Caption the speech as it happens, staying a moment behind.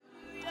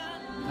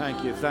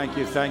Thank you,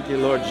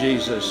 Lord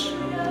Jesus.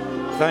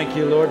 Thank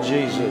you, Lord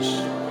Jesus.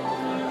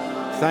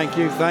 Thank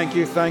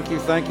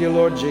you,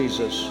 Lord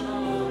Jesus.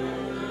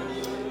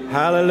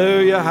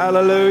 Hallelujah,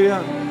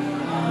 hallelujah.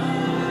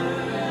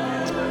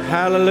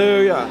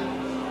 Hallelujah.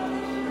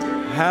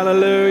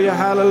 Hallelujah,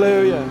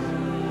 hallelujah.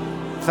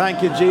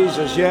 Thank you,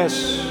 Jesus.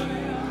 Yes.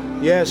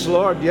 Yes,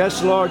 Lord.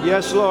 Yes, Lord.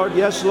 Yes, Lord.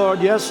 Yes,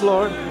 Lord. Yes,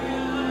 Lord.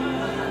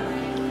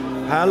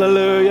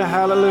 Hallelujah,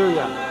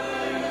 hallelujah.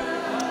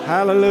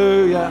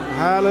 Hallelujah,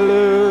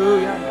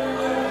 hallelujah.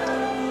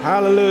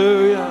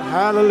 Hallelujah,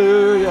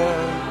 hallelujah.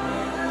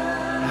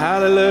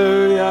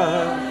 Hallelujah.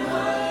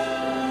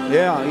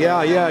 Yeah.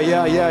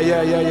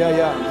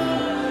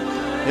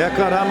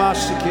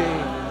 Yakaramasiki.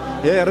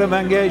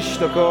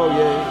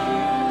 Yeremangestokoye.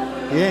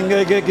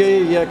 Yengegege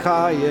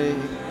yakaye.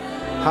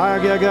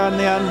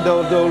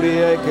 Hagaganiando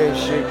dolie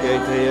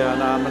keshikete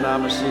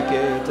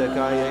anamanamasike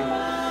tekaye.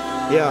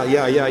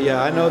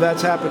 Yeah. I know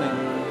that's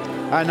happening.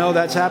 I know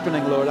that's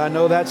happening, Lord. I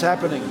know that's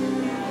happening.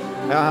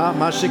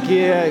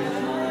 Mashikie.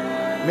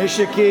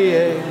 Mishikie.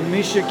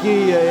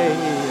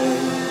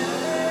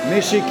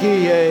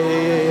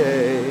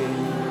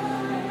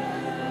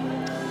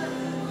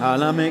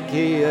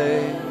 Halamakie.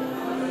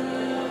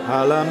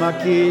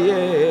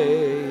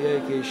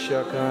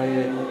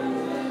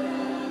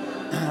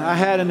 I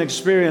had an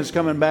experience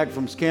coming back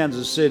from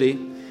Kansas City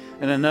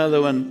and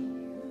another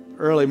one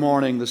early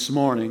morning this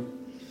morning.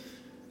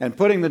 And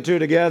putting the two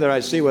together, I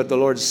see what the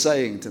Lord's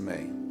saying to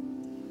me.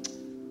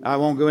 I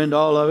won't go into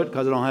all of it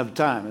because I don't have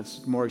time.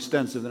 It's more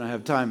extensive than I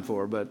have time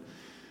for. But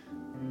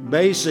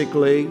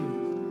basically,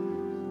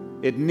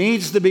 it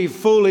needs to be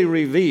fully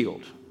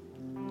revealed.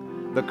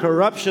 The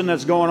corruption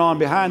that's going on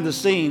behind the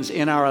scenes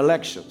in our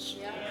elections.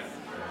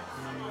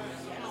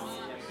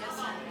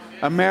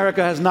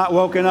 America has not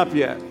woken up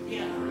yet.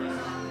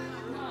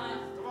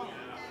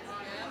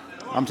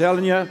 I'm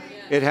telling you,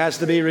 it has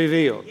to be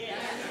revealed.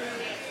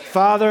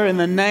 Father, in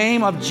the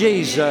name of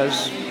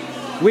Jesus,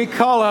 we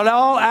call it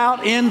all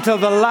out into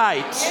the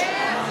light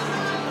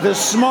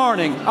this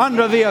morning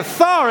under the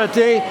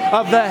authority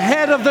of the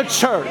head of the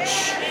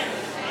church.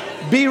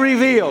 Be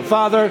revealed.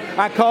 Father,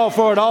 I call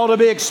for it all to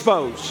be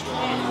exposed,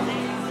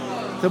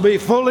 to be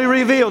fully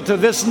revealed to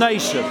this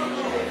nation,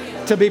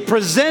 to be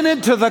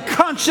presented to the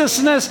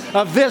consciousness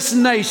of this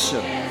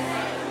nation.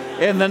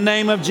 In the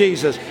name of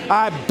Jesus,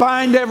 I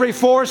bind every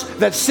force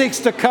that seeks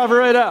to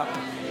cover it up.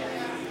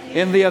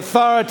 In the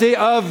authority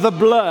of the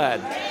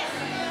blood,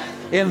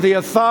 in the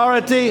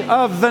authority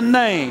of the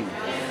name,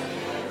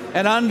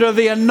 and under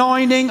the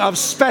anointing of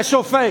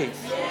special faith,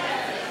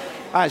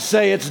 I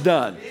say it's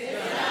done.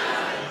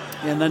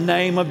 In the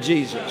name of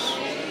Jesus.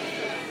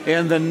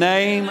 In the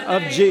name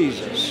of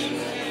Jesus.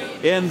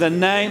 In the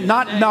name,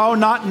 not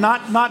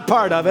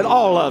part of it,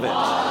 all of it.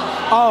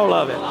 All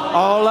of it.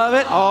 All of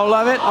it. All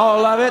of it.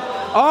 All of it.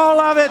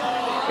 All of it.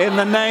 In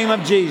the name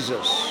of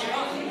Jesus.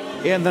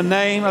 In the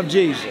name of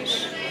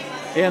Jesus.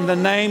 In the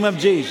name of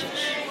Jesus.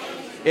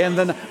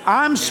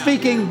 I'm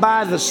speaking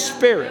by the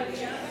Spirit.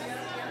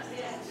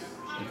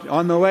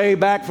 On the way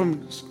back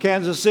from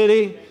Kansas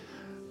City,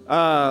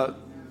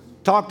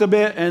 talked a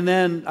bit, and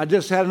then I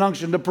just had an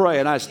unction to pray.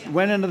 And I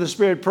went into the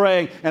Spirit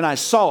praying, and I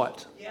saw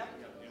it.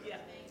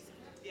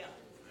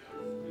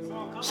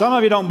 Some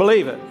of you don't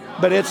believe it,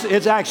 but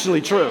it's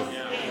actually true.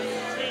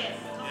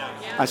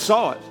 I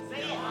saw it.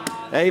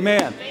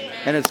 Amen.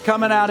 And it's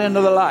coming out into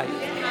the light.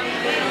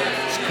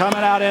 It's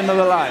coming out into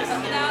the light.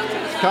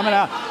 It's coming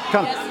out.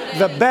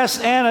 The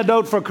best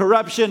antidote for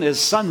corruption is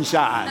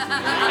sunshine.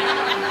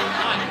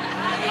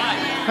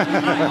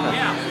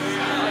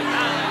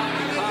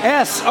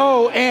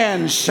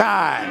 S-O-N,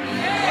 shine.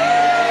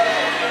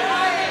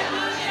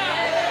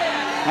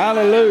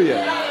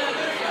 Hallelujah.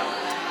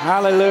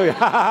 Hallelujah.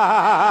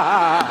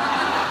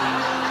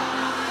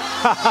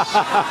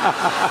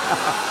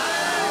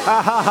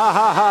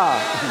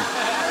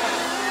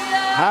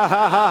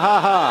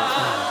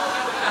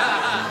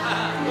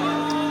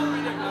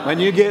 When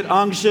you get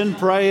unction,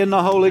 pray in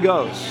the Holy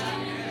Ghost.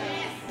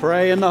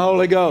 Pray in the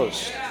Holy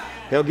Ghost.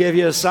 He'll give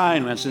you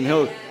assignments, and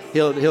he'll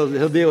deal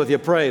with you.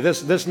 Pray.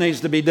 This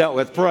needs to be dealt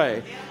with.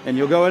 Pray, and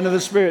you'll go into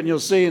the Spirit, and you'll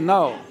see and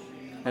know,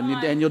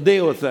 and you'll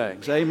deal with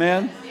things.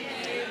 Amen.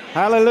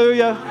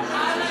 Hallelujah.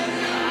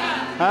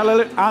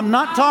 Hallelujah. I'm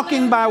not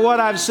talking by what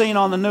I've seen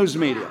on the news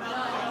media.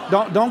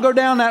 Don't go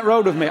down that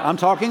road with me. I'm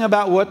talking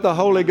about what the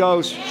Holy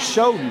Ghost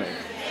showed me.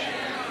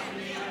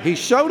 He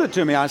showed it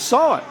to me. I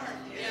saw it.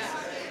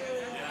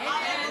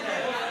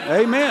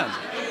 Amen.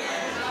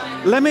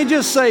 Let me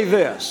just say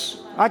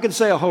this. I could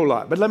say a whole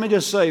lot, but let me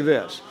just say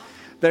this.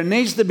 There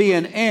needs to be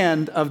an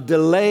end of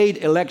delayed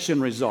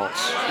election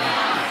results.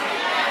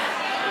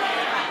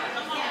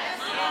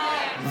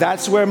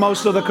 That's where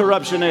most of the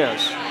corruption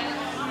is.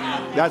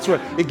 That's where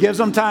it gives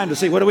them time to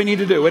see, what do we need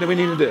to do? What do we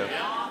need to do?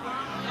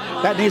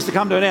 That needs to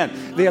come to an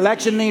end. The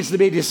election needs to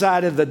be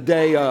decided the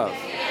day of.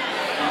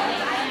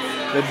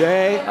 The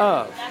day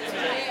of.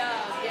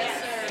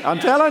 I'm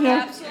telling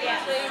you.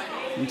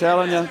 I'm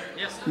telling you.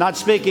 Not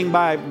speaking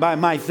by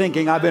my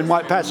thinking.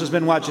 Pastor's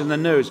been watching the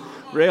news.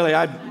 Really,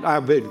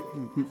 I've been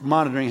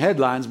monitoring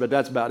headlines, but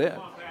that's about it.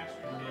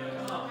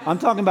 I'm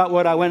talking about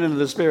what I went into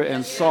the Spirit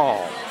and saw.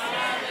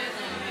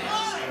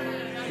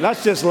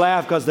 Let's just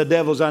laugh because the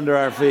devil's under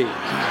our feet. Ha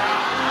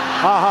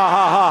ha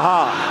ha ha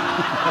ha.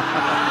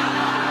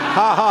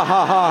 Ha ha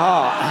ha ha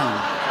ha.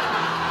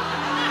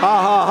 Ha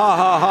ha ha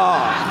ha ha.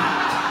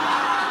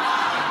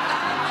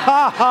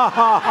 Ha ha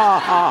ha ha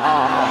ha.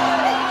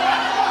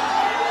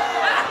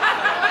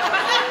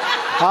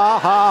 Ha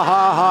ha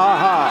ha ha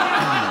ha.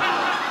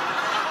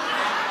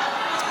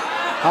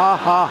 Ha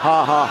ha ha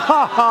ha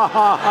ha ha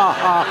ha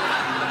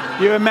ha.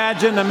 You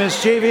imagine a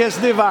mischievous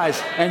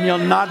device and you'll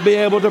not be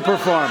able to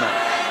perform it.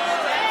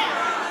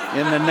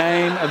 In the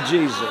name of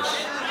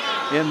Jesus.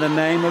 In the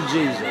name of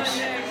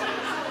Jesus.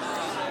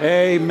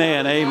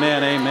 Amen,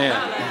 amen, amen.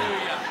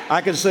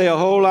 I could say a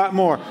whole lot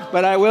more,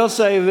 but I will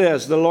say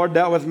this. The Lord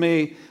dealt with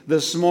me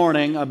this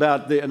morning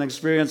about an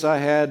experience I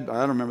had. I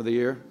don't remember the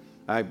year.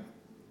 I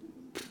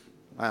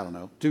don't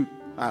know.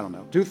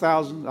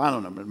 2000. I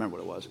don't remember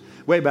what it was.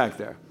 Way back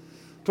there.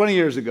 20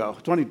 years ago.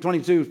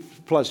 22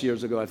 plus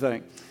years ago, I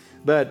think.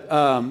 But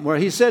where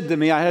he said to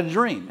me, I had a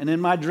dream. And in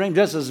my dream,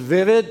 just as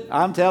vivid,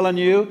 I'm telling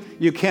you,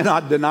 you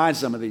cannot deny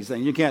some of these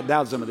things. You can't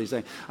doubt some of these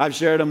things. I've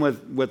shared them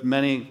with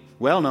many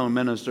well-known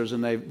ministers,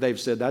 and they've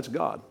said, that's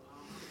God.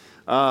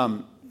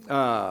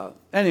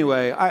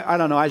 Anyway, I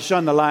don't know. I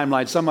shun the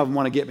limelight. Some of them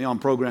want to get me on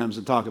programs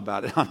and talk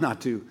about it. I'm not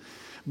too.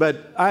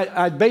 But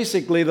I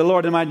basically, the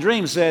Lord in my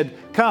dream said,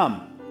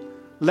 come,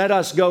 let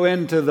us go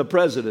into the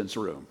president's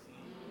room.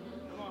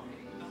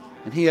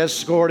 And he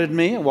escorted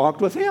me and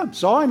walked with him.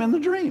 Saw him in the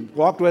dream.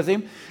 Walked with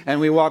him. And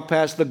we walked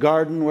past the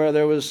garden where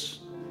there was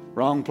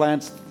wrong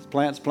plants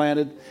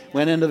planted.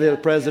 Went into the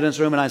president's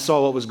room and I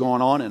saw what was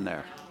going on in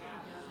there.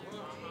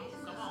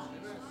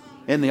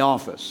 In the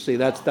office. See,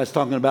 that's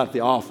talking about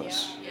the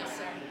office.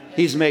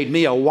 He's made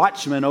me a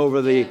watchman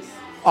over the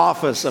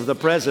office of the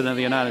President of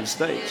the United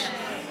States.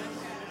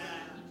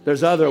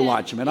 There's other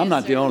watchmen. I'm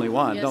not the only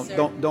one.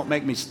 Don't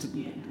make me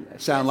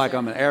sound like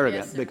I'm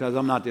arrogant, because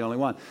I'm not the only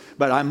one.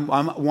 But I'm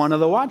one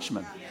of the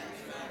watchmen.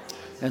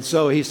 And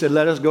so he said,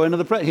 let us go into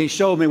the He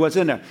showed me what's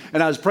in there.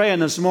 And I was praying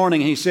this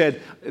morning. He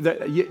said,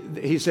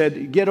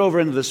 get over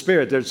into the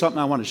Spirit. There's something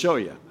I want to show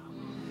you.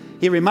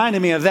 He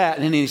reminded me of that.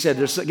 And he said,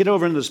 get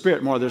over into the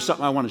Spirit more. There's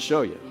something I want to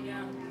show you.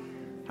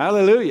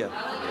 Hallelujah.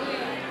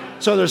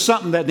 So there's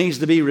something that needs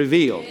to be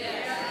revealed.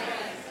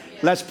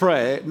 Let's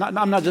pray.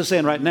 I'm not just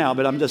saying right now,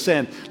 but I'm just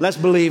saying, let's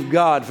believe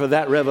God for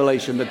that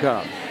revelation to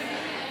come.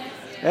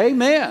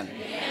 Amen.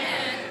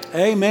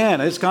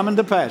 Amen. It's coming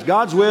to pass.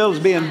 God's will is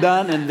being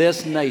done in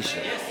this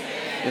nation.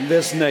 In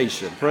this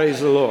nation. Praise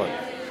the Lord.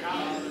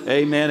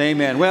 Amen.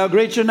 Amen. Well,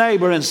 greet your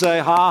neighbor and say,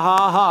 ha,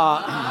 ha,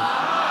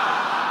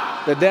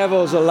 ha. The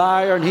devil's a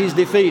liar and he's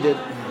defeated.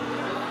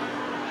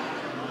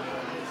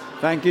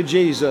 Thank you,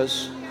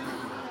 Jesus.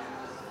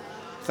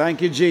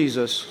 Thank you,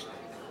 Jesus.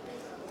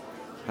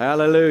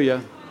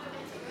 Hallelujah.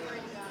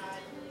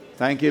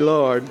 Thank you,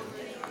 Lord.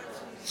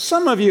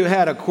 Some of you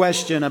had a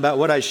question about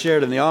what I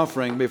shared in the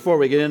offering before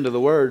we get into the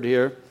word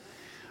here.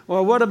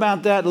 Well, what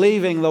about that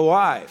leaving the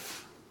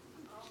wife?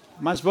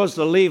 Am I supposed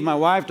to leave my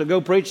wife to go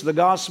preach the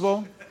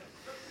gospel?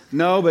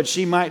 No, but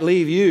she might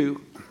leave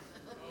you.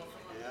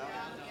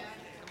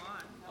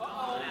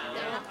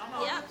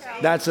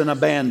 That's an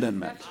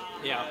abandonment.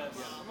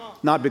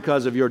 Not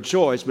because of your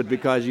choice, but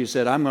because you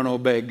said, I'm going to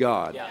obey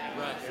God.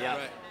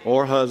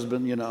 Or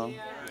husband, you know.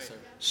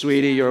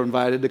 Sweetie, you're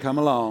invited to come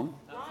along.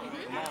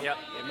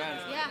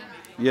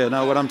 You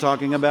know what I'm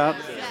talking about?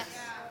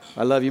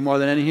 I love you more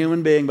than any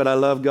human being, but I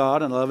love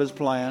God and love His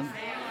plan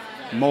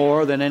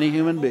more than any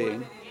human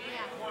being.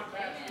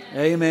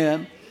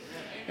 Amen.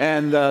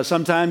 And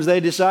sometimes they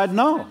decide,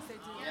 no,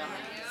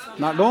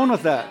 not going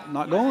with that.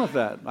 Not going with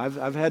that.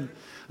 I've had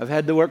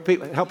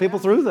to help people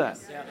through that.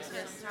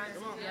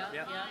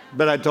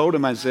 But I told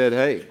him, I said,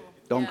 hey,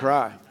 don't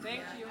cry.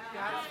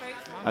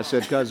 I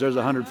said, because there's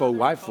a 100-fold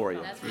wife for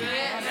you.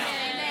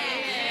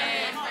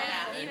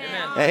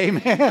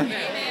 Amen.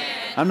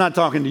 I'm not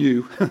talking to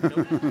you. Woo,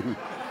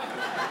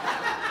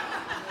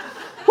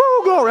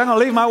 glory. I'm going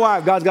to leave my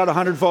wife. God's got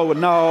 100-fold.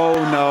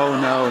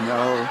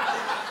 No.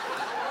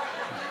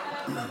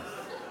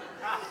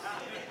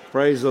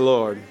 Praise the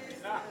Lord.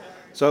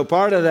 So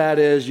part of that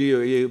is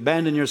you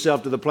abandon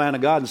yourself to the plan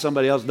of God, and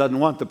somebody else doesn't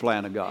want the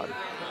plan of God.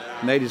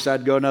 And they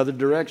decide to go another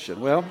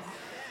direction. Well,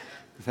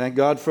 thank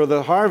God for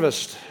the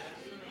harvest.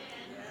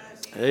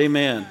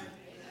 Amen.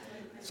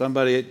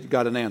 Somebody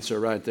got an answer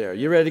right there.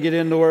 You ready to get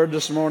into the Word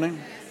this morning?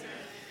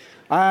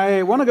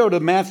 I want to go to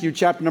Matthew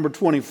chapter number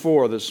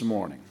 24 this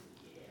morning.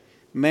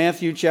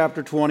 Matthew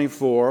chapter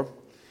 24.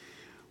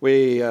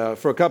 We,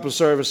 for a couple of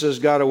services,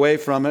 got away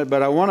from it,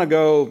 but I want to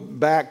go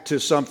back to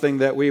something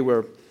that we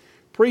were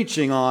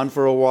preaching on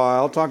for a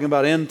while, talking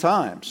about end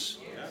times.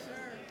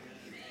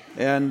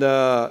 And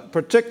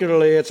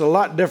particularly, it's a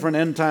lot different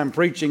end time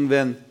preaching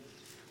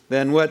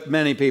than what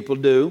many people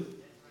do.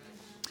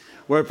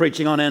 We're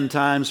preaching on end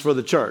times for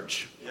the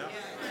church.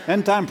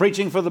 End time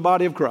preaching for the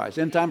body of Christ.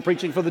 End time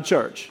preaching for the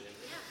church.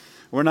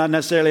 We're not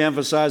necessarily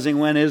emphasizing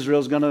when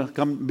Israel's going to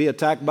come be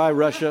attacked by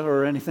Russia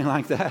or anything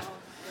like that.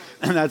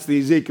 And that's the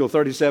Ezekiel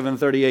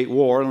 37-38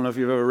 war. I don't know if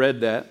you've ever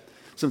read that.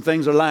 Some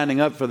things are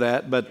lining up for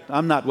that, but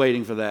I'm not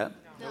waiting for that.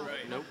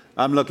 Nope.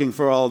 I'm looking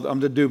for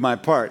I'm to do my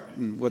part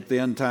in what the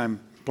end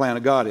time plan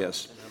of God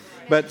is.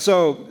 But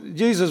so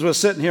Jesus was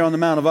sitting here on the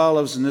Mount of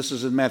Olives, and this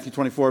is in Matthew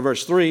 24,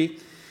 verse 3.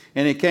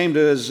 And he came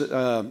to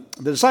the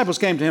disciples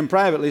came to him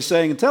privately,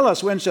 saying, "Tell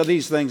us, when shall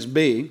these things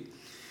be?"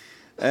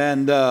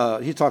 And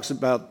he talks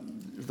about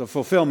the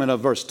fulfillment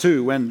of verse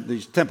 2, when the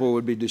temple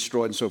would be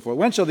destroyed and so forth.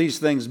 "When shall these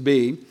things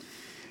be?"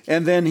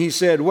 And then he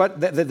said,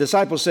 the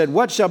disciples said,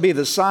 "What shall be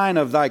the sign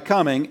of thy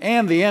coming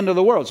and the end of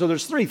the world?" So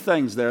there's three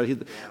things there.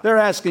 They're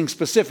asking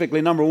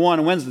specifically, number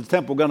one, when's the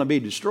temple going to be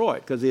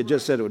destroyed? Because he had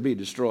just said it would be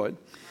destroyed.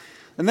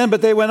 And then,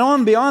 but they went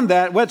on beyond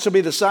that, "What shall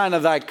be the sign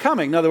of thy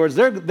coming?" In other words,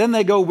 then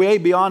they go way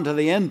beyond to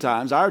the end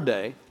times, our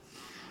day,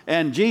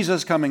 and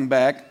Jesus coming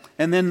back,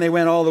 and then they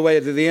went all the way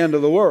to the end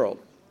of the world.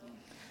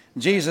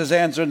 Jesus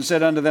answered and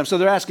said unto them, so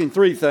they're asking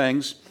three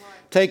things.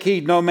 "Take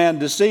heed no man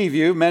deceive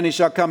you. Many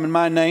shall come in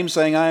my name,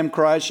 saying, I am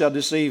Christ, shall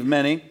deceive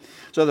many."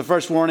 So the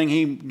first warning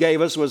he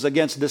gave us was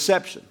against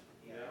deception.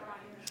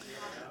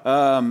 We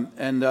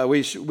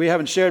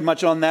haven't shared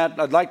much on that.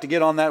 I'd like to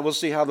get on that. We'll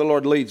see how the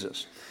Lord leads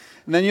us.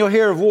 And then you'll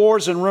hear of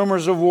wars and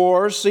rumors of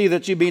wars. "See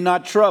that you be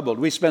not troubled."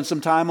 We spent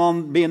some time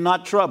on being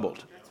not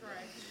troubled.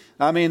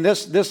 I mean,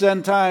 this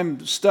end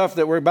time stuff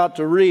that we're about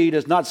to read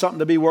is not something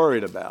to be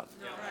worried about.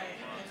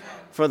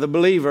 For the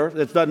believer,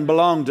 it doesn't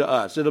belong to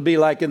us. It'll be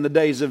like in the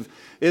days of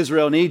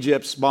Israel and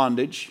Egypt's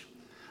bondage.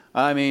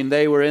 I mean,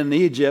 they were in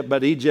Egypt,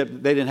 but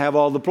Egypt, they didn't have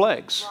all the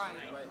plagues.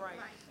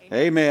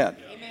 Amen.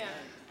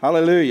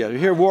 Hallelujah. You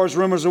hear wars,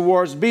 rumors of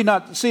wars.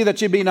 See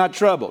that you be not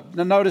troubled.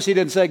 Now notice he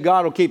didn't say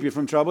God will keep you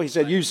from trouble. He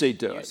said you see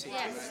to it.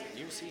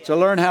 So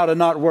learn how to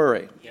not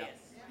worry.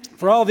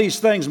 "For all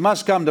these things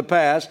must come to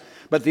pass,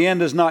 but the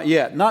end is not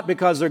yet." Not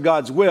because they're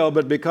God's will,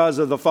 but because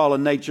of the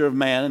fallen nature of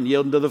man and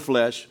yielding to the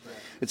flesh.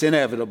 It's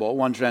inevitable,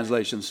 one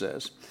translation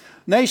says.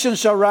 "Nation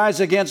shall rise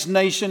against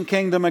nation,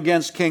 kingdom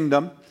against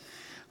kingdom."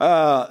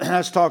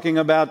 That's talking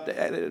about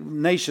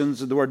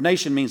nations. The word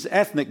nation means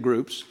ethnic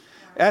groups.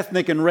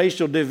 Ethnic and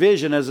racial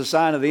division as a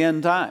sign of the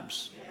end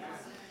times.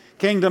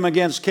 Kingdom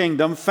against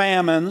kingdom,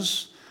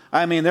 famines.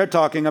 I mean, they're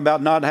talking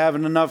about not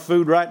having enough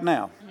food right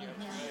now.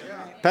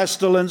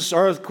 Pestilence,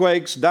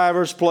 earthquakes,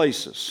 diverse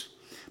places.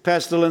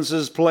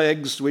 Pestilences,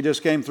 plagues. We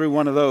just came through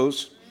one of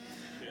those.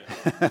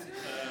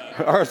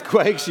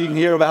 Earthquakes, you can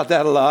hear about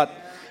that a lot.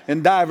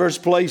 In diverse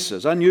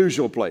places,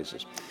 unusual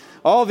places.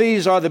 All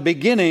these are the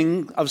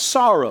beginning of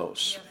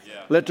sorrows.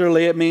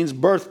 Literally, it means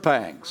birth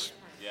pangs.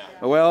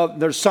 Well,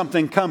 there's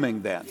something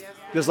coming then.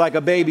 Just like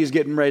a baby's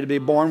getting ready to be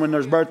born, when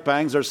there's birth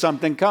pangs, there's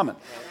something coming.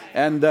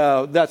 And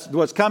that's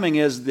what's coming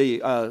is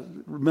the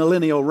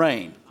millennial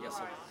reign.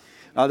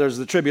 There's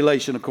the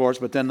tribulation, of course,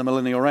 but then the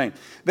millennial reign.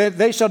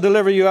 They shall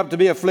deliver you up to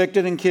be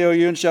afflicted and kill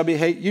you, and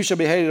you shall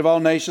be hated of all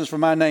nations for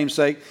my name's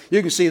sake.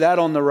 You can see that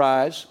on the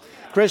rise.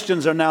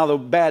 Christians are now the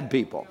bad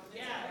people.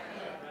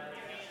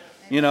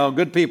 You know,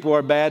 good people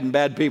are bad and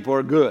bad people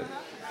are good.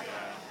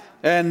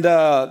 And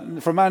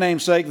for my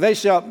name's sake,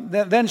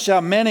 then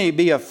shall many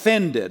be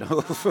offended.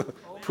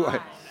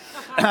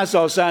 I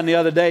saw a sign the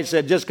other day that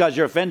said, just because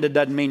you're offended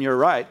doesn't mean you're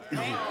right.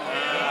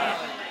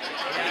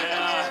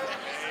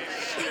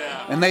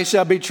 And they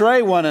shall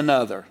betray one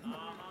another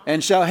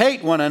and shall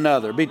hate one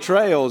another.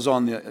 Betrayals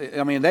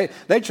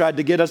they tried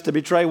to get us to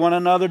betray one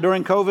another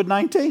during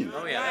COVID-19.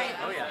 Oh, yeah.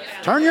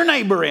 Turn your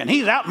neighbor in.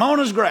 He's out mowing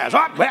his grass.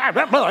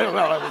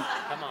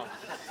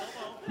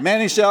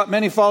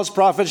 Many false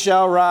prophets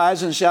shall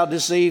rise and shall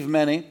deceive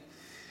many.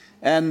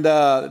 And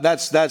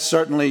that's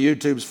certainly,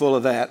 YouTube's full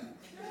of that.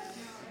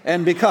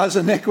 And because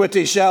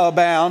iniquity shall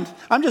abound.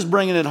 I'm just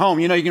bringing it home.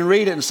 You know, you can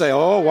read it and say,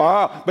 oh,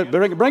 wow. But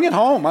bring it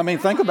home. I mean,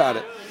 think about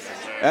it.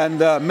 And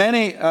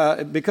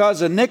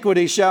because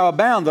iniquity shall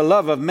abound, the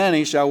love of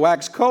many shall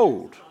wax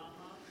cold.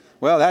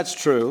 Well, that's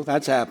true.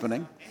 That's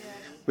happening.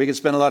 We could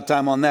spend a lot of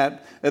time on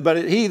that.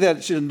 But he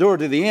that should endure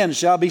to the end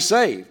shall be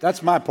saved.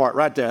 That's my part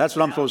right there. That's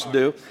what I'm supposed to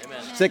do.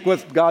 Stick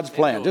with God's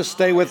plan. Just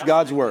stay with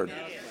God's word.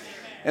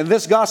 "And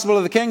this gospel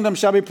of the kingdom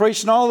shall be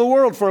preached in all the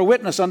world for a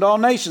witness unto all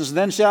nations, and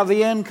then shall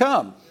the end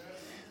come."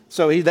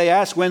 So they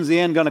asked, when's the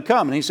end going to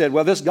come? And he said,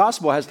 well, this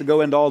gospel has to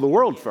go into all the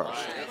world first.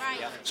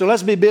 So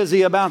let's be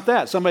busy about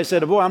that. Somebody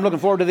said, boy, I'm looking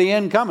forward to the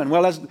end coming.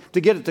 Well,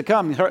 to get it to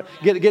come,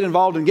 get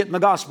involved in getting the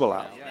gospel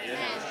out.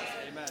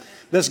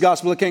 "This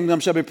gospel of the kingdom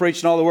shall be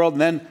preached in all the world,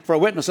 and then for a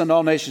witness unto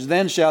all nations,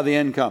 then shall the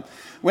end come.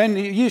 When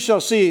you shall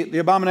see the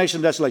abomination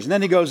of desolation."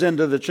 Then he goes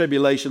into the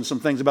tribulation, some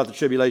things about the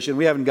tribulation.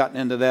 We haven't gotten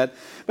into that.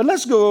 But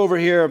let's go over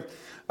here.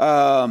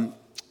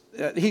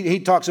 He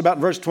talks about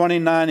verse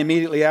 29,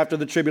 immediately after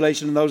the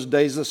tribulation, in those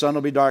days the sun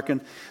will be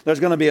darkened.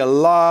 There's going to be a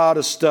lot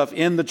of stuff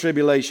in the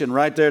tribulation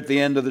right there at the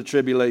end of the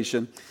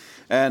tribulation.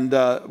 And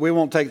we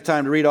won't take the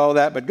time to read all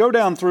that, but go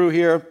down through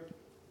here.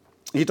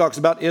 He talks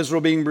about Israel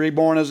being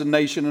reborn as a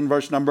nation in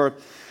verse number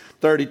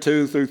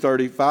 32 through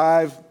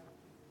 35.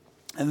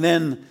 And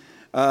then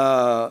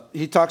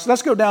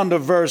let's go down to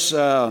verse,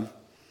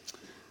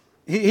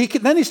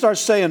 then he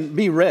starts saying,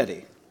 be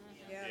ready.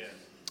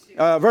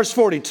 Verse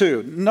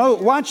 42,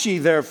 watch ye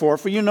therefore,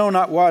 for you know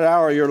not what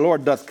hour your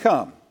Lord doth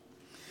come.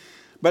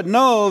 But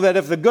know that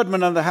if the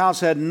goodman of the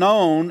house had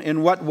known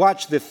in what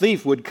watch the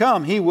thief would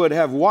come, he would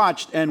have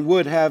watched and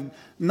would have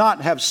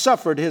not have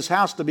suffered his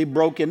house to be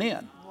broken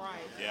in. Right.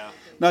 Yeah.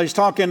 Now he's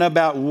talking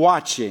about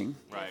watching.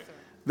 Right.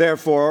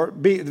 Therefore,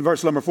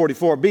 verse number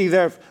 44,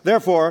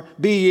 therefore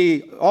be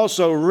ye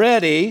also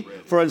ready,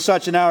 for in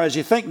such an hour as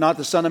ye think not,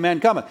 the Son of Man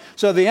cometh.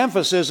 So the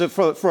emphasis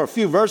for a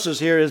few verses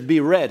here is be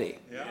ready.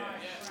 Yeah.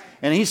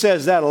 And he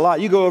says that a lot.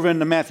 You go over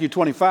into Matthew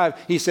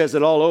 25, he says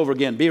it all over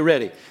again. Be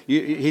ready.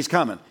 He's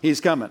coming.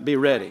 He's coming. Be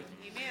ready.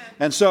 Amen.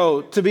 And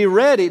so to be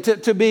ready,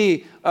 to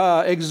be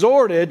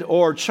exhorted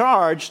or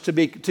charged to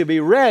be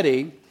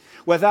ready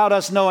without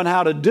us knowing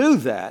how to do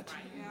that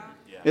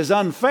is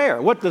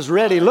unfair. What does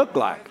ready look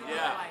like?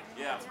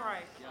 That's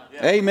right.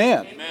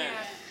 Amen.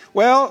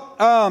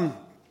 Well,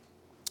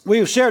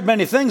 we've shared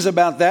many things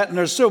about that, and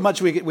there's so much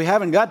we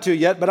haven't got to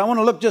yet, but I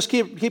want to just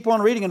keep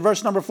on reading in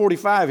verse number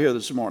 45 here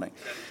this morning.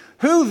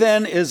 Who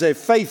then is a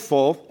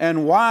faithful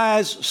and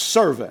wise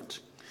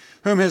servant,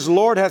 whom his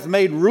Lord hath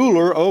made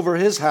ruler over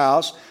his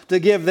house, to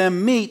give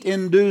them meat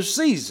in due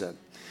season?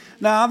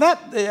 Now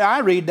I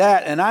read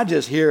that and I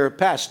just hear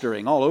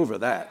pastoring all over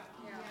that.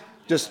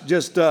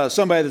 Just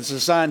somebody that's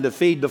assigned to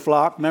feed the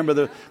flock. Remember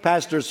the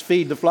pastors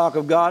feed the flock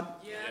of God?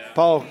 Yeah.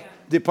 Paul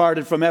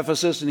departed from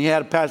Ephesus and he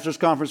had a pastor's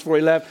conference before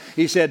he left.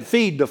 He said,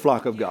 feed the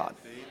flock of God,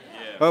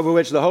 over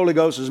which the Holy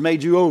Ghost has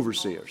made you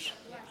overseers.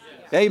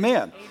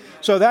 Amen.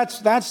 So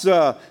that's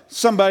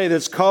somebody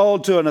that's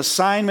called to an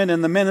assignment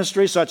in the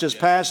ministry, such as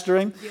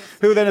pastoring.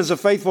 Who then is a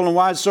faithful and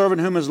wise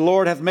servant, whom his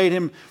Lord hath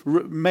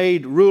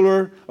made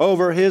ruler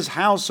over his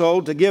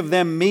household, to give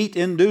them meat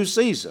in due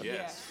season.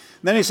 Yes.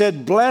 Then he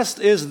said, blessed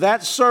is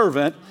that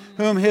servant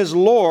whom his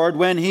Lord,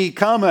 when he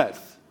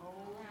cometh.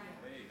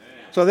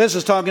 So this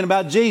is talking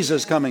about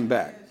Jesus coming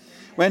back.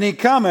 When he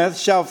cometh,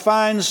 shall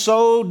find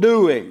so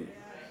doing.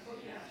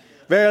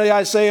 Verily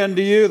I say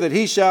unto you, that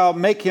he shall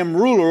make him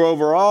ruler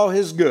over all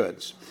his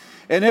goods.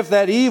 And if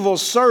that evil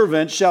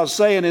servant shall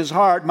say in his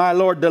heart, my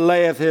Lord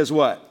delayeth his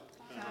what?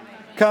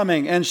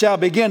 Coming. And shall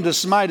begin to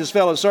smite his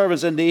fellow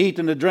servants, and to eat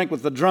and to drink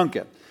with the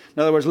drunken.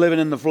 In other words, living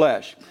in the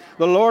flesh.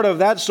 The Lord of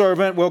that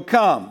servant will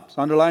come,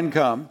 underline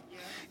come,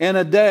 in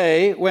a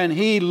day when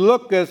he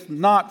looketh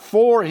not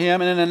for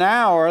him, and in an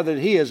hour that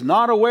he is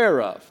not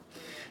aware of.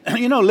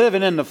 You know,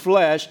 living in the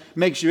flesh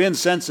makes you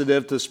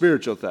insensitive to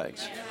spiritual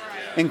things,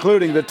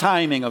 including the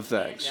timing of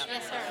things.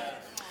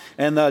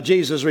 And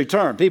Jesus'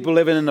 return. People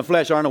living in the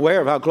flesh aren't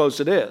aware of how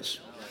close it is.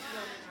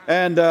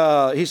 And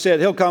he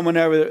said, he'll come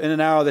whenever in an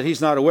hour that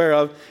he's not aware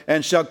of,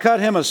 and shall cut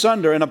him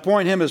asunder and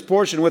appoint him his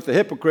portion with the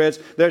hypocrites.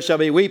 There shall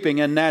be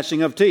weeping and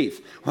gnashing of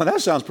teeth. Well,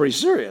 that sounds pretty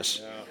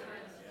serious.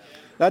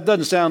 That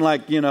doesn't sound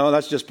like,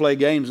 let's just play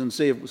games and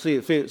see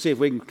if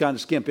we can kind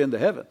of skimp into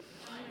heaven.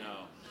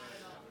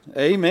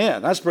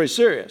 Amen. That's pretty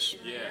serious.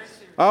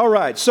 All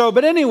right. So,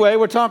 but anyway,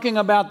 we're talking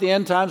about the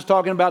end times,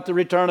 talking about the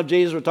return of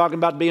Jesus. We're talking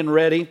about being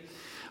ready.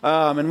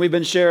 And we've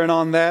been sharing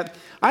on that.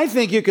 I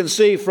think you can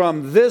see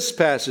from this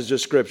passage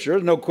of Scripture,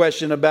 no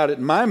question about it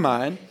in my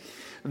mind,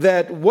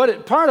 that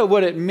part of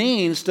what it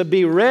means to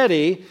be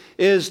ready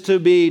is to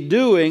be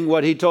doing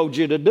what he told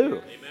you to do.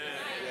 Amen.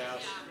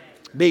 Yes.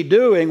 Be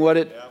doing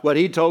what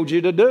he told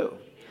you to do.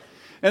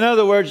 In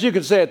other words, you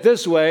could say it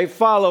this way,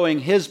 following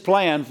his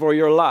plan for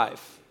your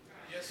life.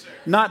 Yes, sir.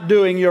 Not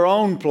doing your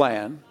own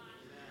plan,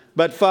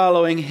 but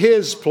following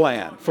his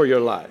plan for your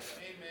life.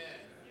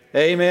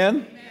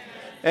 Amen. Amen?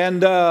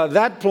 And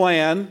that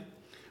plan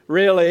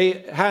really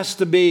has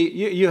to be,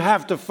 you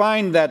have to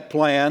find that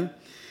plan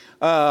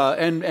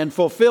and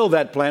fulfill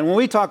that plan. When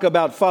we talk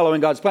about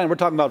following God's plan, we're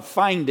talking about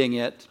finding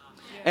it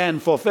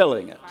and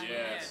fulfilling it.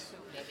 Yes.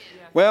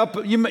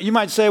 Well, you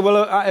might say,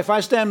 well, if I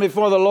stand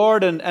before the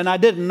Lord and I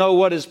didn't know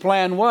what his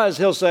plan was,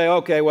 he'll say,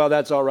 okay, well,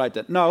 that's all right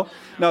then. No,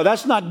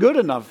 that's not good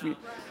enough.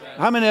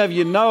 How many of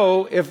you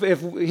know if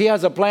he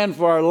has a plan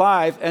for our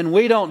life and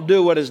we don't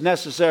do what is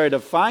necessary to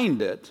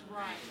find it,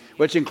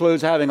 which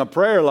includes having a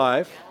prayer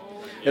life,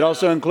 it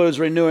also includes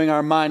renewing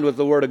our mind with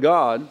the Word of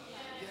God.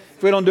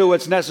 If we don't do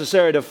what's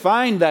necessary to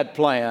find that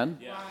plan,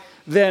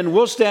 then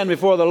we'll stand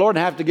before the Lord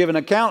and have to give an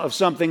account of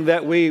something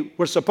that we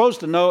were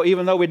supposed to know,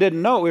 even though we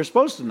didn't know we were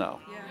supposed to know.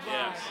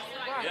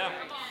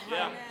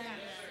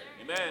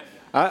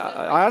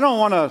 I don't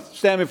want to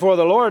stand before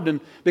the Lord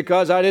and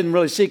because I didn't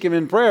really seek him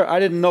in prayer. I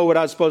didn't know what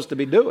I was supposed to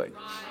be doing.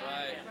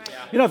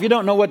 If you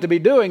don't know what to be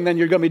doing, then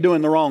you're going to be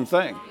doing the wrong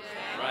thing.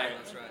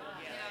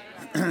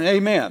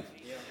 Amen.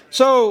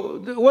 So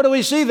what do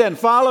we see then?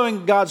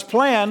 Following God's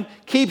plan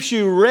keeps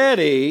you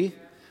ready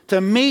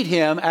to meet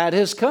him at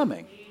his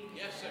coming.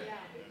 Yes, sir.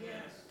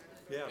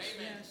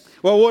 Yes.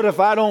 Well, what if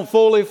I don't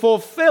fully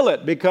fulfill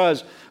it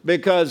because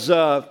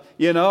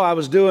I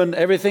was doing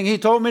everything he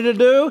told me to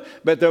do,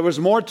 but there was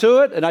more to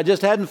it and I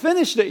just hadn't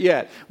finished it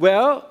yet.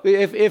 Well,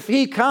 if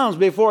he comes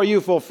before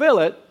you fulfill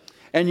it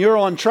and you're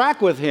on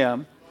track with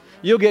him,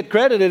 you'll get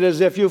credited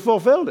as if you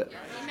fulfilled it.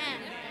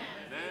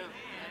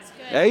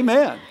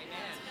 Amen. Amen.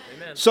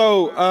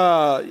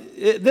 So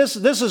this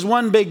is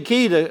one big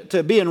key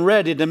to being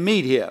ready to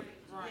meet Him.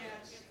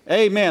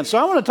 Amen. So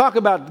I want to talk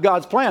about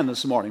God's plan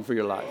this morning for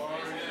your life.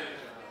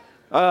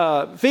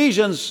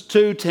 Ephesians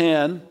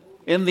 2:10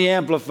 in the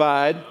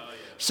Amplified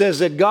says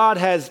that God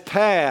has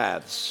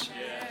paths.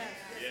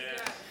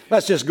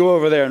 Let's just go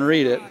over there and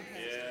read it.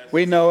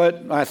 We know it.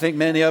 I think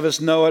many of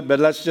us know it, but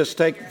let's just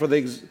take for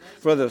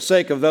the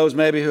sake of those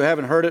maybe who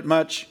haven't heard it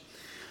much,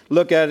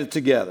 look at it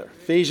together.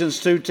 Ephesians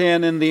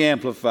 2:10 in the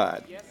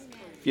Amplified.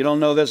 If you don't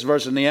know this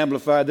verse in the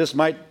Amplified, this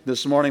might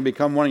this morning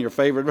become one of your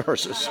favorite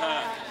verses.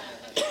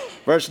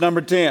 Verse number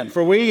 10.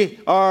 For we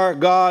are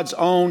God's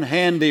own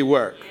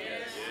handiwork,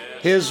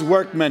 His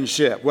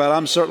workmanship. Well,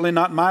 I'm certainly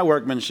not my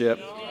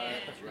workmanship.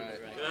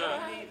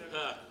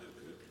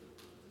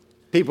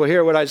 People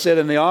hear what I said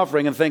in the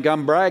offering and think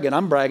I'm bragging.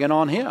 I'm bragging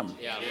on Him.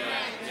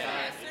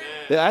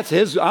 That's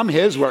His. I'm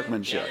His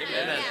workmanship.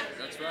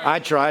 I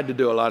tried to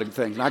do a lot of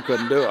things and I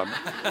couldn't do them.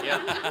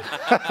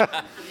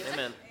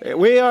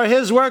 We are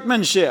His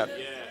workmanship,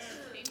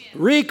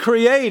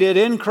 recreated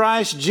in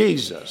Christ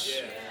Jesus,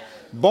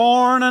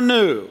 born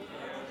anew,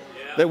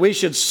 that we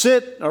should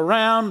sit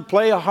around,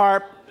 play a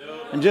harp,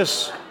 and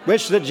just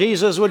wish that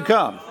Jesus would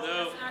come.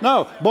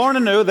 No, born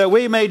anew that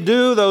we may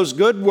do those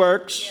good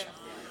works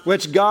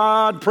which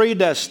God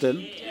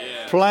predestined,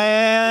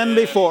 planned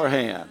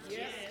beforehand,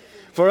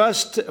 for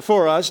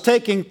us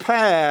taking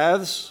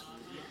paths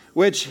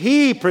which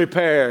He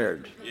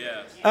prepared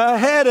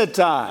ahead of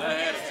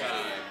time.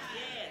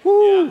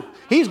 Woo.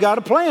 He's got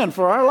a plan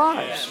for our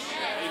lives.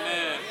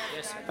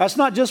 That's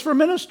not just for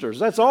ministers.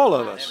 That's all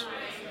of us.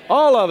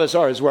 All of us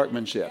are His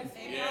workmanship.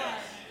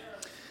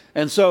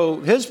 And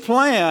so His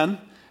plan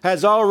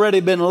has already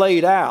been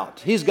laid out.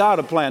 He's got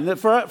a plan.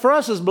 For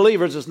us as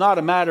believers, it's not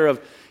a matter of,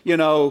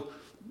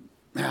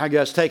 I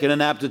guess taking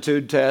an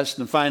aptitude test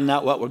and finding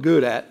out what we're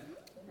good at.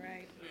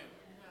 Right.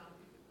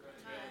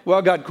 Well,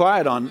 I got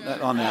quiet on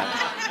that.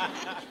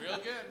 Real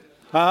good.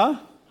 Huh?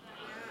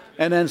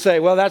 And then say,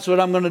 well, that's what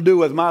I'm going to do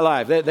with my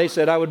life. They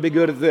said I would be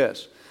good at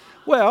this.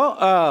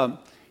 Well,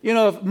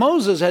 if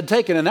Moses had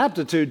taken an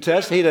aptitude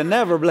test, he'd have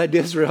never led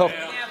Israel.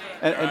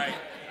 And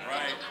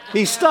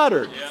he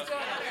stuttered.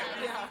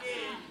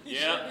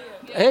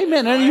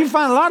 Amen. And you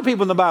find a lot of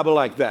people in the Bible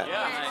like that.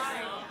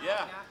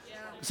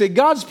 See,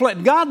 God's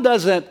plan. God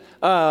doesn't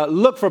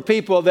look for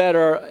people that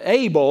are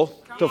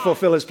able to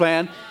fulfill His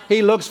plan.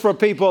 He looks for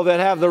people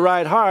that have the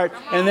right heart,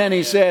 and then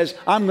He says,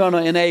 I'm going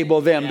to enable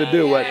them to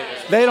do it.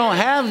 They don't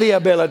have the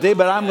ability,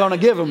 but I'm going to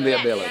give them the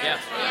ability.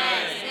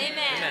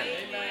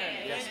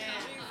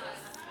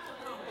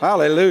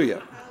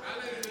 Hallelujah.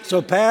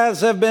 So paths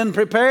have been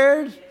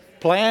prepared,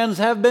 plans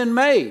have been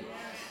made.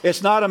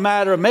 It's not a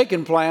matter of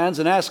making plans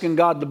and asking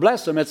God to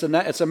bless them. It's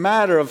a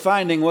matter of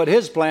finding what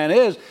His plan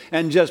is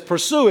and just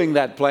pursuing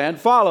that plan,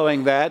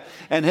 following that,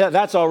 and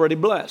that's already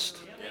blessed.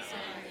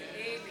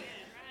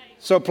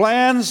 So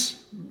planned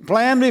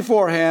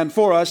beforehand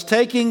for us,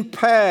 taking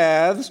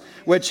paths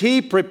which He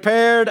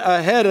prepared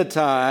ahead of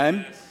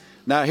time.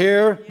 Now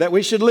here, that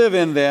we should live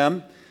in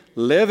them,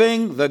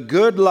 living the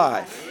good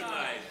life,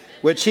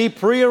 which He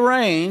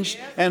prearranged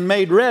and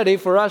made ready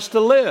for us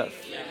to live.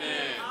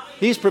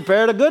 He's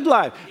prepared a good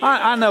life.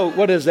 I know,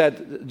 what is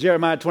that?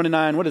 Jeremiah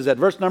 29, what is that?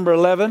 Verse number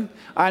 11.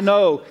 I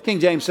know King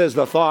James says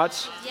the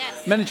thoughts.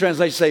 Yes. Many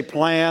translations say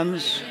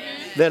plans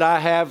that I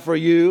have for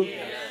you.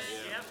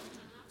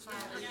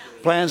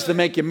 Plans to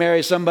make you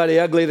marry somebody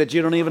ugly that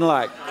you don't even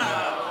like.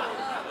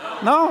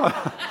 No.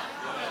 I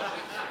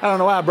don't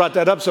know why I brought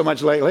that up so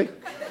much lately.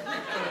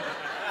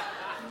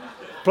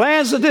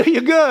 Plans to do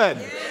you good.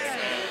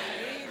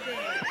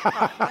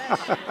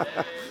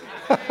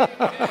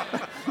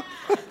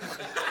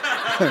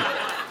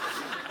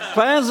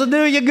 Plans to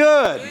do you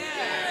good.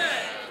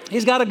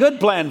 He's got a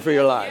good plan for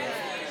your life.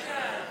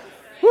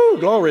 Woo,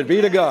 glory be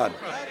to God.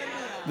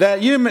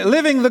 That you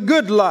living the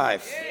good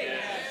life.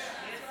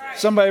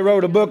 Somebody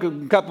wrote a book a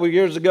number of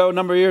years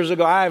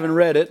ago. I haven't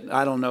read it.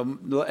 I don't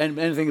know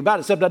anything about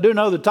it, except I do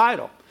know the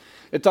title.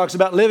 It talks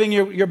about living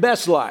your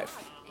best life.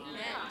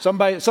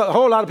 A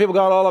whole lot of people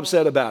got all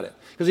upset about it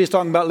because he's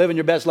talking about living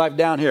your best life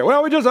down here.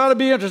 Well, we just ought to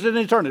be interested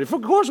in eternity.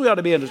 Of course we ought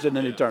to be interested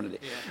in eternity.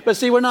 But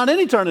see, we're not in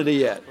eternity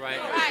yet. Right.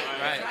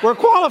 We're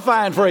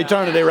qualifying for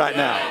eternity right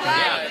now.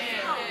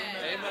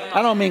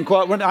 I don't mean,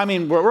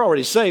 we're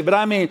already saved, but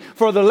I mean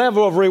for the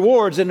level of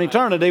rewards in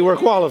eternity, we're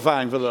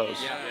qualifying for those.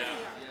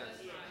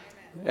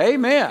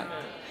 Amen.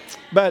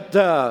 But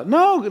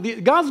no,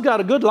 God's got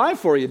a good life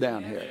for you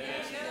down here.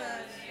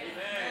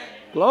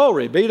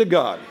 Glory be to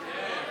God.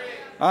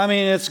 I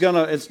mean,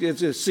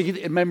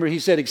 remember He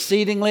said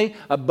exceedingly,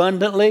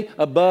 abundantly,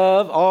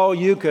 above all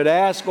you could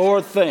ask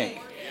or think.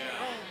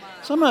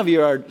 Some of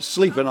you are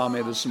sleeping on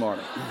me this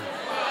morning.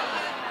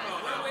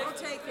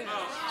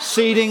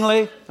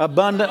 Exceedingly,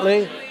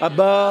 abundantly,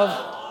 above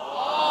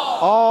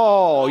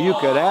all you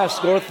could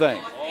ask or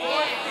think.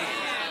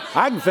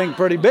 I can think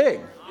pretty big.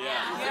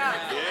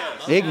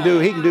 He can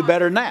do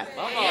better than that.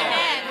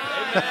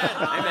 Amen.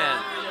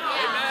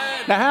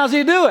 Now, how's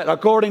He do it?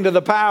 According to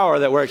the power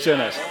that works in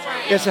us.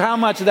 It's how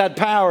much of that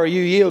power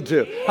you yield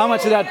to. How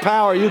much of that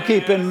power you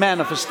keep in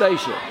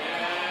manifestation.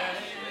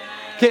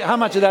 How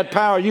much of that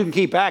power you can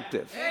keep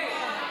active.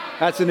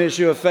 That's an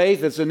issue of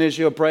faith. It's an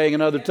issue of praying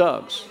in other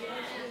tongues.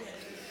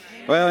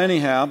 Well,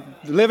 anyhow,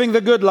 living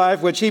the good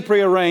life which He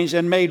prearranged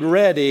and made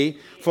ready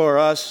for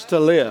us to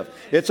live.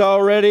 It's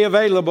already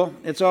available.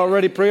 It's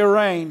already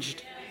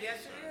prearranged.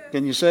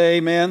 Can you say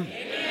amen?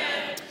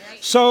 Amen.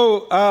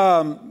 So,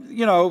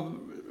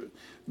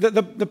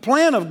 the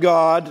plan of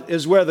God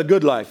is where the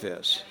good life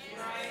is.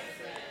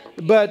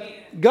 But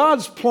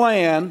God's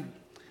plan,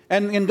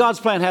 and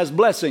God's plan has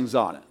blessings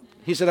on it.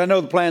 He said, I know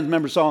the plans,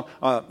 remember song,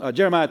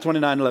 Jeremiah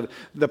 29:11.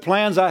 The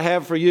plans I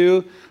have for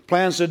you,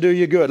 plans to do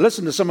you good.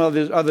 Listen to some of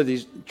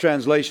these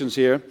translations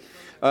here.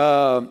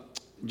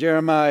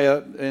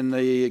 Jeremiah, in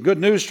the Good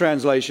News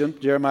translation,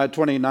 Jeremiah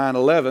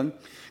 29:11.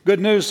 Good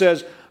News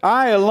says,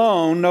 I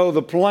alone know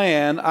the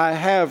plan I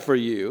have for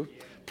you,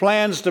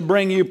 plans to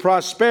bring you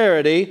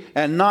prosperity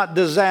and not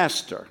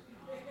disaster.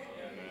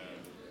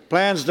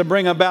 Plans to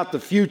bring about the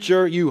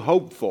future you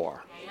hope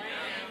for.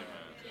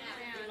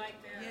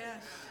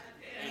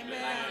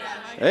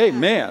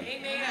 Amen.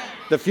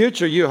 The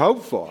future you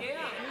hope for.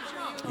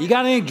 You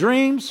got any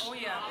dreams?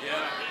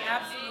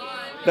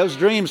 Those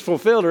dreams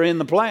fulfilled are in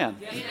the plan.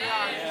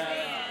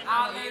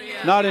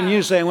 Not in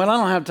you saying, well, I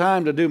don't have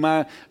time to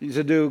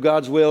do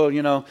God's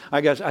will,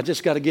 I guess I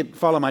just got to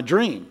follow my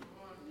dream.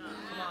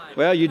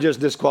 Well, you just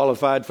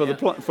disqualified for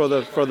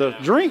the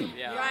dream.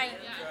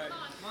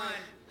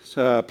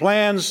 So,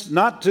 plans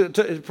not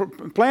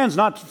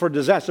for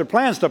disaster,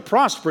 plans to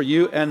prosper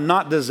you and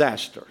not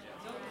disaster.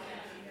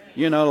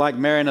 Like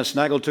marrying a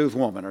snaggletooth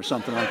woman or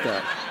something like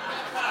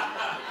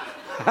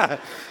that.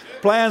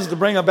 Plans to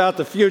bring about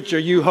the future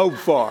you hope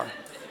for.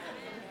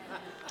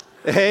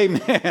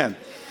 Amen.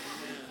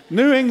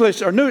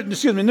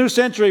 New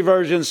Century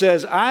Version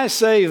says, I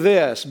say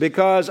this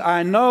because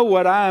I know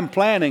what I am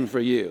planning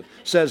for you,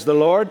 says the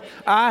Lord.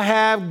 I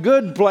have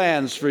good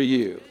plans for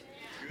you,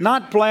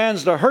 not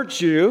plans to hurt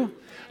you.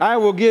 I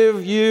will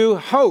give you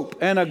hope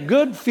and a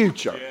good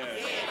future.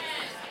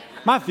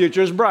 My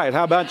future is bright.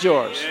 How about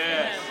yours?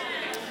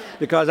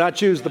 Because I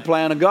choose the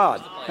plan of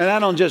God. And I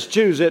don't just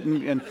choose it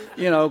and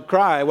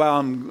cry while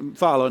I'm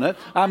following it.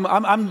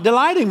 I'm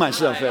delighting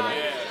myself in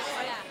it.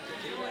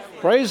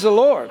 Praise the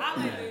Lord.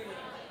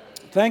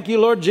 Thank you,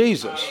 Lord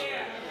Jesus.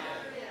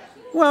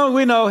 Well,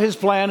 we know His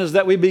plan is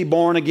that we be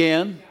born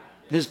again.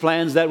 His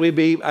plan is that we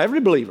be, every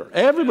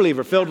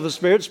believer filled with the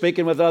Spirit,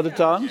 speaking with other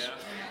tongues,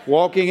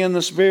 walking in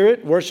the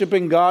Spirit,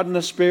 worshiping God in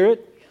the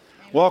Spirit,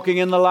 walking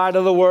in the light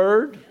of the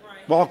Word,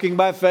 walking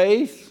by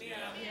faith.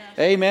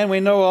 Amen. We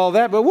know all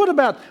that. But what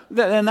about,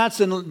 and that's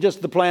in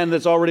just the plan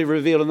that's already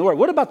revealed in the Word.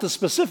 What about the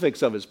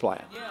specifics of His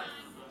plan?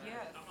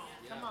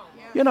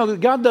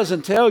 God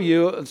doesn't tell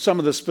you some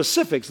of the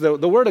specifics. The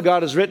Word of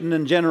God is written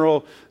in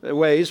general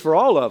ways for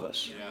all of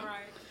us.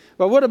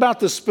 But what about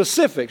the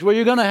specifics? Well,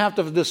 you're going to have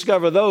to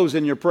discover those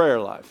in your prayer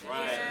life.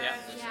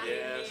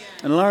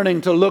 And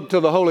learning to look to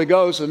the Holy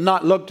Ghost and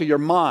not look to your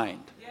mind.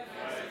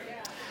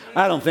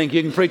 I don't think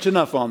you can preach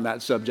enough on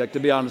that subject, to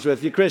be honest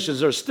with you.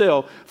 Christians are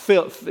still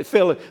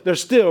they're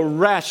still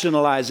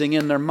rationalizing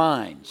in their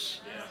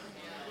minds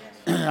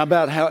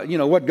about how,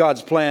 what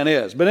God's plan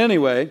is. But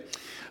anyway,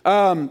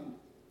 some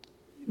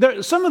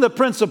of the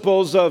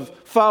principles of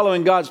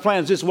following God's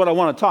plan is just what I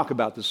want to talk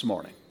about this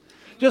morning.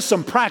 Just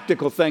some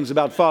practical things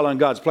about following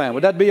God's plan.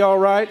 Would that be all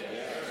right?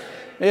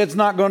 It's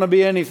not going to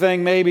be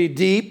anything maybe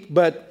deep,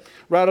 but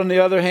right on the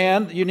other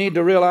hand, you need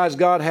to realize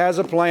God has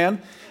a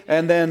plan.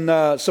 And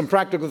then some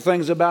practical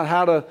things about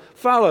how to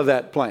follow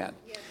that plan.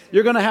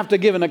 You're going to have to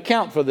give an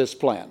account for this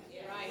plan.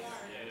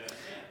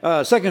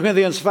 2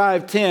 Corinthians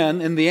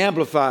 5:10 in the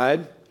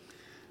Amplified,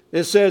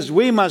 it says,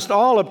 we must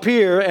all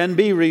appear and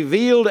be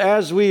revealed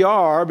as we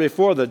are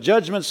before the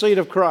judgment seat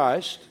of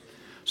Christ,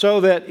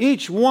 so that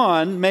each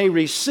one may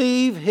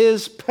receive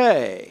his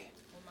pay.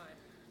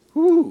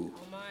 Whew.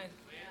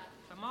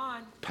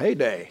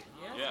 Payday.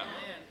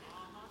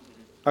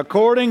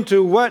 According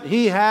to what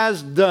he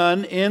has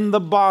done in the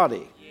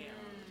body,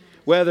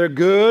 whether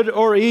good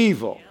or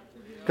evil,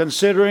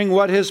 considering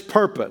what his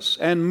purpose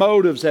and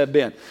motives have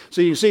been.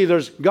 So you see,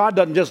 God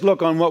doesn't just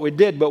look on what we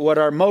did, but what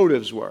our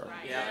motives were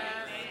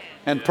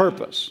and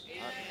purpose.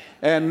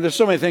 And there's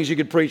so many things you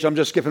could preach. I'm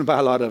just skipping by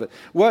a lot of it.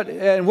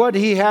 What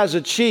he has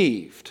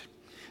achieved,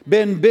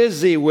 been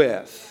busy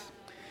with,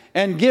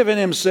 and given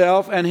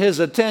himself and his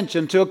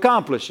attention to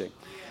accomplishing.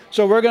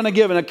 So we're going to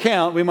give an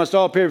account. We must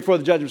all appear before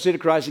the judgment seat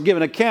of Christ and give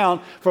an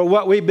account for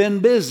what we've been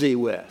busy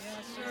with,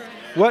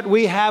 what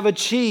we have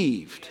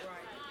achieved.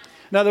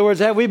 In other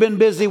words, have we been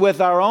busy with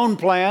our own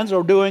plans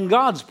or doing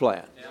God's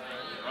plan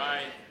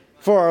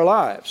for our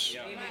lives?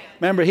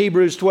 Remember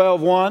Hebrews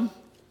 12:1?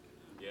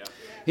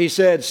 He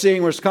said,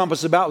 seeing we're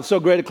compassed about with so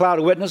great a cloud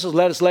of witnesses,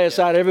 let us lay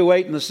aside every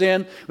weight and the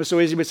sin which so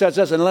easily besets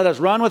us, and let us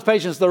run with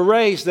patience the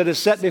race that is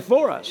set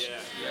before us.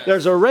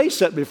 There's a race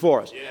set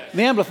before us.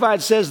 The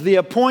Amplified says the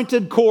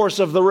appointed course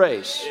of the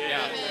race.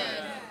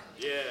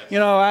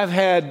 I've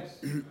had,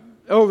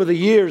 over the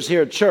years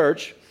here at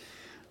church,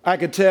 I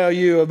could tell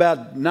you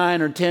about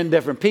 9 or 10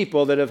 different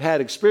people that have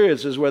had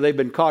experiences where they've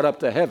been caught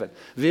up to heaven,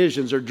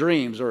 visions or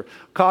dreams, or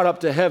caught up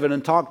to heaven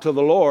and talked to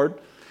the Lord.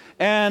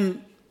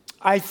 And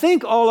I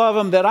think all of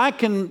them that I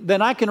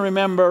can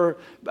remember,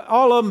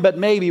 all of them but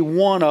maybe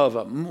one of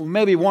them,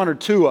 maybe one or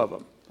two of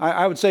them.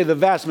 I would say the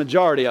vast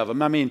majority of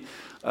them. I mean,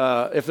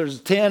 if there's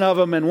 10 of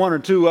them and 1 or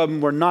 2 of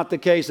them were not the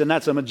case, then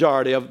that's a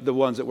majority of the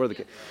ones that were the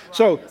case.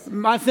 So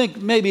I think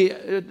maybe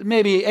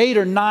 8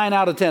 or 9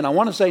 out of 10, I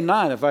want to say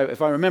 9 if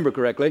I remember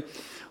correctly,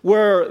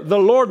 where the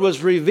Lord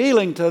was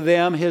revealing to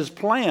them His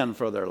plan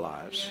for their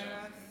lives.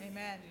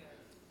 Amen.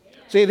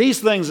 See, these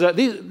things,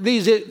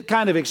 these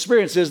kind of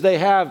experiences, they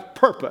have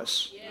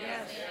purpose.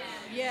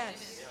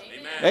 Yes.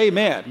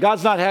 Amen.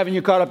 God's not having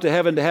you caught up to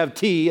heaven to have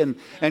tea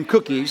and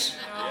cookies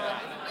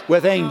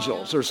with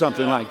angels or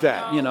something like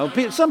that. You know,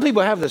 some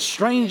people have the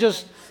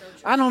strangest,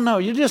 I don't know,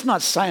 you're just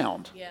not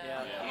sound.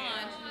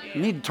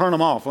 You need to turn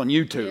them off on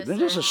YouTube. They're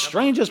just the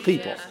strangest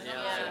people.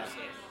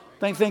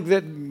 They think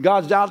that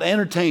God's out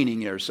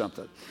entertaining you or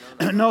something.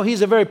 No,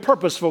 He's a very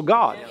purposeful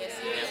God.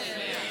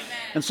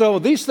 And so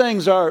these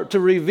things are to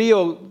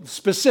reveal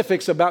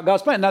specifics about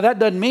God's plan. Now, that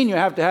doesn't mean you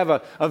have to have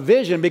a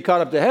vision, be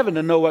caught up to heaven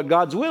to know what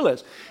God's will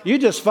is. You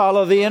just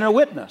follow the inner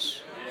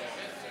witness.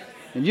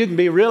 And you can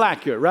be real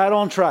accurate, right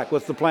on track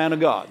with the plan of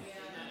God.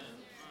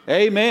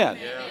 Amen.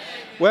 Yeah.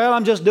 Well,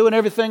 I'm just doing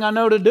everything I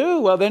know to do.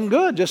 Well, then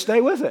good. Just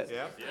stay with it.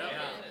 Yeah.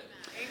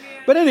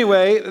 But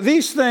anyway,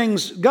 these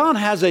things, God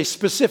has a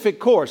specific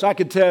course. I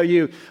could tell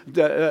you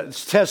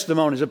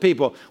testimonies of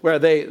people where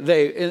they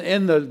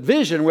in the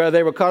vision where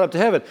they were caught up to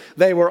heaven,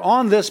 they were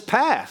on this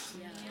path.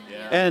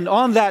 And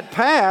on that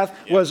path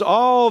was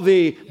all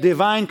the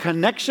divine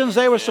connections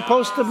they were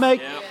supposed to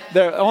make.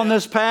 On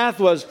this path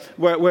was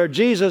where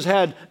Jesus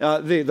had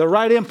the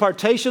right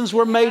impartations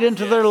were made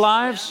into their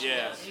lives.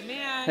 Yes.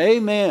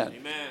 Amen.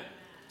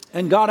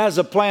 And God has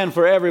a plan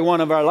for every one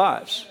of our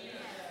lives.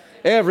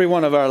 Every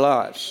one of our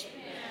lives.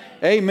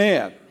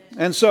 Amen.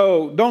 And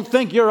so don't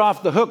think you're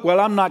off the hook. Well,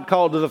 I'm not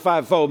called to the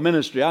fivefold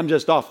ministry. I'm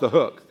just off the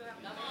hook.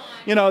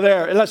 You know,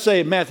 there, let's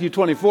say Matthew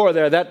 24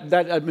 there,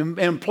 that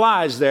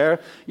implies there,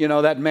 you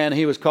know, that man,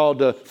 he was called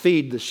to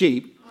feed the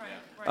sheep.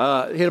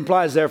 It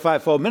implies there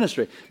fivefold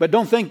ministry. But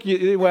don't think,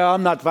 well,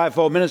 I'm not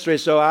fivefold ministry,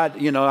 so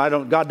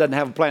God doesn't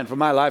have a plan for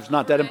my life. It's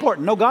not that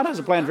important. No, God has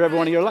a plan for every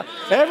one of your life.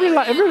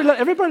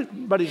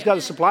 Everybody's got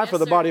a supply for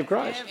the body of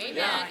Christ.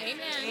 Amen.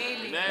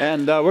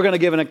 And we're going to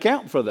give an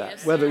account for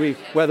that, whether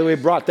we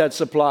brought that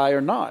supply or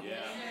not.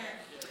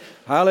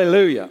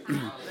 Hallelujah.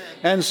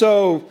 And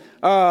so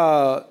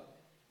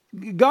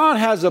God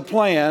has a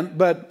plan,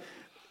 but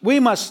we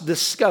must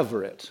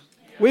discover it.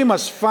 We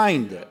must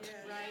find it.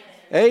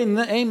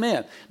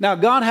 Amen. Now,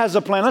 God has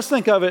a plan. Let's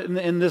think of it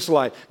in this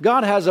light.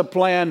 God has a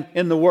plan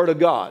in the Word of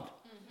God.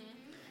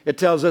 It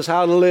tells us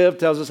how to live,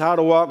 tells us how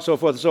to walk, so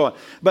forth and so on.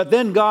 But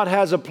then God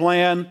has a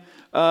plan,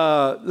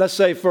 let's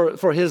say,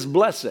 for His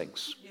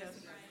blessings.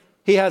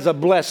 He has a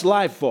blessed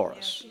life for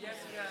us.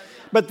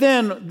 But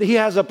then He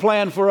has a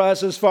plan for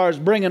us as far as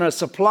bringing a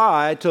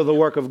supply to the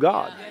work of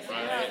God.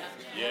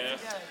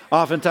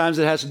 Oftentimes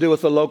it has to do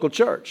with the local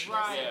church.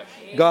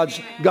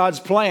 God's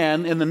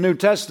plan in the New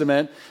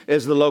Testament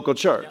is the local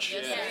church.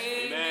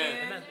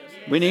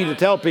 We need to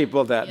tell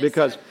people that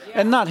because,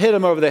 and not hit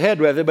them over the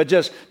head with it, but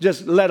just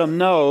let them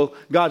know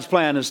God's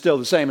plan is still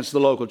the same. It's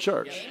the local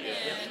church.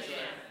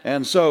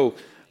 And so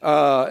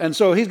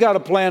He's got a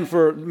plan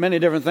for many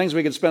different things.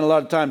 We could spend a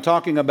lot of time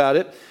talking about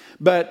it.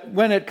 But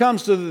when it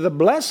comes to the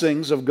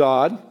blessings of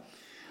God,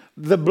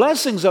 the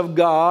blessings of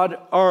God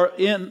are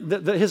in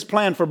His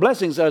plan for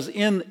blessings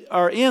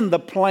are in the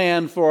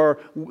plan for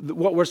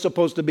what we're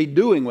supposed to be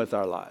doing with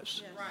our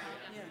lives.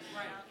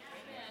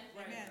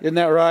 Isn't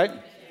that right?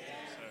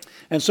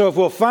 And so if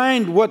we'll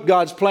find what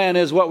God's plan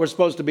is, what we're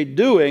supposed to be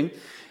doing,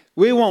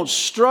 we won't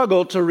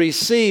struggle to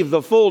receive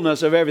the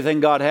fullness of everything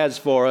God has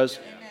for us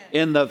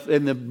in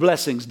the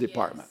blessings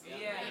department.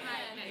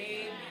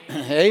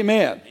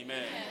 Amen.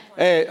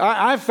 Hey,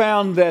 I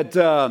found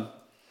that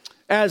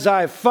as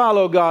I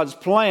follow God's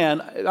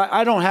plan,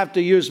 I don't have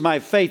to use my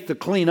faith to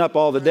clean up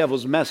all the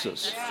devil's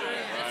messes.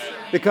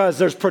 Because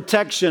there's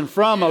protection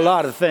from a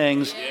lot of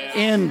things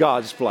in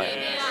God's plan.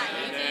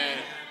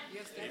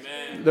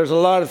 There's a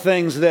lot of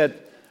things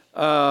that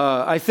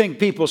I think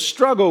people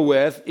struggle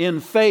with in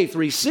faith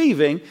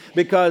receiving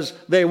because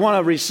they want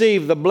to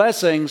receive the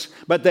blessings,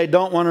 but they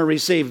don't want to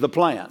receive the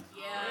plan.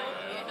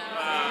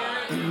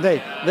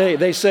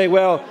 They say,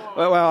 well,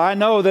 I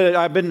know that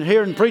I've been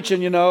hearing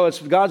preaching, it's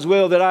God's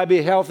will that I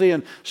be healthy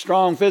and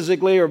strong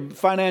physically or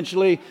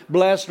financially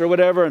blessed or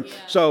whatever. And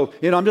so,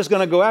 I'm just going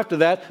to go after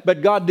that.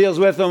 But God deals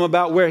with them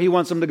about where He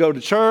wants them to go to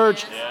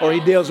church, or He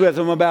deals with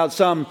them about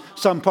some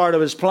part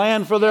of His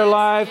plan for their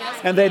life.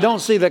 And they don't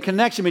see the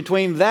connection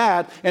between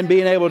that and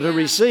being able to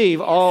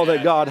receive all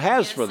that God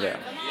has for them.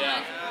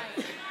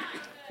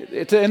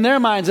 In their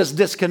minds, it's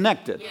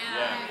disconnected.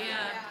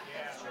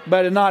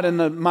 But not in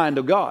the mind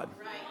of God.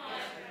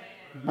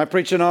 Am I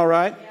preaching all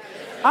right?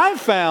 I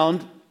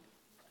found,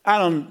 I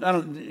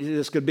don't,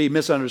 this could be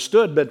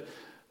misunderstood, but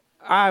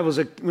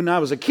when I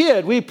was a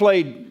kid,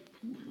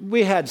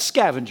 we had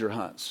scavenger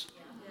hunts.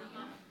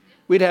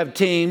 We'd have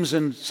teams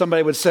and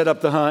somebody would set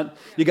up the hunt.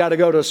 You got to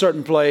go to a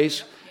certain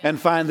place and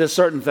find this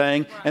certain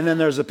thing, and then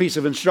there's a piece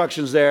of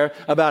instructions there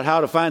about how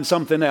to find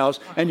something else,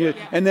 and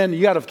then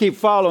you got to keep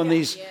following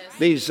these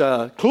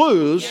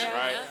clues,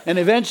 and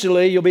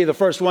eventually you'll be the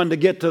first one to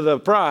get to the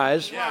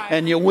prize,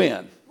 and you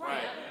win.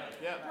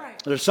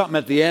 There's something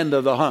at the end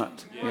of the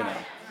hunt, you know.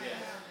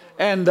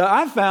 And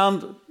I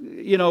found,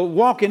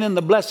 walking in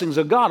the blessings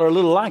of God are a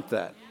little like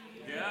that.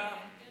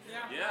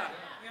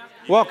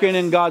 Walking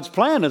in God's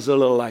plan is a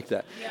little like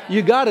that.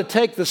 You got to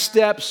take the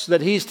steps that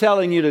He's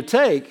telling you to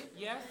take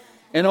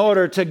in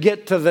order to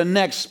get to the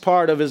next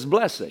part of His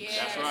blessings.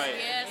 That's right.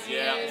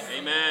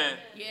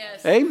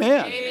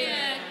 Amen.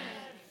 Amen.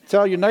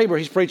 Tell your neighbor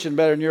he's preaching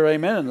better than you're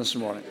amen this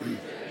morning.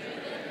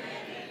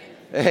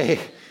 Hey,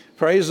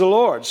 praise the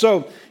Lord.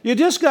 So you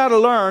just got to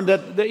learn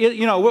that,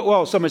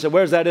 well, somebody said,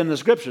 where's that in the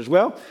scriptures?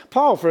 Well,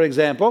 Paul, for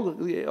example,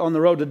 on the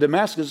road to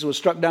Damascus was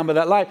struck down by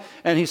that light.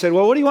 And he said,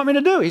 well, what do you want me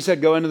to do? He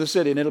said, go into the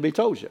city and it'll be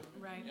told you.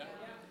 Right.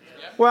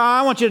 Well,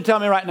 I want you to tell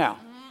me right now.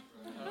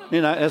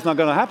 It's not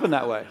going to happen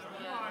that way.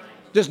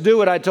 Just do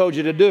what I told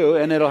you to do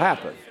and it'll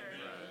happen.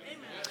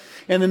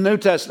 In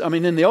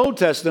the Old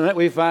Testament,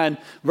 we find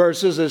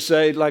verses that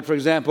say, like, for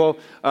example,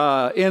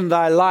 in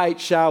thy light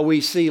shall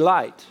we see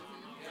light.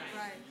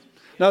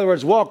 In other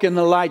words, walk in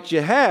the light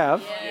you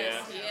have,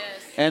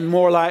 and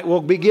more light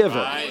will be given.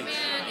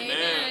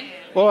 Amen.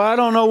 Well, I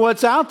don't know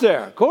what's out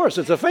there. Of course,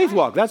 it's a faith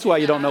walk. That's why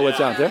you don't know what's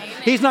out there.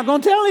 He's not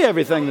going to tell you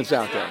everything that's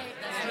out there.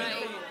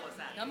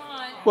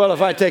 Well,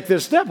 if I take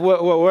this step,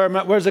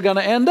 where's it going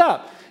to end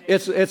up?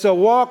 It's a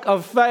walk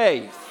of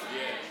faith.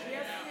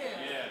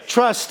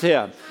 Trust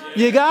Him.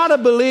 You got to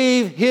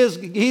believe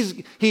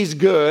He's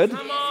good,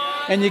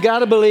 and you got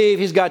to believe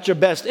He's got your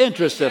best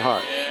interest at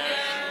heart.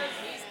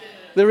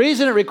 The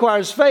reason it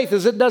requires faith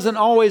is it doesn't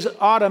always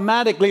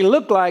automatically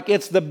look like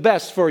it's the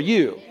best for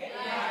you.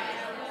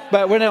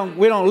 But we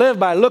don't live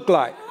by look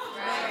like.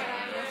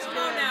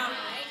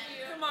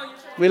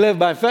 We live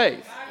by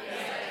faith.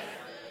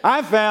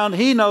 I found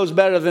He knows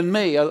better than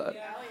me.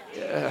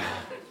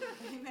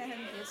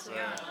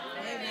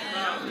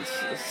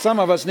 Some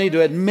of us need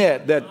to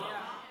admit that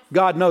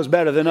God knows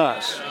better than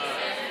us.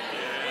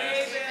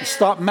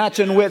 Stop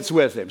matching wits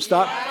with Him.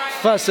 Stop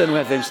fussing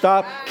with Him.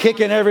 Stop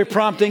kicking every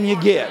prompting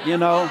you get,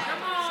 Amen.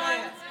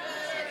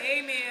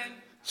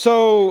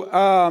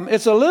 So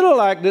it's a little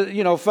like,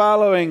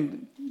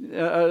 following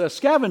a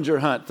scavenger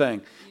hunt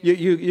thing.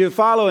 You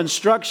follow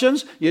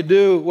instructions. You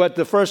do what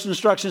the first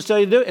instructions tell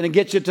you to do, and it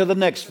gets you to the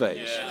next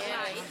phase.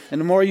 And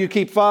the more you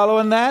keep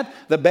following that,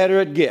 the better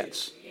it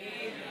gets.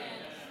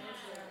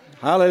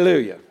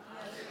 Hallelujah.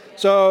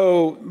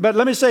 So, but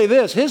let me say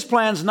this. His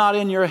plan's not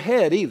in your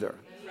head either.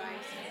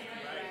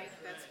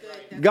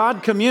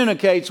 God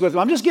communicates with him.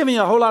 I'm just giving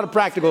you a whole lot of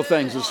practical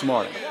things this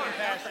morning.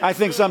 I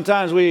think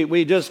sometimes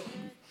we just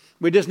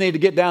need to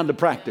get down to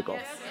practical.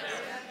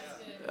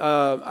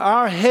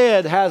 Our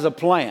head has a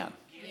plan.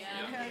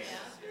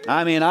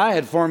 I mean, I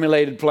had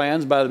formulated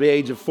plans by the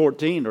age of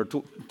 14 or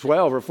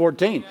 12 or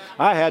 14.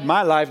 I had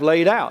my life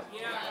laid out.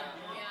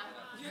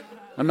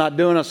 I'm not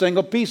doing a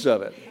single piece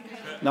of it.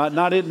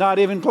 Not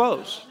even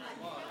close.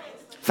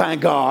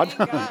 Thank God.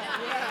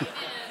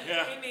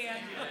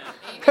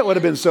 That would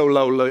have been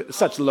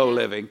such low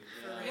living.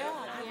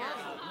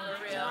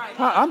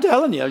 I'm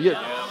telling you.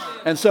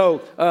 And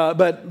so,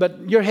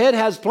 but your head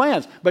has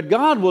plans. But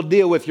God will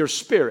deal with your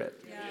spirit.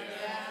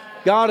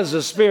 God is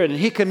a spirit, and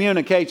He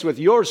communicates with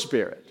your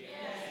spirit.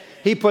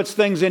 He puts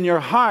things in your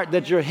heart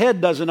that your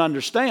head doesn't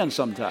understand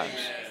sometimes.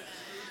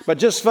 But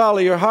just follow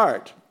your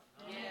heart.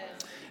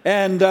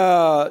 And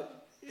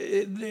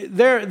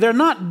they're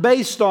not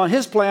based on,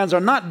 His plans are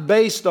not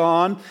based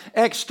on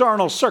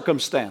external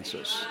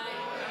circumstances.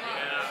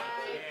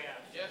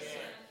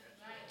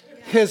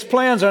 His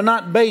plans are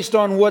not based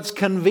on what's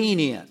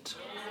convenient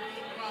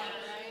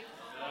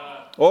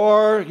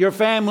or your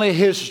family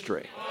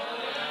history.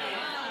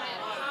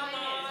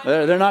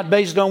 They're not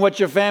based on what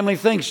your family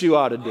thinks you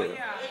ought to do.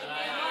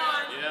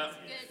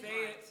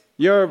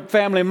 Your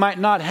family might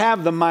not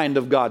have the mind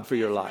of God for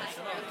your life.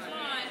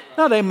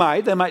 No, they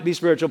might. They might be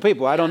spiritual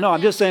people. I don't know.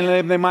 I'm just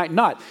saying they might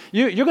not.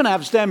 You're going to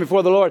have to stand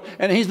before the Lord,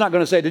 and He's not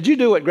going to say, did you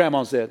do what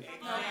Grandma said?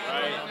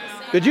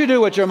 Did you do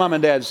what your mom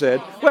and dad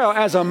said? Well,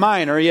 as a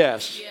minor,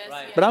 yes.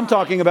 But I'm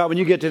talking about when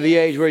you get to the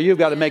age where you've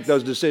got to make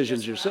those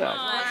decisions yourself.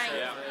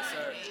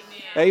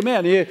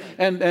 Amen.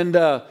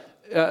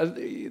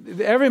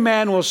 Every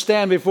man will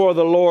stand before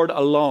the Lord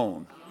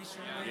alone.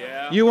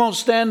 You won't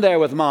stand there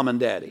with mom and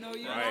daddy.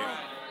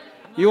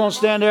 You won't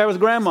stand there with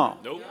grandma.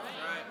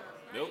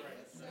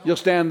 You'll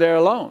stand there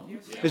alone.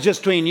 It's just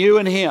between you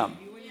and Him.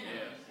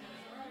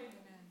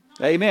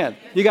 Amen.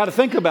 You got to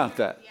think about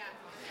that.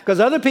 Because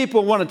other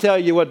people want to tell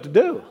you what to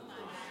do.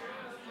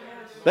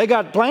 They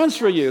got plans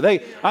for you.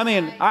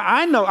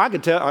 I know, I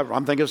could tell,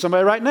 I'm thinking of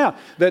somebody right now,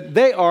 that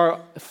they are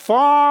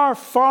far,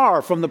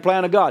 far from the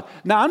plan of God.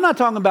 Now, I'm not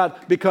talking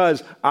about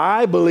because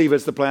I believe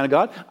it's the plan of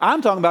God.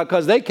 I'm talking about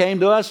because they came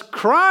to us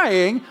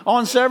crying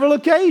on several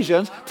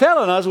occasions,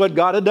 telling us what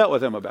God had dealt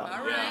with them about.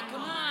 All right,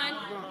 come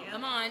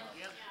on.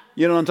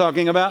 You know what I'm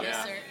talking about?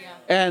 Yes, sir. Yeah.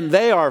 And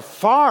they are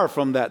far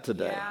from that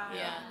today.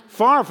 Yeah.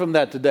 Far from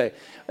that today.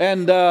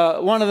 And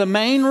one of the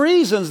main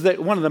things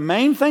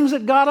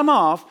that got them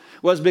off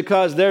was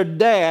because their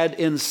dad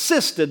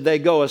insisted they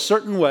go a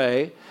certain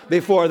way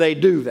before they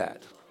do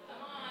that.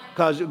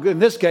 Because in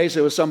this case,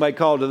 it was somebody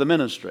called to the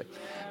ministry.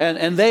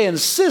 And they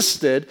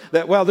insisted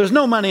that, well, there's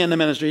no money in the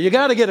ministry. You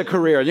got to get a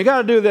career. You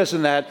got to do this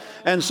and that.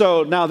 And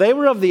so now they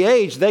were of the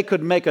age they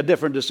could make a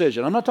different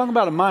decision. I'm not talking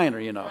about a minor,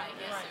 you know.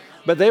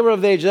 But they were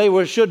of the age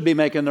they should be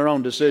making their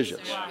own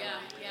decisions.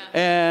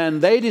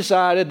 And they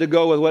decided to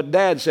go with what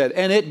Dad said.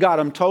 And it got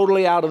them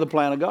totally out of the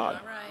plan of God.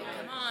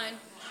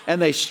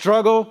 And they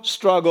struggle.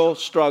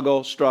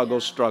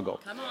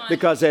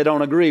 Because they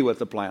don't agree with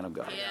the plan of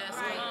God. Yes,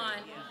 come on.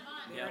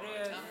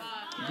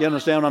 You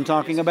understand what I'm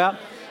talking about?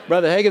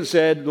 Brother Hagin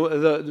said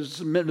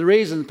the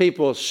reason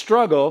people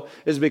struggle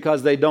is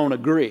because they don't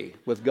agree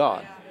with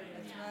God.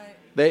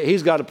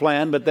 He's got a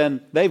plan, but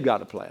then they've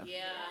got a plan.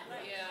 Yes.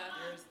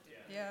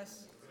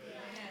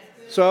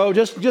 So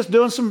just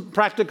doing some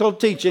practical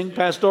teaching,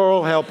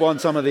 pastoral help on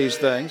some of these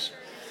things.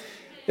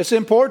 It's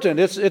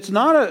important. It's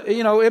not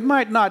it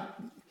might not,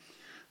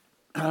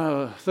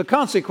 the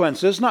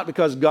consequences, not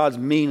because God's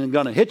mean and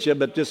going to hit you,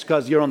 but just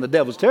because you're on the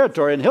devil's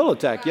territory and he'll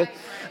attack you.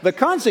 The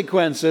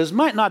consequences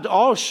might not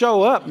all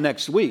show up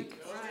next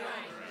week.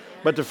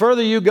 But the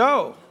further you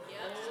go,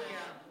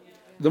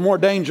 the more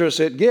dangerous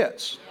it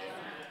gets.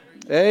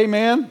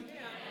 Amen.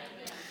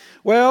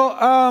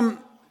 Well,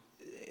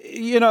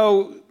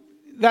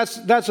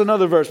 that's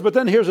another verse. But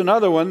then here's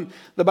another one.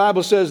 The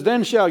Bible says,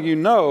 then shall you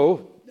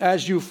know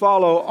as you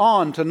follow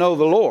on to know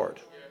the Lord.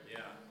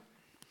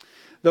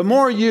 The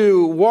more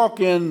you walk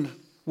in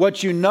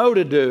what you know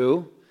to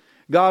do,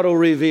 God will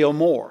reveal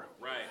more.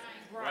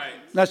 Right.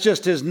 That's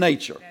just His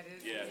nature.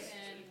 Yes.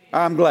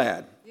 I'm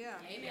glad. Yeah.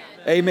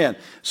 Amen.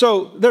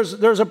 So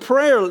there's a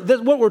prayer.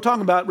 What we're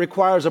talking about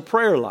requires a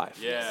prayer life.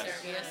 Yes.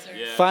 Yes, sir.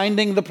 Yeah.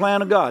 Finding the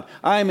plan of God.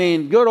 I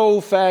mean, good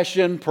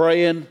old-fashioned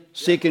praying,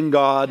 seeking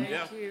God,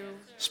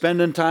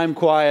 spending time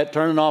quiet,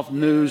 turning off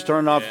news,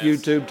 turning off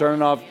YouTube,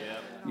 turning off,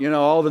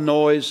 all the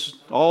noise,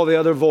 all the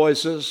other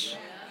voices.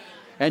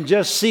 And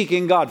just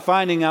seeking God,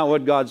 finding out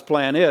what God's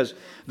plan is.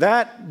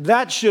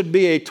 That should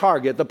be a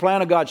target. The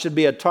plan of God should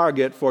be a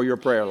target for your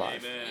prayer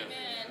life.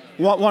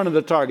 Amen. One of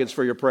the targets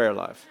for your prayer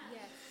life.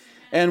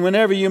 And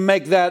whenever you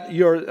make that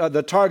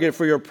the target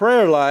for your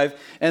prayer life,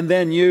 and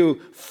then you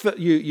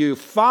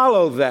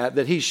follow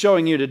that He's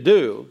showing you to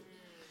do,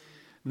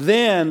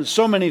 then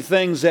so many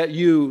things that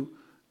you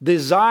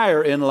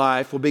desire in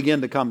life will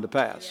begin to come to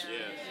pass.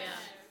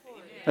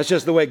 That's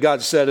just the way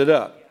God set it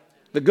up.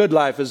 The good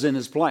life is in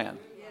His plan.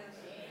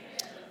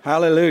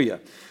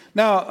 Hallelujah.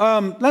 Now,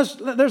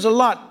 there's a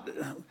lot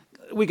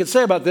we could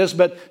say about this,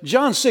 but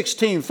John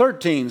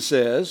 16:13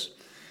 says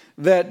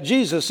that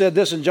Jesus said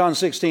this in John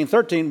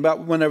 16:13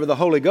 about whenever the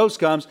Holy Ghost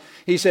comes.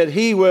 He said,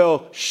 He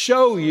will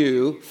show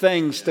you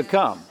things to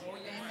come.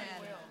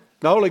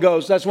 The Holy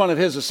Ghost, that's one of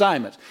His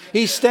assignments.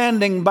 He's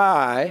standing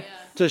by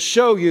to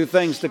show you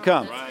things to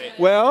come. Right.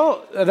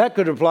 Well, that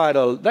could apply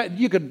to that.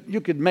 You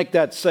could make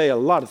that say a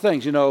lot of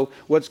things.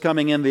 What's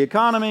coming in the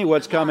economy,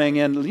 what's coming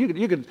in.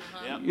 You could.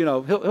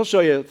 He'll show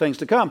you things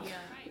to come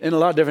in a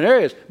lot of different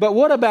areas. But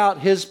what about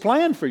His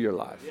plan for your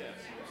life?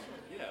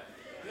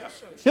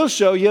 He'll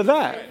show you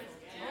that.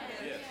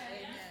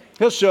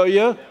 He'll show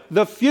you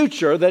the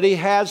future that He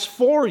has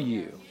for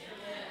you.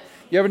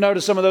 You ever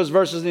notice some of those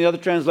verses in the other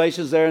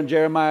translations there in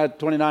Jeremiah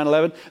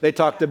 29:11? They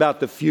talked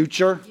about the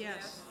future.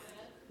 Yes.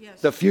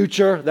 The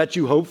future that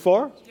you hope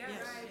for.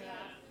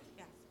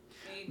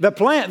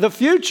 The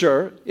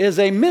future is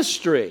a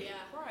mystery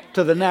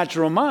to the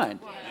natural mind.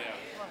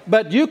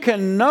 But you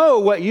can know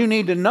what you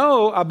need to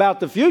know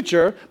about the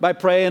future by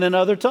praying in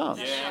other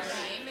tongues.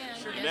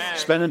 Amen.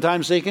 Spending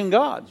time seeking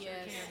God.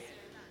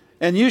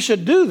 And you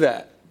should do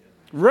that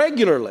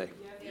regularly.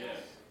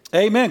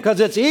 Amen.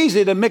 Because it's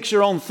easy to mix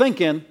your own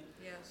thinking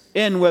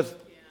in with,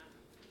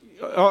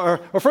 or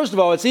first of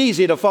all, it's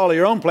easy to follow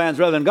your own plans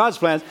rather than God's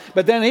plans.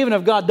 But then even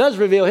if God does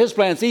reveal His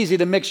plan, it's easy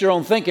to mix your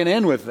own thinking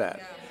in with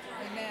that.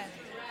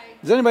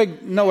 Does anybody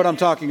know what I'm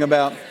talking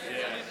about?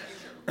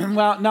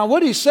 Well, now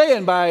what He's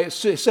saying by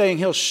saying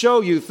He'll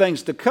show you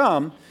things to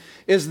come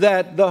is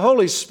that the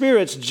Holy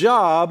Spirit's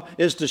job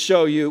is to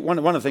show you, one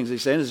of the things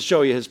He's saying is to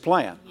show you His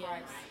plan.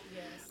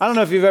 I don't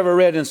know if you've ever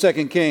read in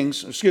 1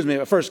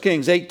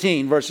 Kings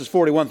 18, verses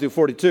 41 through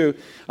 42.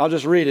 I'll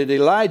just read it.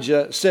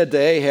 Elijah said to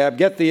Ahab,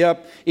 "Get thee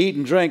up, eat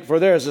and drink, for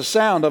there is a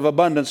sound of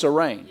abundance of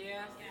rain."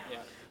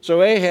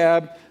 So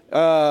Ahab,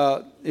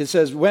 it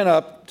says, went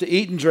up to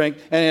eat and drink,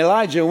 and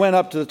Elijah went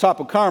up to the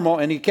top of Carmel,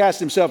 and he cast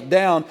himself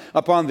down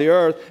upon the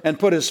earth and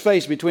put his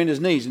face between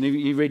his knees. And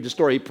you read the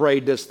story, he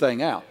prayed this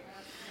thing out.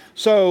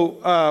 So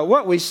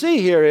what we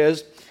see here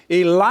is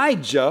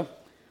Elijah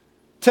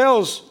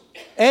tells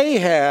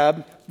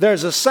Ahab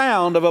there's a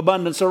sound of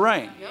abundance of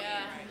rain.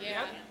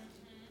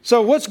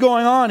 So what's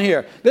going on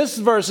here? This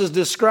verse is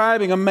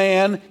describing a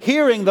man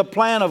hearing the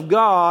plan of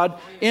God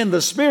in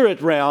the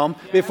spirit realm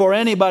before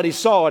anybody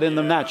saw it in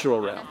the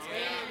natural realm.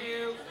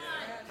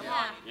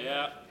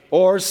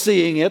 Or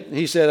seeing it.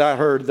 He said, I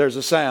heard there's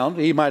a sound.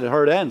 He might have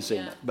heard and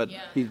seen it, but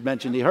he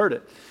mentioned he heard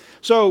it.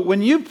 So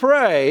when you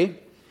pray,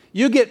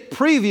 you get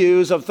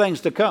previews of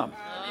things to come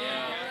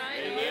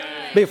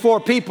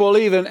before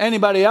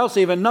anybody else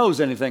even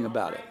knows anything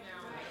about it.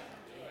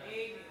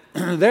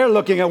 They're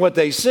looking at what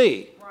they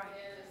see.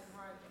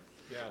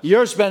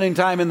 You're spending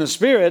time in the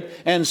Spirit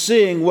and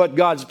seeing what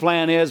God's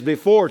plan is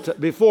before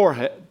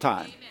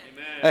time,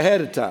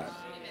 ahead of time.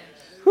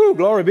 Whew,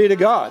 glory be to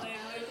God.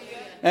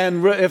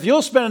 And if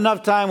you'll spend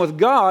enough time with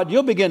God,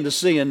 you'll begin to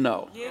see and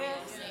know.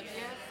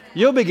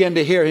 You'll begin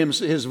to hear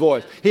His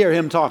voice, hear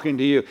Him talking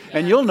to you,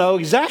 and you'll know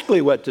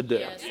exactly what to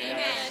do.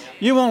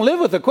 You won't live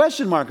with a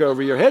question mark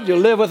over your head. You'll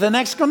live with an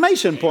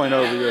exclamation point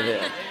over your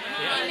head.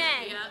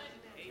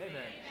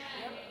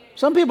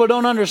 Some people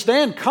don't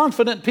understand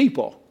confident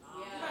people.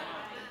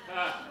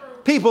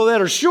 People that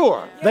are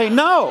sure. They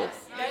know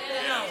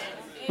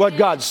what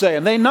God's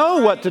saying. They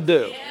know what to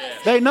do.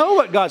 They know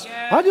what God's.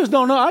 I just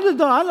don't know. I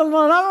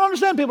don't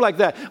understand people like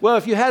that. Well,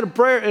 if you had a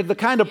prayer, the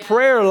kind of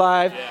prayer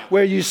life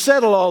where you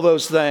settle all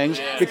those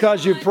things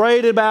because you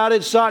prayed about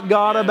it, sought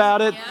God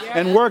about it,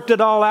 and worked it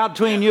all out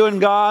between you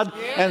and God,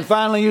 and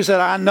finally you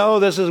said, I know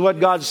this is what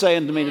God's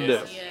saying to me to do.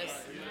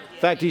 In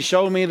fact, He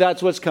showed me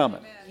that's what's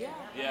coming.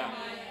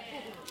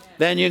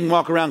 Then you can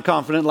walk around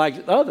confident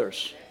like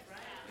others.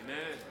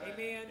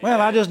 Well,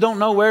 I just don't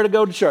know where to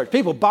go to church.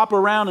 People bop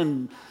around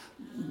and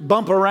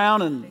bump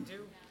around and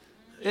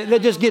they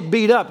just get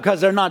beat up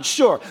because they're not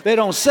sure. They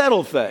don't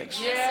settle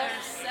things.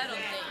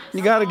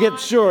 You got to get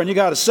sure and you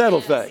got to settle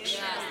things.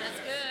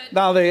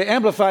 Now, the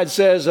Amplified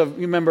says, you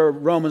remember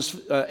Romans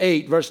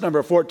 8, verse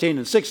number 14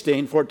 and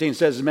 16. 14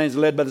 says, "As man is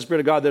led by the Spirit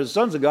of God, they're the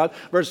sons of God."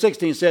 Verse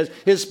 16 says,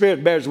 "His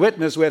Spirit bears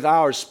witness with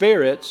our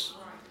spirits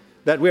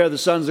that we are the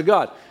sons of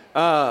God."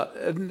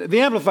 The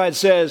Amplified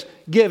says,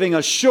 giving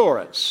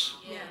assurance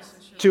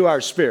to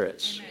our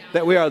spirits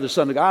that we are the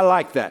Son of God. I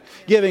like that.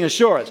 Giving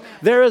assurance.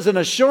 There is an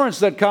assurance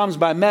that comes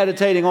by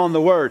meditating on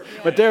the Word,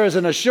 but there is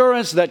an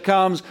assurance that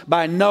comes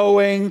by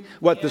knowing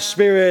what the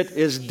Spirit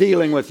is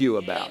dealing with you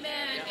about.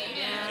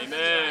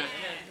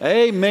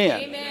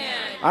 Amen. Amen.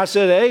 I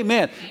said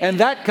amen. And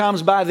that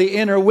comes by the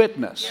inner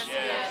witness.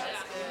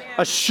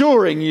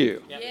 Assuring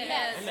you.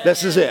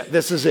 This is it.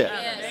 This is it.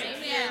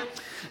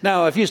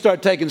 Now, if you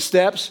start taking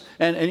steps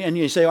and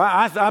you say, well,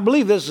 I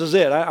believe this is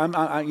it.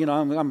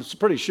 I'm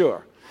pretty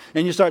sure.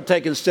 And you start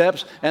taking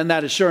steps and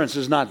that assurance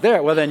is not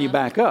there, well, then you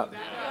back up.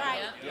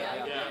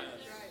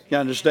 You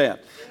understand?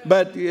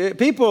 But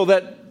people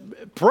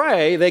that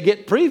pray, they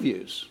get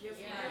previews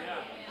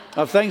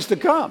of things to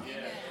come.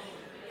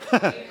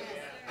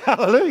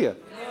 Hallelujah.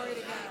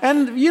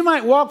 And you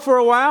might walk for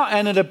a while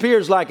and it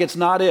appears like it's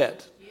not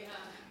it.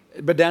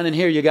 But down in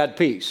here you got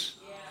peace.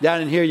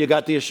 Down in here you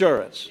got the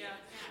assurance.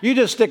 You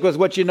just stick with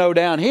what you know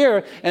down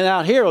here and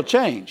out here will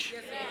change.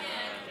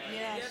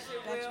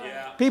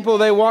 People,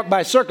 they walk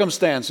by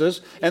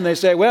circumstances and they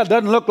say, well, it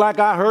doesn't look like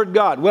I heard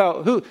God.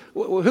 Well,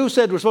 who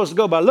said we're supposed to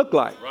go by look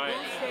like? Right.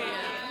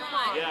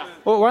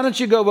 Well, why don't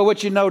you go by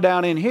what you know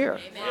down in here?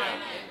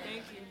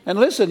 And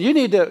listen,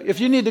 if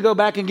you need to go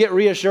back and get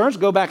reassurance,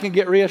 go back and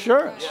get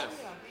reassurance.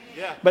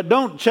 But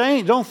don't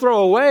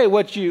throw away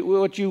what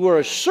you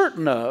were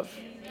certain of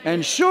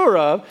and sure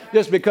of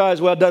just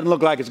because, well, it doesn't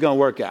look like it's going to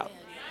work out.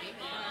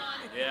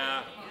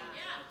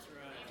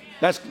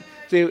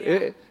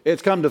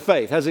 It's come to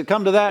faith. Has it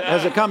come to that?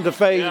 Has it come to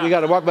faith? We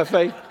got to walk by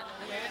faith.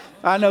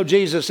 I know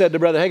Jesus said to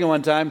Brother Hagin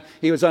one time,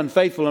 he was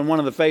unfaithful in one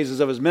of the phases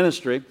of his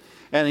ministry.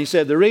 And he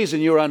said, the reason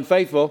you were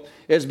unfaithful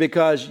is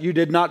because you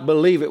did not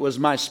believe it was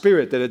my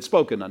Spirit that had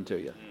spoken unto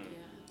you.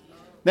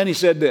 Then he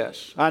said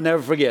this. I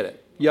never forget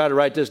it. You ought to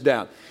write this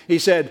down. He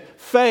said,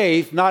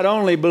 faith not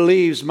only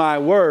believes my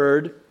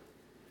word,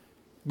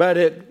 but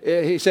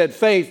he said,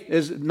 faith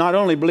is not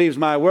only believes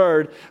my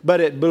word, but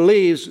it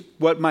believes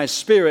what my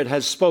Spirit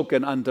has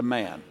spoken unto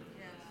man.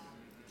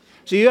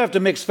 So you have to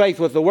mix faith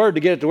with the word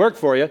to get it to work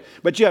for you,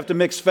 but you have to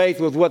mix faith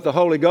with what the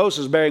Holy Ghost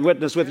is bearing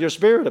witness with your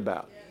spirit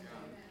about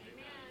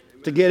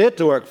to get it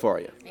to work for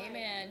you.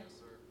 Amen.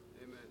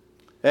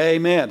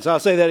 Amen. So I'll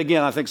say that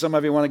again. I think some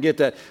of you want to get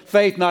that.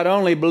 Faith not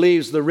only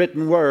believes the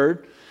written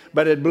word,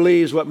 but it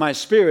believes what my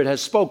Spirit has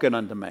spoken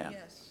unto man.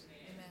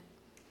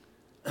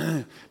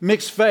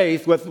 Mix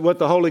faith with what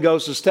the Holy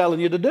Ghost is telling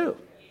you to do.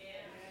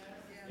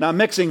 Now,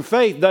 mixing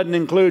faith doesn't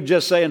include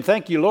just saying,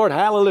 thank you, Lord,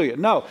 hallelujah.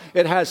 No,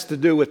 it has to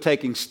do with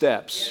taking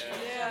steps.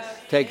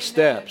 Take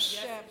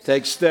steps.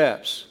 Take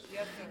steps.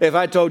 If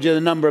I told you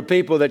the number of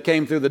people that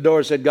came through the door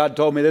and said, God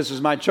told me this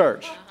is my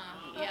church,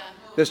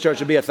 this church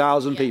would be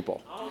 1,000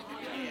 people.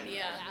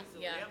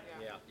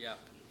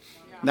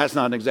 That's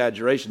not an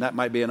exaggeration. That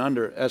might be an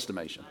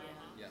underestimation.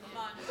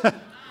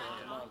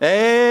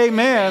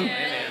 Amen.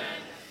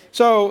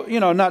 So,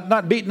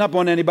 not beating up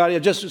on anybody,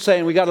 just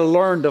saying we got to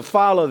learn to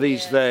follow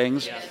these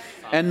things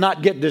and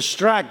not get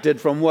distracted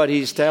from what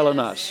he's telling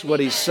us, what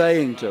he's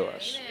saying to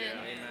us.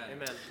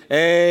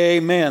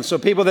 Amen. So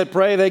people that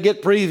pray, they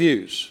get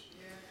previews.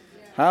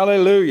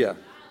 Hallelujah.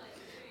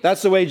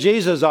 That's the way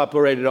Jesus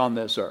operated on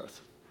this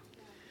earth.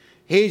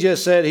 He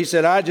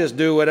said, I just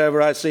do whatever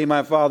I see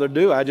my Father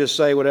do. I just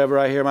say whatever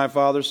I hear my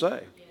Father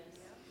say.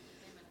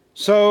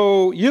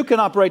 So you can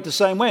operate the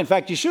same way. In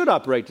fact, you should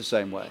operate the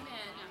same way.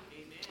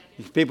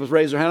 If people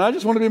raise their hand, I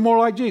just want to be more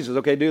like Jesus.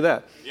 Okay, do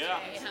that. Yeah.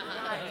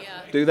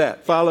 Do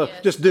that. Follow.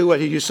 Just do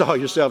what you saw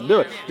yourself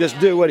do. Just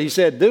do what he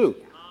said do.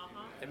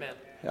 Amen.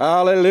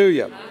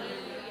 Hallelujah.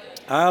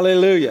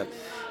 Hallelujah.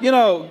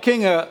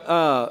 King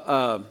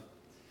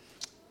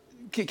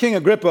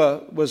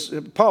Agrippa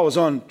Paul was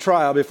on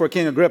trial before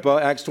King Agrippa,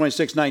 Acts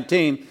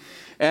 26:19.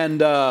 And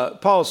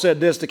Paul said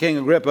this to King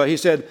Agrippa. He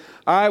said,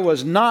 I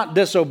was not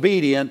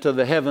disobedient to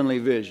the heavenly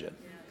vision.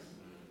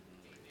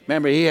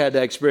 Remember, he had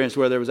that experience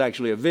where there was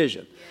actually a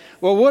vision.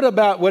 Well, what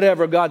about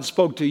whatever God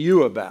spoke to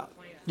you about?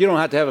 You don't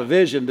have to have a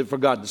vision for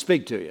God to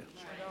speak to you.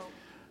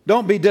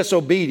 Don't be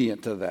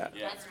disobedient to that.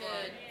 That's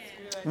good.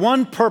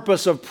 One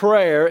purpose of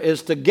prayer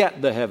is to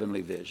get the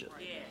heavenly vision.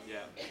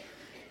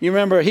 You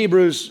remember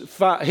Hebrews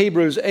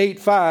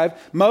 8:5,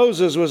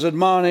 Moses was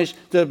admonished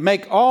to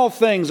make all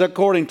things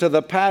according to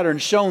the pattern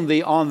shown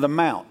thee on the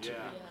mount. Yeah.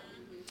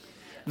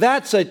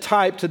 That's a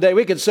type today.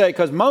 We could say,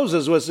 because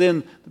Moses was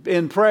in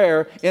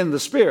prayer in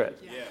the Spirit.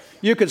 Yeah.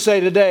 You could say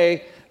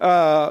today,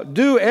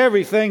 do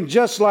everything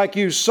just like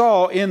you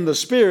saw in the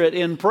Spirit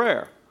in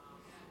prayer.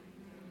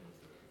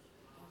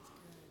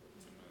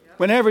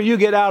 Whenever you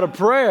get out of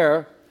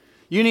prayer,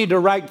 you need to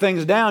write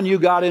things down you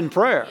got in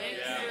prayer.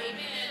 Yeah.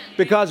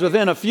 Because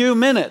within a few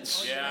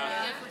minutes,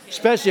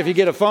 especially if you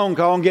get a phone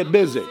call and get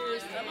busy,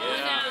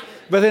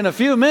 within a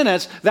few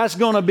minutes, that's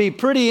going to be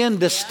pretty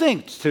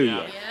indistinct to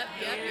you.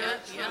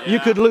 You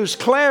could lose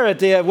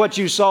clarity of what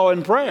you saw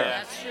in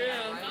prayer.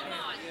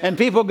 And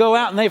people go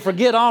out and they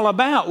forget all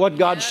about what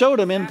God showed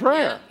them in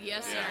prayer.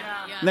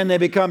 And then they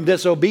become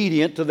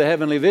disobedient to the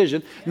heavenly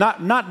vision.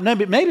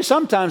 Maybe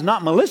sometimes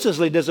not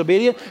maliciously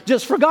disobedient,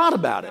 just forgot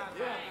about it.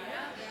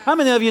 How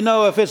many of you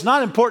know if it's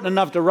not important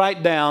enough to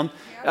write down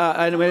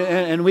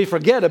and we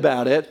forget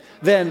about it,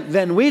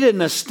 then we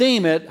didn't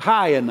esteem it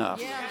high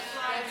enough.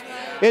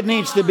 It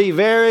needs to be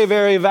very,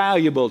 very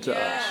valuable to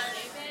us.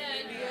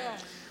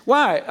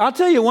 Why? I'll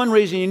tell you one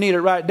reason you need it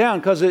right down,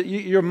 because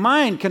your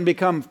mind can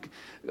become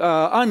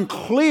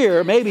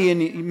unclear,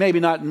 maybe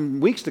not in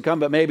weeks to come,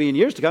 but maybe in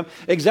years to come,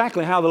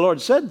 exactly how the Lord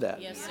said that.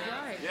 Yes, sir.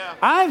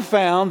 I've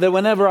found that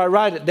whenever I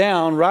write it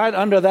down, right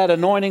under that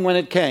anointing when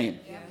it came,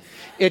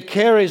 it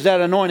carries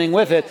that anointing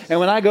with it. And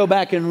when I go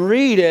back and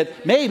read it,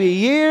 maybe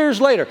years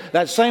later,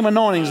 that same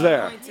anointing's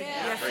there.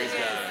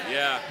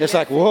 It's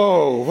like,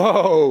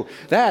 whoa,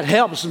 that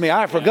helps me.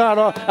 I forgot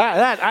all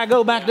that. I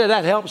go back to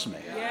that helps me.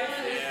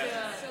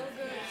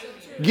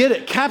 Get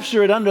it,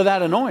 capture it under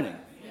that anointing.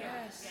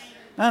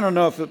 I don't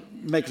know if it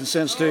makes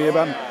sense to you,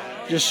 but I'm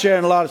just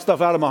sharing a lot of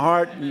stuff out of my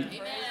heart.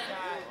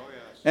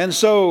 And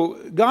so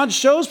God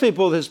shows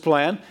people His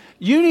plan.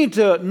 You need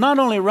to not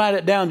only write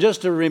it down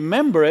just to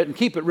remember it and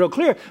keep it real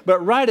clear, but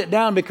write it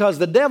down because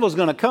the devil's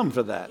going to come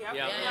for that.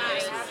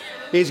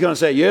 He's going to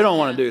say, you don't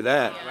want to do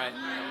that.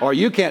 Or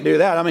you can't do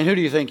that. I mean, who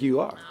do you think you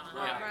are?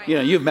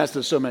 You've messed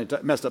up so many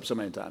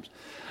times.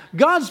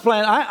 God's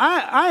plan,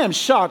 I am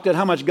shocked at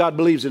how much God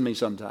believes in me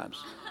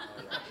sometimes.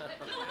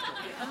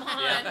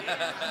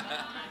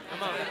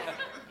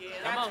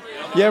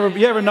 You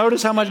ever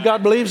notice how much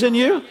God believes in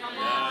you?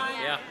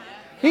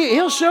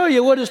 He'll show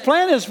you what His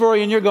plan is for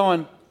you, and you're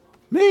going,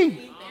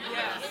 me.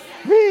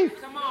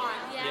 Come on.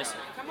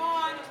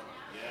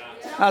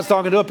 I was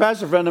talking to a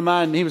pastor friend of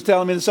mine, and he was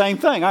telling me the same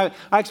thing. I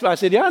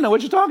said, I know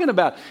what you're talking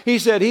about. He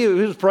said he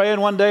was praying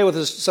one day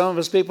with some of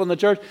his people in the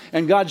church,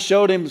 and God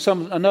showed him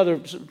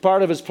another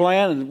part of His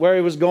plan and where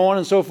He was going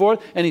and so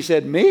forth. And he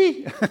said,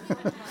 me?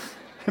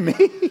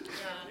 Me?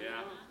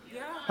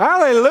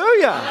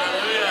 Hallelujah.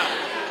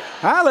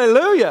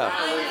 Hallelujah.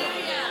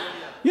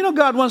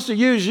 God wants to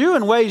use you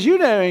in ways you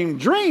never even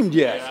dreamed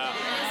yet.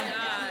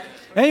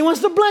 And He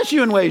wants to bless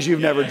you in ways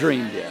you've never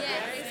dreamed yet.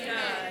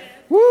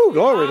 Woo,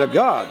 glory to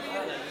God.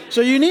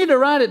 So you need to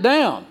write it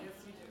down.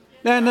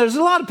 And there's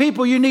a lot of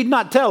people you need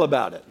not tell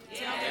about it.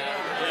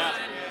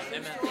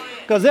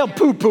 Because they'll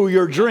poo-poo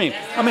your dream.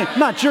 I mean,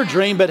 not your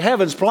dream, but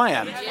heaven's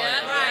plan.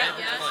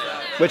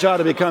 Which ought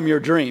to become your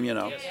dream,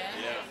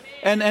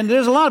 And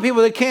there's a lot of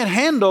people that can't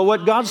handle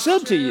what God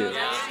said to you.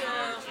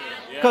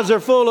 Because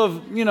they're full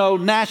of,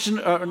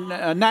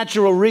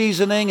 natural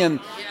reasoning and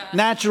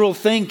natural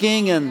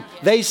thinking, and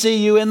they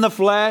see you in the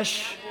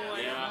flesh.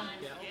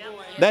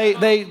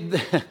 They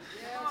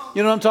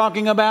you know what I'm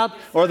talking about?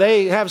 Or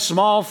they have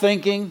small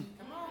thinking.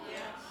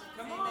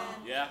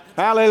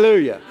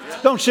 Hallelujah.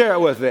 Don't share it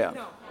with them.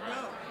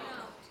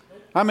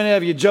 How many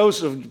of you,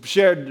 Joseph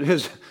shared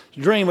his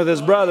dream with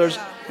his brothers,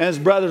 and his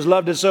brothers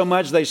loved it so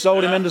much they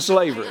sold him into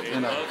slavery,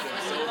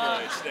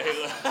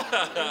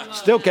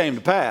 Still came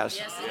to pass.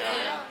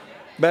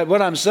 But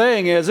what I'm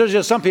saying is there's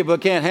just some people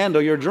that can't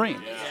handle your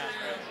dream.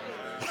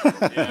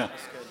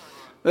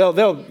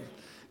 They'll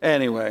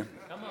anyway.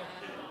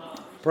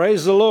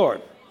 Praise the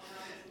Lord.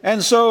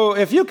 And so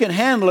if you can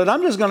handle it,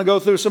 I'm just going to go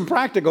through some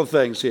practical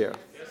things here.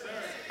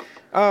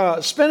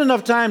 Spend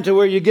enough time to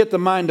where you get the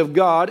mind of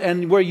God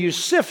and where you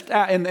sift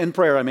out, in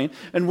prayer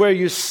and where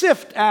you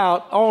sift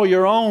out all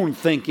your own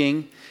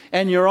thinking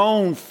and your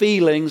own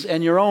feelings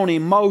and your own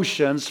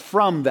emotions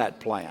from that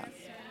plan.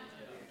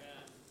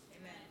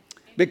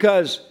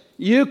 Because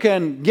you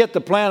can get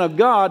the plan of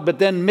God, but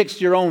then mix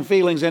your own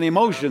feelings and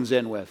emotions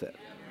in with it.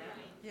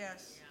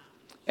 Yes.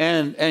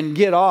 And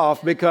get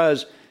off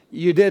because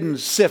you didn't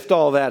sift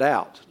all that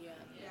out.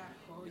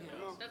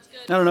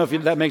 I don't know if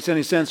that makes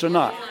any sense or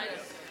not.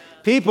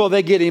 People,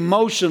 they get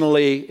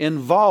emotionally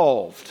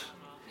involved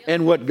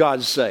in what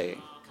God's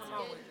saying.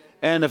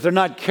 And if they're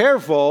not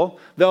careful,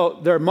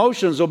 their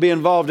emotions will be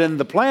involved in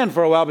the plan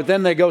for a while, but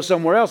then they go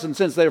somewhere else. And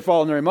since they're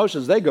following their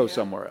emotions, they go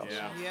somewhere else.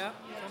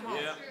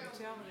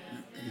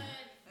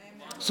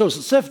 So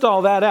sift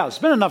all that out.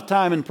 Spend enough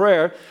time in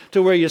prayer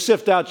to where you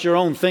sift out your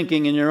own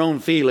thinking and your own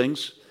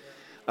feelings.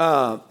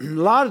 A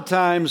lot of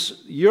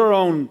times, your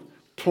own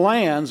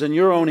plans and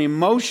your own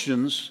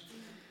emotions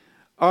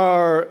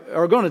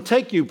are going to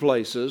take you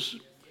places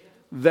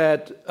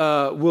that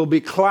will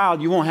be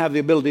cloud. You won't have the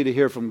ability to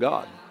hear from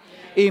God.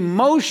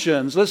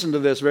 Emotions, listen to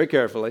this very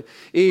carefully.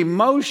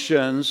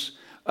 Emotions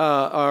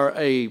are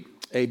a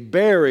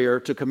barrier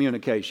to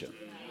communication.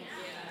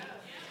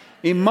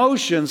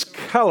 Emotions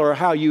color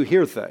how you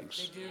hear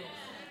things.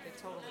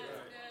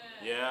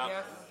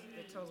 Yeah.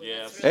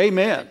 Yes.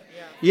 Amen.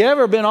 You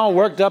ever been all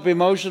worked up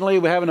emotionally,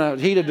 having a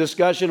heated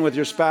discussion with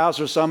your spouse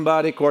or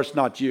somebody? Of course,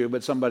 not you,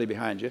 but somebody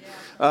behind you.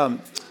 And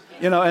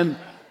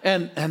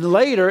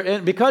later,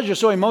 and because you're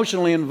so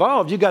emotionally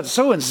involved, you got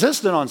so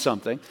insistent on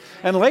something.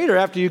 And later,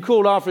 after you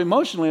cooled off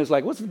emotionally, it's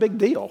like, what's the big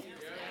deal?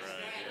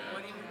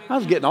 I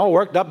was getting all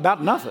worked up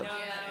about nothing.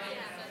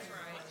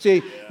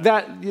 See,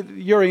 that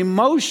your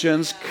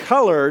emotions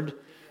colored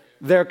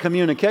their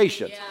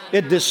communication.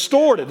 It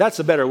distorted. That's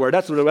a better word.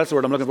 That's the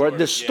word I'm looking for. It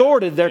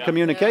distorted their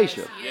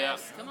communication.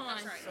 Yes, come on.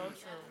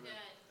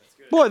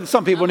 Boy,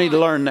 some people need to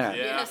learn that.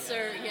 Yes,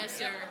 sir. Yes,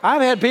 sir.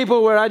 I've had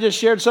people where I just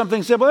shared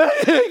something simple, and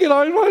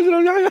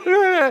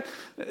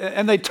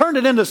they turned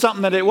it into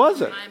something that it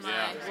wasn't.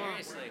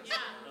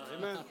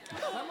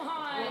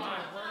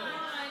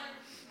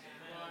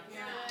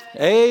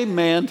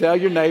 Amen. Tell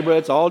your neighbor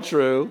it's all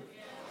true.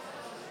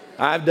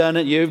 I've done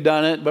it, you've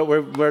done it, but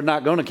we're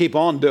not going to keep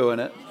on doing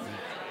it.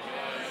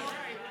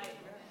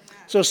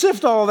 So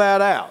sift all that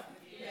out.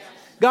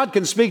 God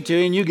can speak to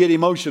you and you get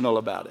emotional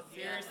about it.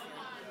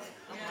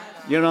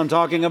 You know what I'm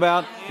talking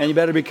about? And you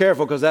better be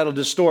careful because that'll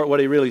distort what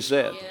he really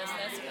said. Yes,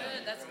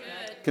 that's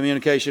good.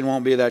 Communication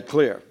won't be that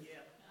clear.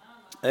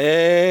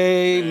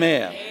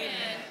 Amen.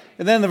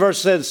 And then the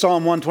verse says,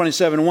 Psalm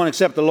 127:1,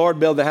 except the Lord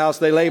build the house,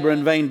 they labor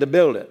in vain to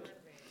build it.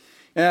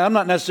 And I'm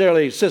not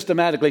necessarily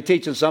systematically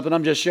teaching something.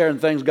 I'm just sharing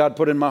things God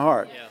put in my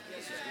heart.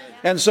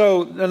 And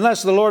so,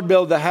 unless the Lord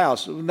build the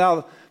house.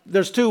 Now,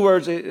 there's two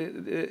words.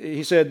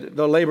 He said,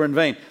 they'll labor in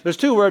vain. There's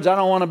two words I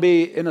don't want to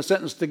be in a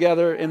sentence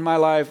together in my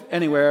life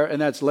anywhere,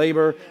 and that's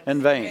labor and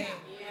vain.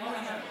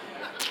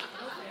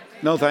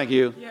 No, thank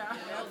you.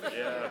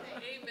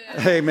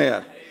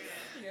 Amen.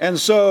 And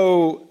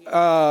so,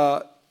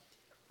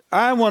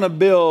 I want to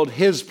build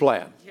His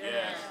plan.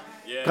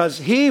 Because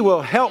He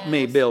will help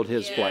me build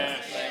His plan.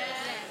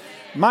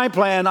 My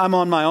plan, I'm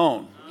on my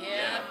own.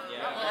 Yeah,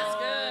 that's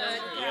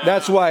good.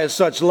 That's why it's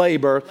such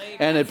labor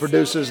and it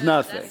produces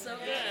nothing. That's so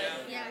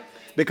good.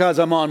 Because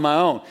I'm on my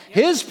own.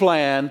 His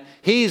plan,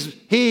 he's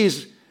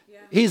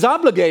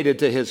obligated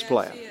to His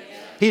plan.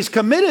 He's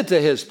committed to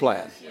His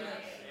plan.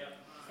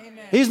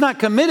 He's not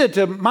committed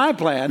to my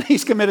plan.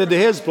 He's committed to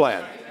His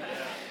plan.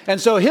 And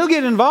so He'll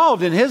get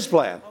involved in His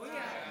plan.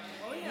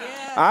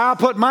 I'll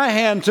put my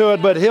hand to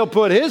it, but He'll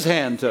put His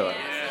hand to it.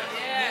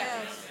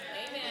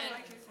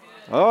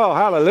 Oh,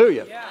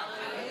 hallelujah.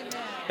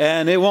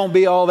 And it won't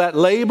be all that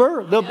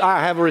labor.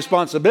 I have a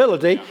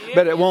responsibility,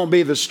 but it won't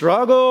be the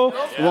struggle.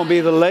 It won't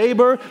be the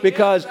labor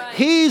because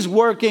He's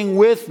working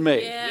with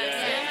me.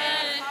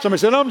 Somebody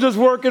said, I'm just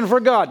working for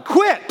God.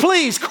 Quit,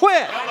 please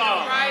quit.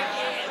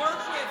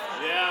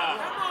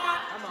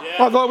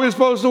 I thought we were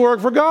supposed to work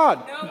for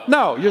God.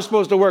 No, you're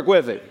supposed to work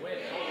with Him.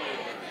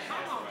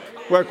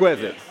 Work with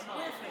Him.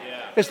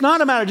 It's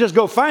not a matter of just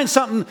go find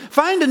something,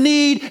 find a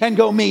need and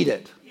go meet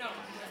it.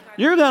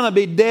 You're going to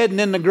be dead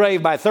and in the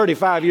grave by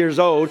 35 years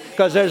old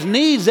because there's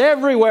needs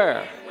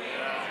everywhere.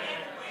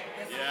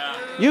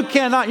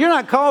 You're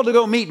not called to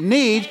go meet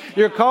needs.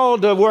 You're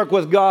called to work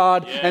with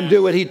God and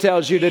do what He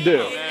tells you to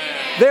do.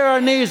 There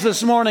are needs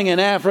this morning in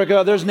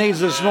Africa. There's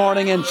needs this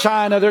morning in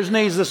China. There's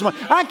needs this morning.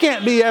 I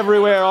can't be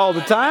everywhere all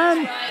the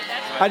time.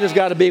 I just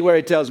got to be where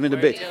He tells me to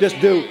be.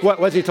 Just do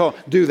what's He told.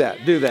 Do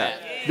that. Do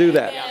that. Do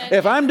that.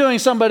 If I'm doing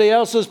somebody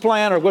else's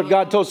plan or what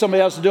God told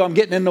somebody else to do, I'm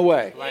getting in the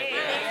way.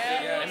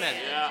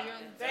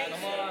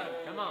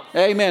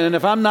 Amen. And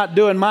if I'm not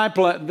doing my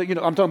plan,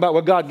 I'm talking about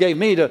what God gave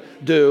me to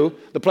do,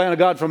 the plan of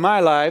God for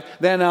my life,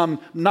 then I'm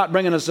not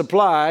bringing a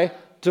supply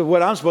to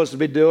what I'm supposed to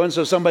be doing,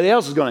 so somebody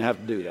else is going to have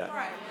to do that.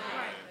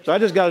 So I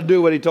just got to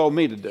do what he told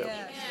me to do.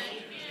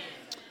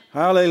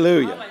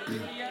 Hallelujah.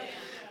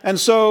 And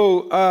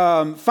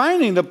so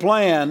finding the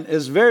plan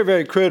is very,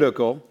 very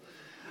critical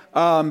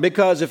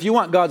because if you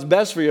want God's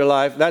best for your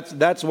life,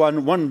 that's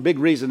one big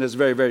reason that's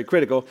very, very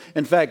critical.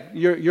 In fact,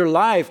 your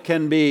life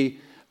can be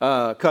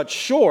cut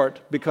short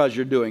because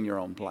you're doing your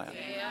own plan.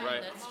 Yeah,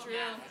 right. That's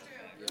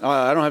true.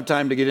 I don't have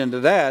time to get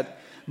into that,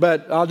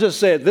 but I'll just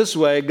say it this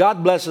way.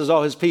 God blesses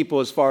all his people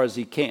as far as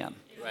he can.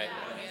 Right.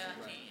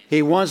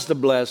 He wants to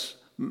bless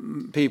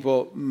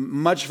people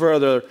much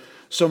further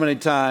so many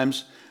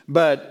times,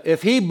 but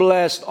if he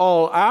blessed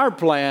all our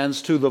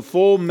plans to the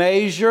full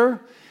measure,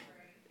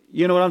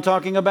 you know what I'm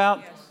talking about?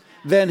 Yes.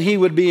 Then he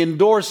would be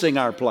endorsing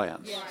our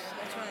plans. Yes,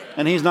 that's right.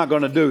 And he's not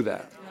going to do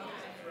that.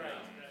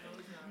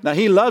 Now,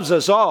 he loves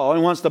us all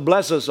and wants to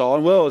bless us all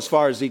and will as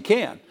far as he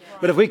can.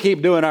 But if we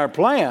keep doing our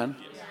plan,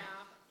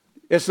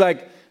 it's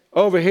like,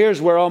 over here's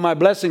where all my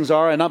blessings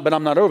are, but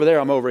I'm not over there,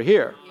 I'm over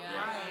here.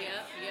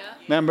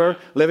 Remember,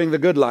 living the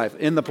good life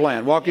in the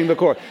plan, walking the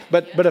course.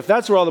 But if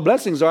that's where all the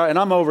blessings are and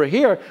I'm over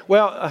here,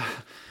 well,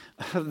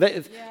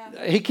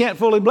 he can't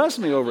fully bless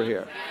me over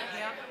here.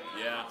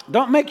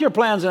 Don't make your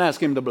plans and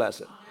ask him to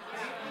bless it.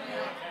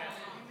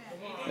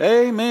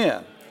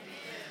 Amen.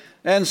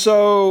 And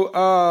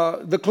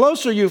so the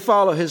closer you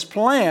follow his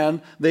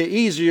plan, the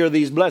easier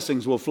these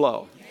blessings will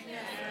flow.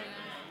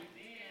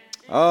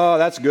 Oh,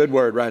 that's a good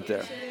word right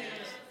there.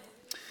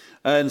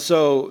 And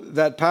so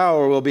that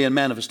power will be in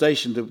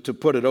manifestation to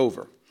put it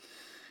over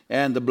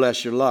and to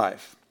bless your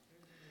life.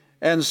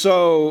 And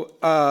so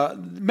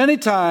many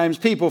times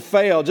people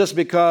fail just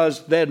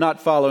because they're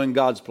not following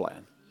God's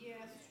plan.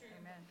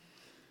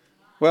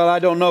 Well, I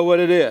don't know what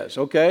it is.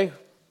 Okay,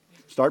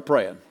 start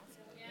praying.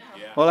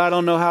 Well, I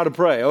don't know how to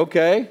pray.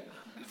 Okay,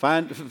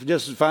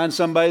 just find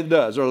somebody that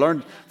does,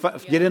 or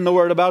get in the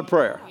Word about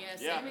prayer.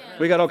 Yes,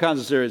 we got all kinds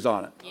of series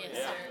on it. Yes,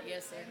 sir.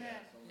 Yes, sir.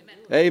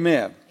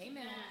 Amen.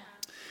 Amen.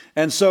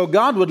 And so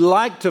God would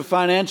like to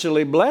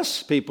financially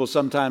bless people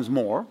sometimes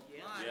more,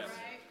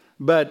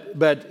 but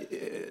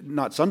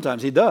not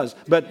sometimes He does.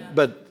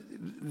 But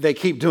they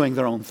keep doing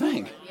their own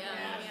thing.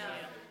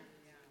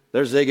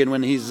 They're zigging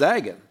when He's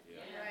zagging.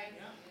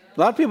 A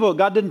lot of people,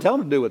 God didn't tell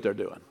them to do what they're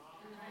doing.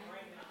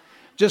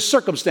 Just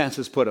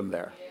circumstances put them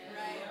there.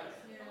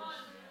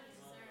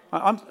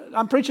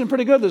 I'm preaching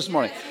pretty good this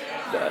morning.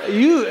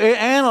 You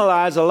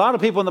analyze a lot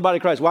of people in the body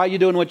of Christ. Why are you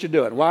doing what you're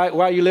doing? Why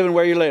are you living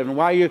where you're living?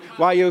 Why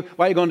are you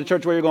going to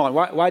church where you're going?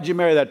 Why did you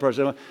marry that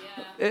person?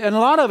 And a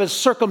lot of it's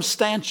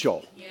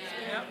circumstantial.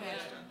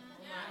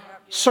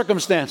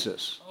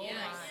 Circumstances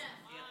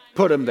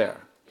put them there.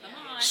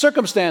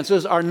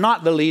 Circumstances are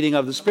not the leading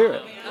of the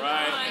Spirit.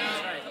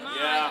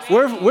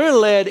 We're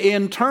led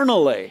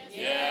internally,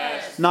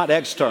 not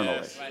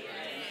externally.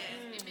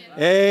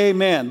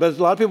 Amen. But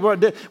a lot of people are.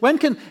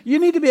 You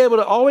need to be able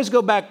to always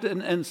go back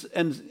and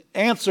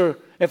answer.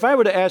 If I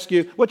were to ask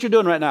you what you're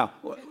doing right now,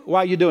 why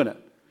are you doing it?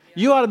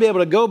 You ought to be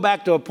able to go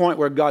back to a point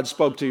where God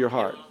spoke to your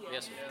heart,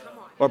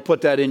 or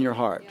put that in your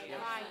heart.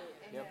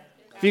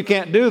 If you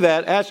can't do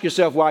that, ask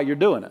yourself why you're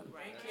doing it.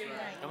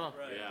 Come on.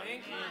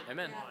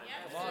 Amen.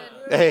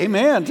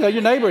 Amen. Tell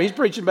your neighbor he's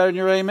preaching better than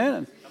your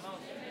amen.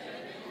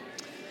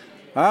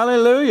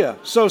 Hallelujah.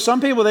 So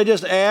some people, they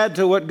just add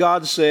to what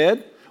God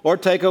said, or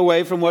take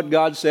away from what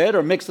God said,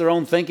 or mix their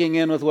own thinking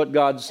in with what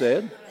God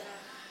said.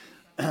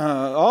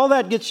 All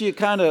that gets you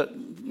kind of,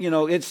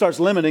 it starts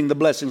limiting the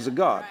blessings of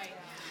God.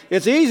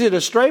 It's easy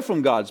to stray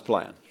from God's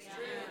plan.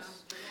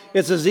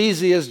 It's as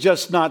easy as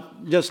just not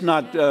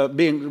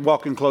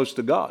walking close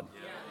to God.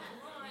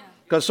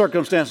 Because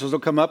circumstances will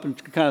come up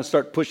and kind of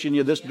start pushing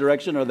you this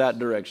direction or that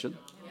direction.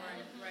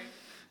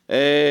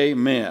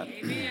 Amen.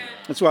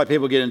 That's why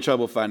people get in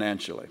trouble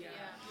financially.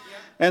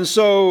 And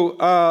so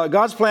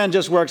God's plan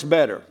just works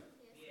better.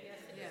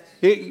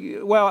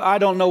 I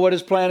don't know what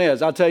his plan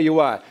is. I'll tell you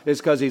why.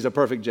 It's because he's a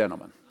perfect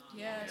gentleman.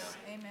 Yes.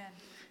 Amen.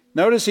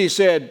 Notice he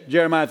said,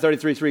 Jeremiah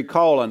 33:3,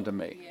 call unto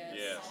me.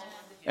 Yes.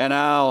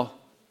 And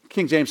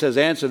King James says,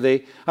 answer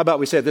thee. How about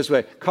we say it this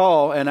way?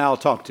 Call and I'll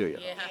talk to you.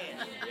 Yeah.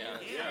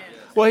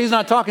 Well, he's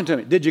not talking to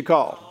me. Did you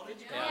call?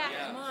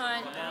 Come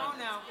on.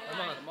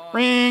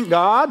 Ring,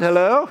 God,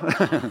 hello.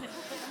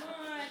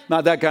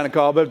 Not that kind of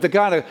call, but the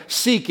kind of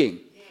seeking,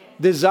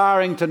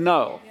 desiring to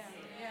know.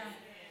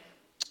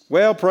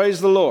 Well, praise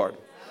the Lord.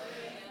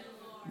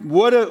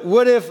 What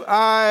if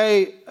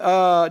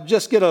I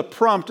just get a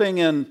prompting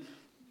and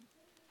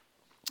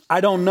I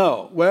don't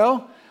know?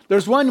 Well,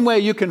 there's one way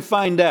you can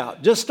find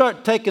out. Just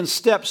start taking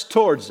steps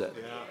towards it.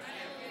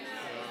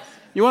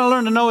 You want to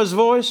learn to know his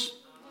voice?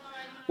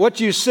 What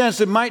you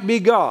sense, it might be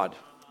God.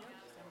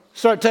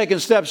 Start taking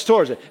steps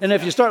towards it. And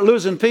if you start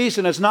losing peace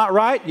and it's not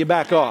right, you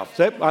back off.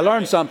 Say, I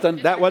learned something.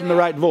 That wasn't the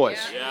right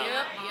voice.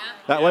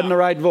 That wasn't the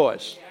right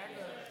voice.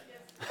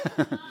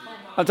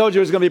 I told you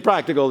it was going to be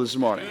practical this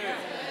morning.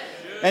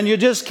 And you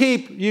just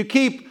keep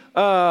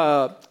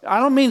I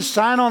don't mean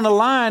sign on the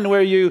line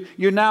where you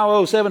now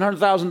owe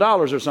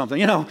 $700,000 or something.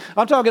 You know,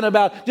 I'm talking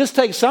about just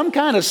take some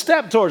kind of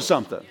step towards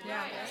something.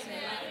 Yeah.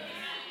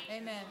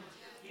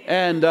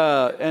 Amen.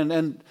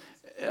 And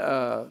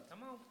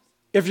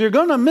if you're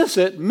going to miss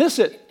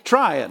it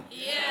trying.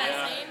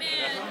 Yes,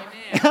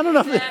 amen. I don't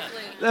know.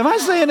 Am I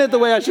saying it the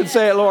way I should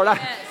say it, Lord?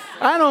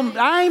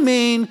 I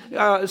mean,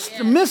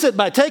 miss it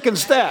by taking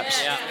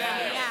steps.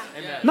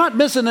 Not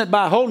missing it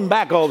by holding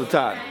back all the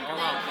time.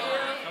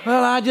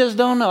 Well, I just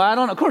don't know. I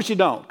don't know. Of course you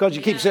don't, because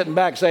you keep sitting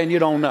back saying you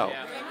don't know.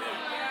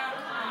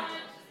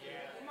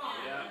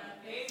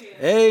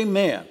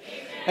 Amen.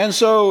 And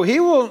so he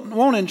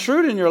won't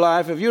intrude in your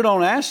life if you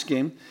don't ask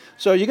him.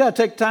 So you got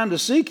to take time to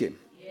seek him.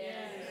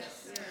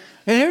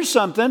 And here's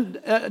something.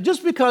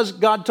 Just because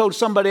God told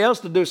somebody else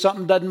to do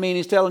something doesn't mean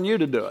he's telling you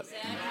to do it.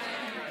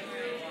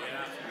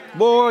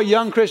 Boy,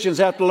 young Christians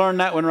have to learn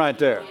that one right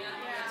there.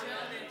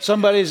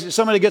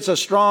 Somebody gets a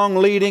strong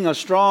leading, a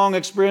strong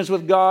experience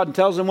with God and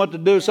tells them what to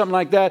do, something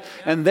like that,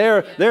 and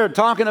they're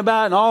talking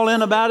about it and all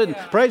in about it, and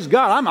praise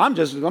God, I'm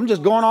just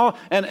going all,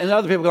 and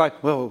other people are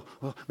like, well,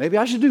 maybe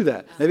I should do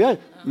that.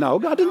 No,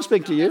 God didn't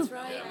speak to you. That's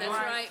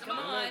right. Come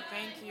on.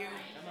 Thank you.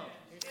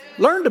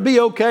 Learn to be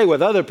okay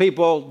with other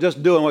people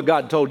just doing what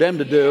God told them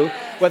to do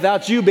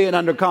without you being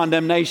under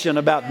condemnation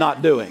about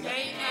not doing it.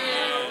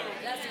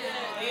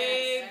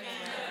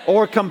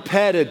 Or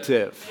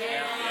competitive.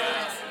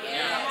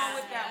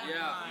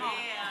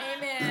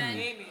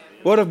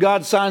 What if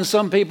God signed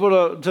some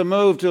people to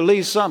move to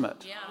Lee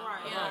Summit?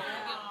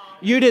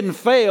 You didn't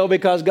fail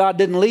because God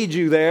didn't lead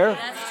you there.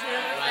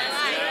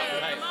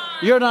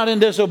 You're not in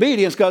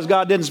disobedience because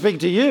God didn't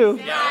speak to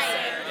you.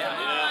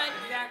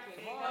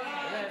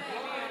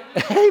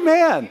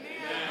 Amen.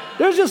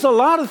 There's just a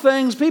lot of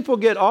things people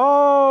get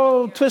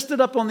all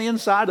twisted up on the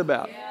inside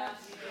about.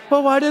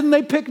 Well, why didn't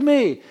they pick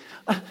me?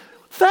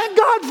 Thank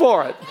God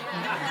for it.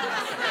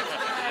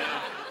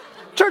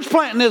 Church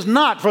planting is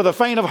not for the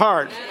faint of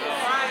heart.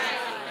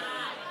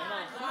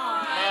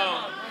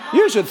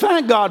 You should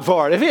thank God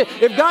for it.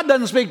 If God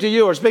doesn't speak to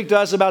you or speak to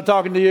us about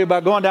talking to you,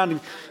 about going down,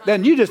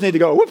 then you just need to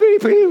go, whoopee,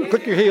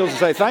 click your heels and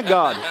say, thank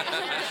God.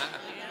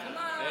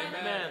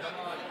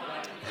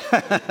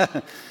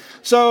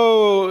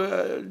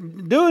 So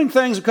doing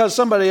things because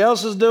somebody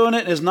else is doing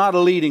it is not a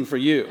leading for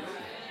you.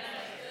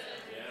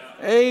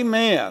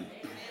 Amen.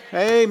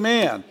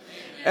 Amen.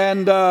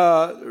 And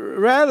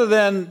rather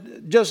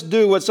than just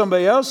do what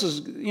somebody else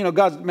is,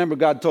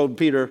 God told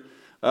Peter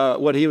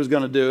what he was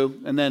going to do,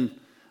 and then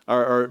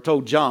or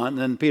told John, and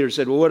then Peter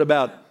said, well, what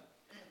about,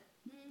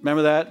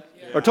 remember that?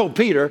 Or told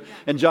Peter,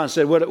 and John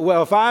said,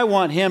 well, if I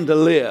want him to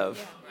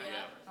live,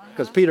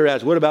 because Peter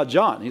asked, what about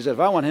John? He said, if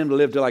I want him to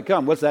live till I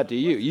come, what's that to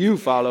you? You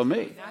follow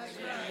me.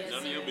 None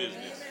of your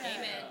business.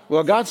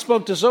 Well, God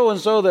spoke to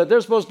so-and-so that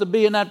they're supposed to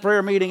be in that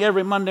prayer meeting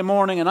every Monday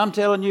morning, and I'm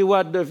telling you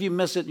what, if you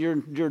miss it, you're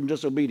in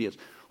disobedience.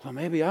 Well,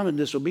 maybe I'm in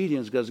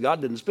disobedience because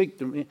God didn't speak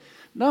to me.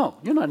 No,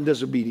 you're not in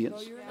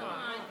disobedience.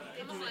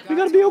 You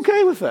got to be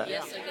okay with that.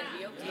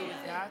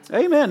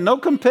 Amen. No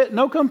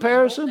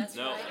comparison.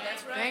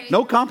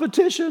 No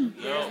competition.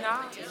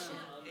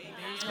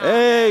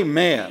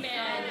 Amen.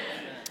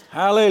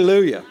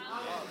 Hallelujah.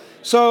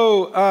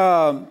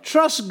 So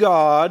trust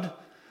God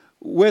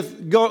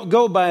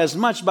go by as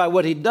much by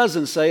what he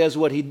doesn't say as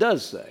what he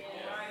does say.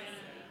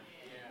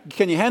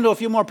 Can you handle a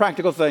few more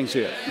practical things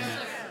here?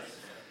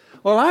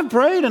 Well, I've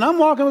prayed and I'm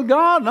walking with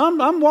God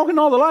and I'm walking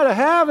all the light I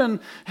have,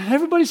 and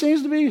everybody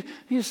seems to be,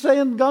 he's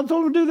saying God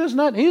told him to do this and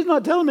that. He's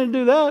not telling me to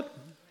do that.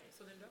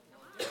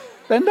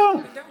 Then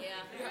don't.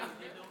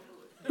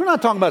 We're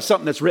not talking about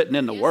something that's written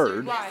in the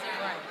Word.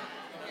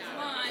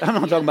 I'm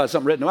not talking about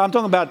something written. I'm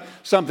talking about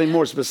something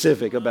more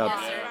specific about,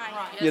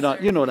 you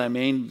know what I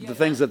mean? The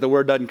things that the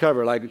Word doesn't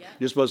cover, like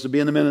you're supposed to be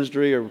in the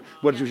ministry or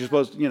what you're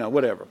supposed to,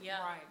 whatever.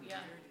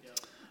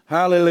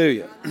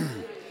 Hallelujah.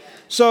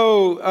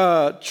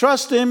 So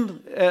trust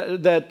him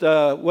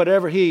that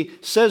whatever he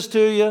says to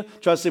you,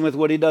 trust him with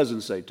what he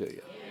doesn't say to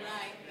you.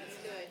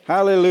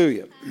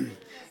 Hallelujah.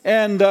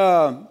 And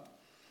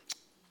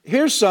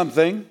here's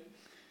something.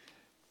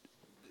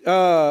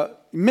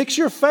 Mix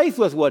your faith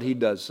with what he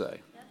does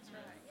say.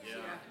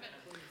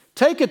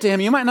 Take it to him.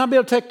 You might not be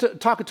able to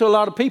talk it to a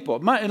lot of people.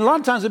 And a lot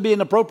of times it'd be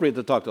inappropriate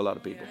to talk to a lot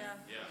of people.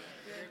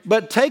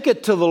 But take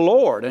it to the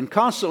Lord and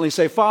constantly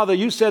say, Father,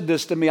 you said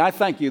this to me. I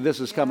thank you. This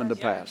is coming to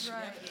pass.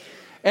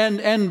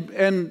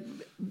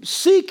 And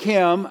seek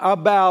him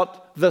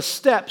about the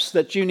steps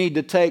that you need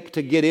to take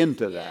to get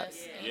into that.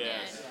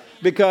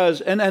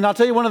 Because, and I'll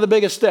tell you, one of the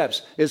biggest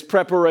steps is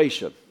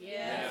preparation.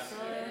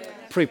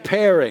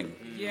 Preparing.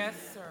 Yes,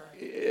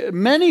 sir.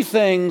 Many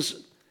things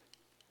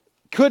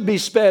could be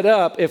sped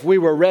up if we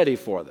were ready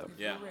for them.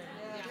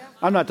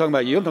 I'm not talking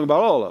about you. I'm talking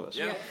about all of us.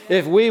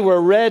 If we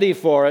were ready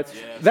for it,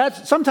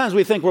 that's sometimes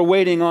we think we're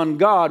waiting on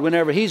God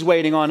whenever he's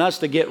waiting on us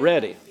to get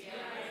ready.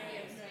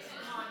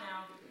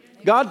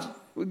 God,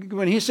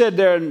 when he said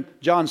there in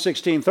John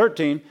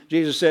 16:13,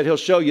 Jesus said he'll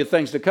show you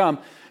things to come.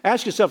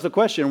 Ask yourself the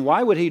question,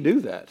 why would he do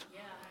that?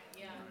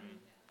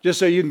 Just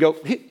so you can go,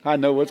 I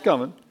know what's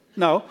coming.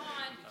 No.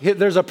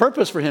 There's a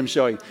purpose for him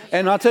showing.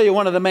 And I'll tell you,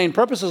 one of the main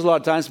purposes a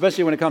lot of times,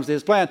 especially when it comes to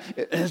his plan,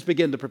 is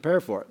begin to prepare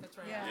for it.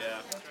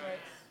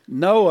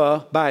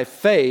 Noah, by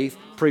faith,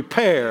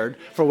 prepared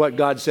for what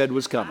God said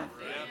was coming.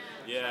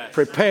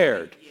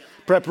 Prepared.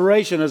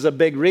 Preparation is a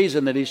big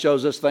reason that he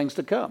shows us things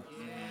to come.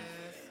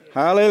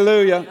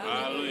 Hallelujah.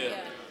 Hallelujah.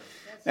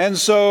 And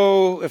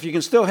so, if you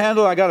can still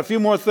handle, I got a few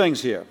more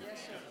things here.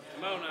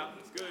 Come on now.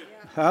 It's good.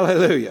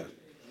 Hallelujah.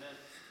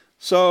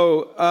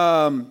 So,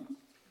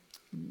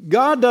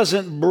 God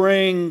doesn't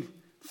bring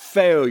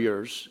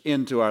failures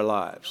into our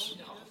lives.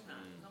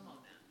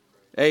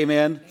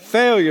 Amen.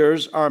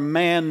 Failures are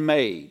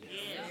man-made.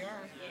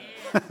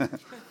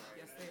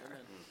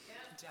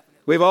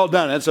 We've all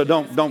done it, so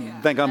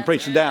don't think I'm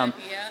preaching down.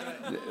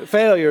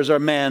 Failures are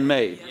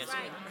man-made.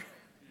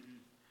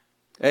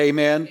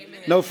 Amen.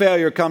 No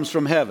failure comes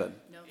from heaven.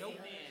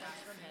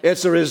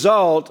 It's a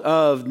result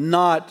of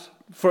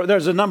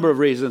there's a number of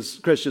reasons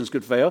Christians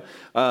could fail.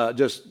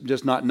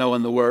 Just not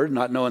knowing the word,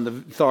 not knowing the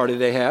authority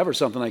they have or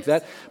something like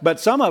that. But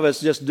some of us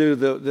just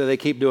they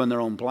keep doing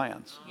their own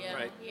plans.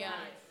 Right.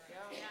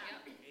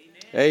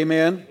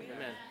 Amen.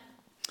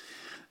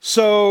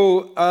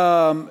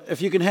 So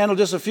if you can handle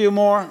just a few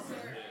more,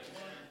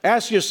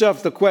 ask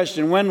yourself the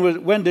question,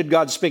 when did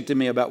God speak to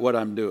me about what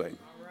I'm doing?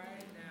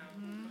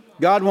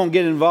 God won't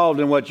get involved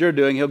in what you're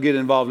doing. He'll get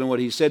involved in what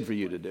he said for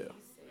you to do.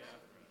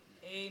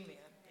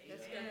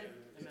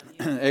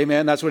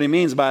 Amen. That's what he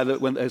means by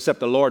except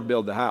the Lord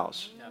build the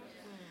house.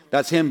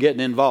 That's him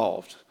getting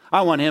involved.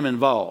 I want him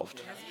involved.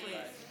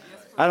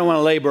 I don't want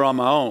to labor on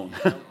my own.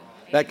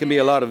 That can be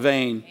a lot of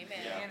vain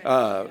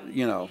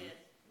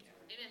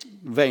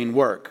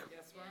work.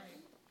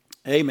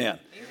 Amen.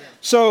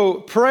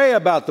 So pray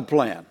about the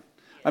plan.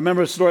 I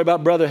remember a story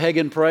about Brother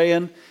Hagin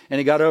praying, and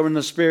he got over in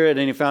the Spirit,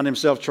 and he found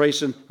himself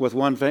tracing with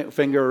one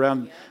finger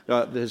around.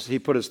 He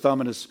put his thumb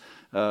and his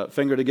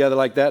finger together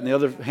like that, and the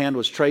other hand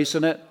was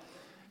tracing it.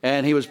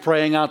 And he was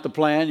praying out the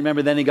plan. You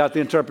remember then he got the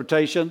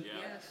interpretation?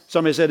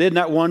 Somebody said, isn't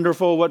that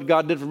wonderful what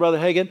God did for Brother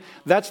Hagin?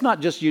 That's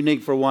not just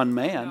unique for one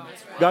man.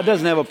 God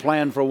doesn't have a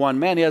plan for one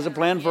man. He has a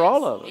plan for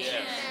all of us.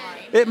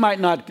 It might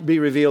not be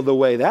revealed the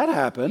way that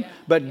happened,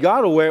 but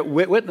God will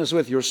witness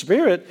with your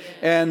spirit.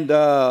 And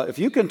if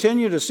you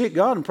continue to seek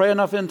God and pray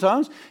enough in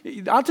tongues,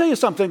 I'll tell you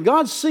something.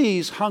 God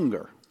sees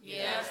hunger.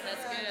 Yes,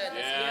 that's good.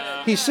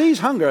 That's good. He sees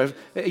hunger.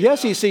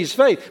 Yes, he sees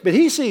faith, but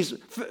he sees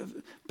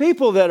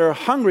people that are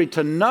hungry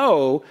to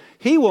know.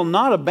 He will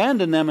not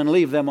abandon them and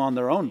leave them on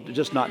their own,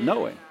 just not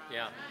knowing.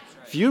 Yeah.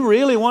 If you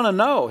really want to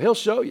know, he'll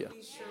show you.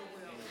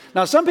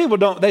 Now, some people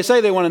don't. They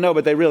say they want to know,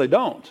 but they really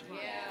don't.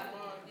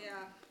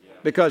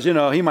 Because,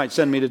 he might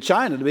send me to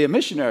China to be a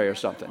missionary or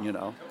something,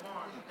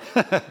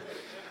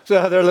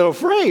 So they're a little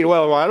afraid.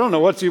 Well, I don't know.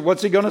 What's he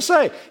going to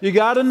say? You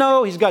got to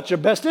know he's got your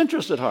best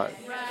interest at heart.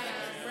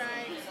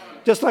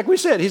 Just like we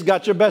said, he's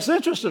got your best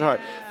interest at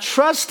heart.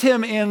 Trust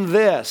him in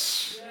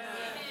this.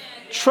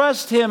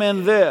 Trust him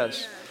in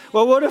this.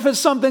 Well, what if it's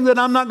something that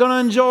I'm not going to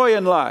enjoy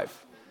in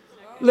life?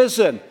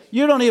 Listen,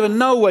 you don't even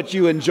know what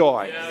you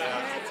enjoy.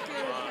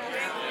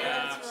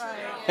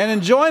 And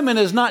enjoyment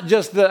is not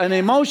just an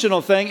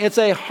emotional thing. It's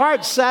a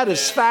heart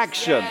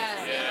satisfaction.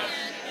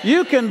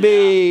 You can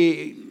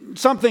be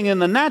something in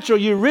the natural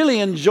you really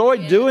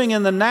enjoy doing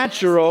in the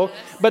natural,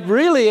 but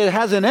really it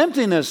has an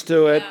emptiness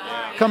to it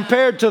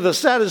compared to the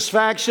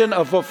satisfaction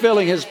of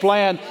fulfilling his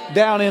plan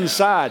down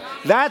inside.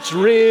 That's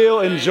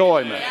real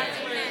enjoyment.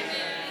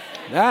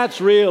 That's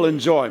real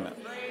enjoyment.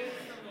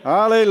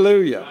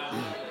 Hallelujah.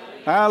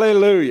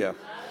 Hallelujah.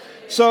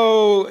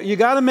 So you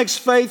got to mix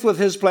faith with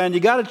his plan. You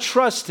got to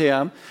trust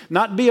him,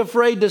 not be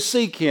afraid to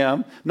seek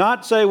him,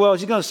 not say, well,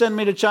 he's going to send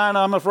me to China.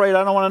 I'm afraid.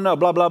 I don't want to know,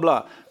 blah, blah,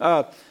 blah.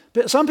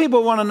 Some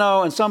people want to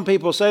know, and some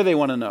people say they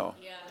want to know,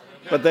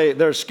 but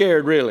they're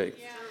scared, really.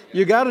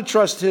 You got to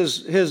trust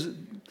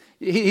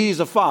he's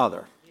a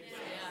father.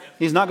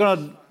 He's not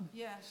going to,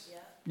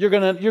 you're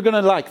going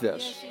to like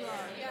this.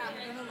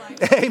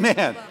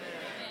 Amen.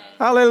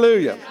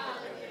 Hallelujah.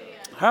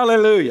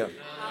 Hallelujah.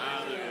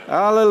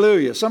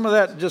 Hallelujah. Some of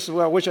that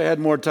I wish I had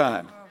more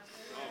time.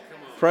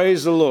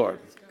 Praise the Lord.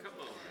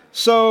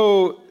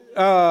 So,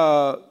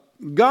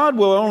 God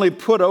will only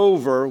put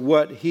over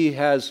what he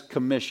has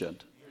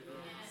commissioned.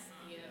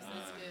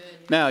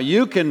 Now,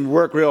 you can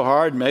work real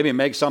hard, maybe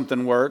make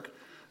something work,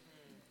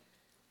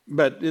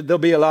 but there'll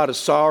be a lot of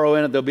sorrow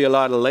in it. There'll be a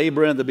lot of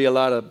labor in it. There'll be a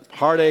lot of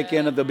heartache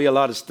in it. There'll be a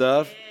lot of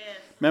stuff.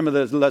 Remember,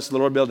 unless the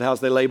Lord build the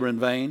house, they labor in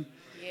vain.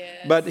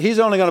 But he's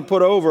only going to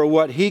put over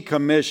what he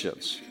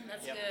commissions.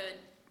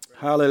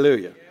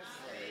 Hallelujah.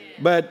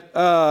 But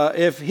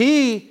if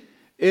he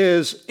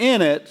is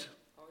in it,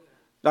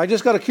 I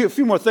just got a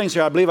few more things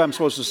here I believe I'm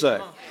supposed to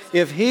say.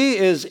 If he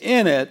is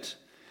in it,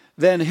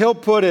 then he'll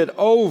put it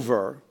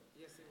over,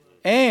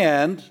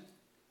 and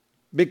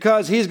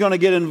because he's going to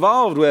get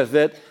involved with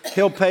it,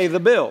 he'll pay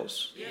the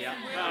bills.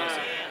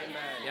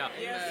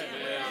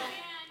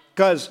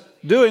 Because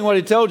doing what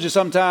he told you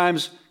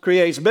sometimes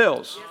creates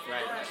bills.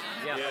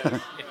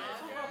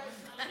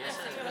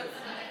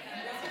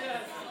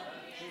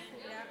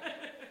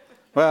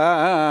 Well,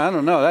 I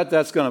don't know.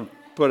 That's going to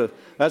put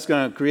That's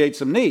going to create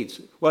some needs.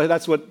 Well,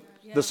 that's what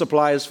the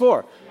supply is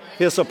for.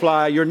 He'll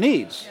supply your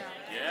needs.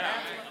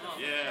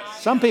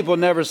 Some people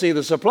never see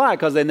the supply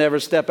because they never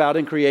step out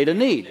and create a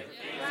need.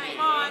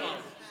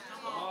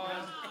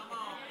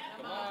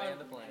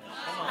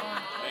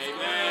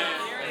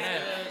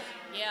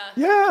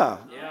 Yeah.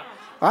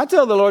 I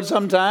tell the Lord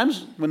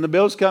sometimes when the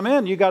bills come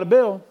in, you got a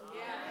bill.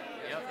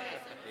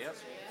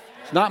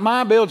 It's not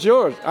my bill, it's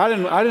yours. I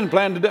didn't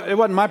plan to do it.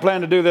 Wasn't my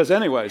plan to do this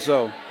anyway,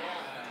 so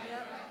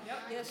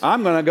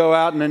I'm going to go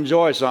out and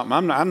enjoy something.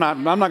 I'm not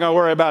going to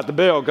worry about the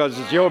bill because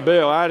it's your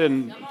bill.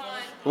 It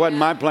wasn't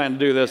my plan to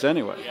do this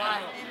anyway.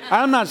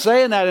 I'm not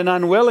saying that in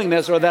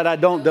unwillingness or that I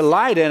don't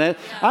delight in it.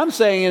 I'm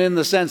saying it in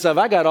the sense of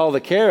I got all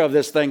the care of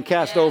this thing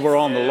cast over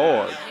on the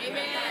Lord.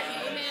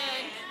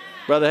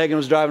 Brother Hagin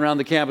was driving around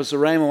the campus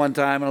of Rhema one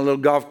time in a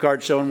little golf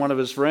cart showing one of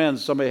his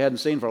friends, somebody he hadn't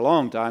seen for a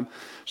long time,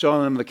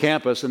 showing them the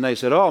campus. And they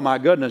said, "Oh, my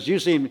goodness,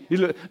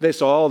 they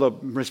saw all the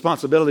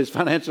responsibilities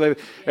financially,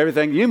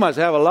 everything. You must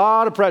have a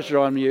lot of pressure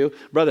on you."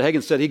 Brother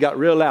Hagin said he got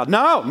real loud.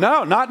 No,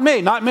 not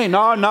me. No,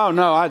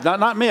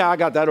 not me. I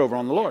got that over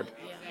on the Lord.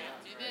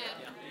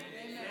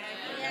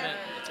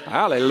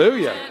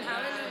 Hallelujah.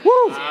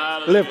 Woo.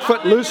 Live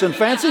footloose and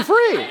fancy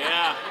free.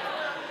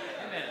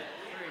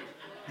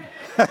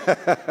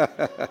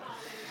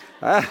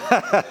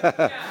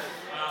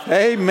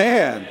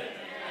 Amen.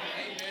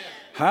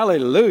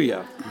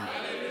 Hallelujah.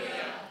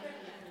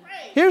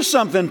 Here's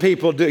something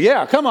people do.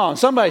 Yeah, come on.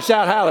 Somebody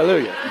shout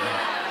hallelujah.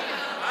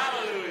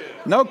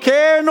 No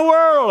care in the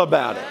world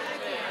about it.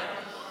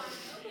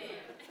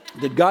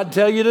 Did God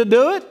tell you to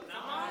do it?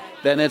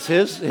 Then it's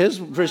his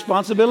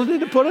responsibility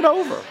to put it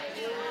over.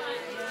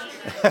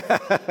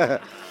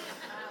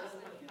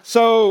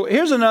 So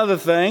here's another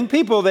thing.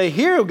 People, they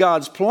hear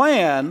God's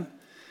plan,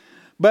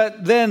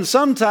 but then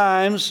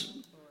sometimes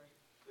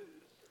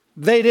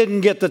they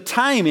didn't get the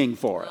timing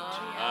for it.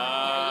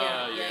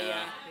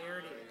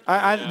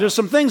 There's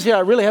some things here I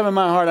really have in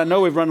my heart. I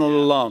know we've run a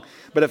little long,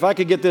 but if I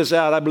could get this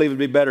out, I believe it'd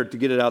be better to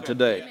get it out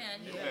today.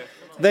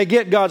 They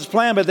get God's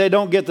plan, but they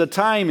don't get the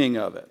timing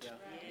of it.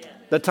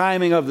 The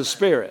timing of the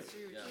Spirit.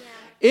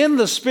 In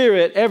the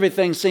Spirit,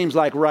 everything seems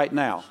like right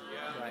now.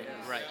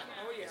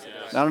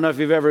 I don't know if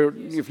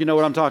you know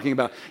what I'm talking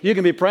about. You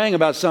can be praying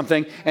about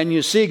something and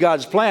you see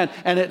God's plan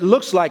and it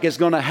looks like it's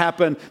going to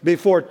happen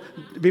before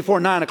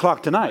 9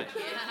 o'clock tonight.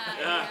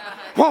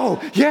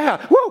 Whoa,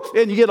 yeah, whoa.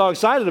 And you get all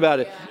excited about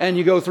it. And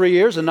you go 3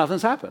 years and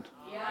nothing's happened.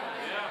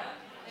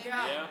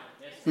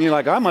 And you're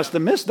like, I must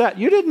have missed that.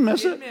 You didn't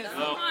miss it.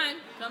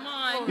 Come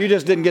on. You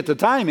just didn't get the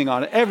timing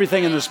on it.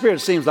 Everything in the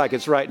Spirit seems like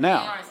it's right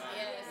now.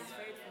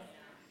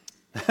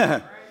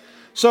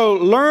 So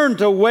learn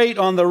to wait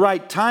on the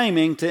right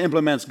timing to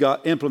implement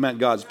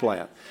God's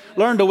plan.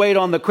 Learn to wait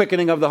on the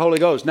quickening of the Holy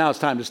Ghost. Now it's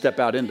time to step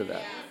out into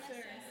that.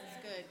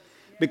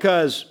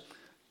 Because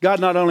God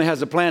not only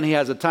has a plan, He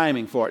has a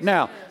timing for it.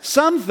 Now,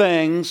 some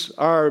things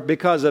are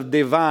because of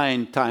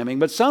divine timing,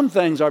 but some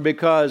things are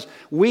because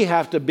we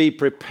have to be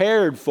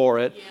prepared for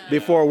it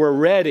before we're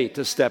ready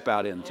to step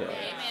out into it.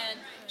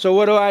 So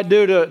what do I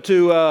do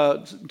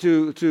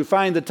to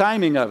find the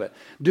timing of it?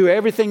 Do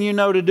everything you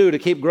know to do to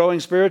keep growing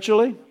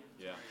spiritually.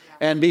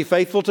 And be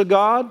faithful to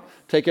God.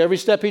 Take every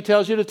step He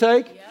tells you to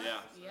take.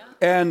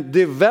 And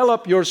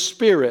develop your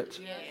spirit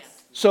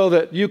so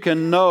that you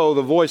can know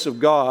the voice of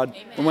God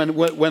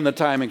when the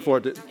timing for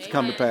it to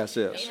come to pass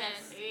is.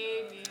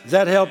 Does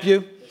that help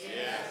you?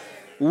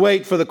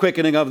 Wait for the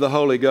quickening of the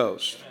Holy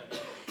Ghost.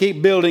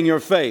 Keep building your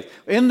faith.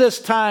 In this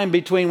time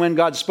between when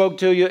God spoke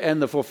to you and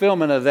the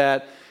fulfillment of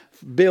that,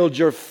 build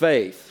your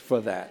faith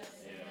for that.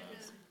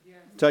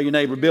 Tell your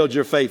neighbor, build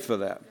your faith for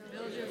that.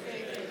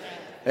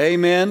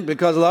 Amen.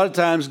 Because a lot of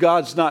times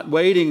God's not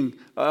waiting.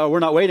 We're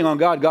not waiting on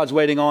God. God's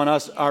waiting on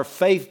us, our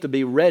faith, to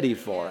be ready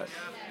for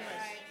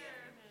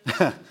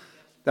it.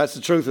 That's the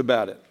truth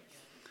about it.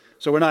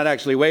 So we're not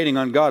actually waiting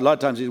on God. A lot of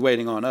times He's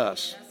waiting on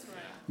us.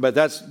 But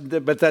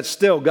that's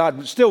still,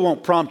 God still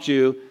won't prompt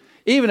you.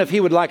 Even if He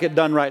would like it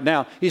done right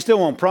now, He still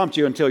won't prompt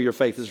you until your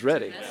faith is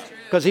ready.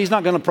 Because He's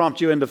not going to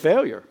prompt you into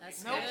failure.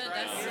 That's good.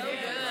 That's so good.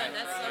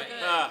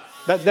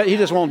 That's so good. He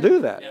just won't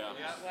do that.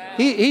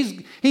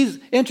 He's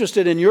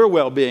interested in your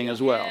well-being as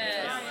well.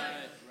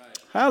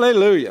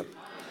 Hallelujah.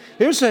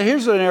 Here's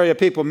an area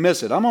people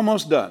miss it. I'm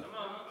almost done.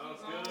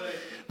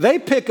 They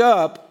pick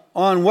up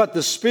on what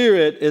the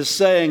Spirit is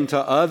saying to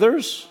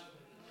others,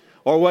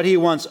 or what He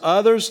wants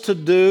others to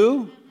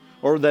do,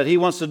 or that He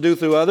wants to do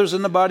through others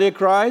in the body of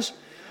Christ,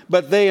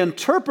 but they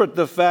interpret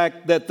the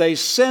fact that they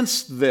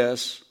sensed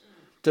this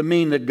to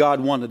mean that God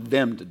wanted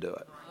them to do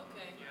it.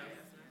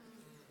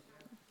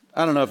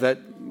 I don't know if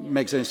that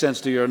makes any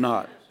sense to you or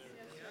not.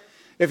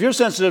 If you're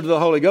sensitive to the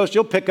Holy Ghost,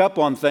 you'll pick up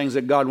on things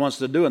that God wants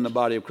to do in the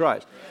body of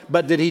Christ.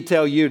 But did He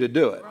tell you to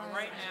do it?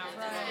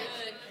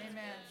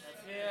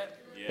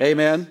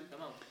 Amen.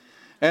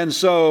 And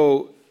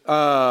so,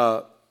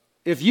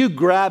 if you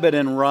grab it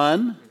and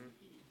run,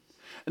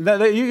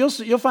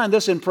 you'll find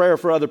this in prayer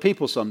for other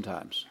people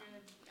sometimes.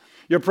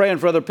 You're praying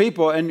for other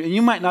people, and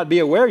you might not be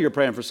aware you're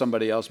praying for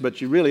somebody else,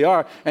 but you really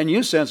are, and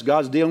you sense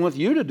God's dealing with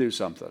you to do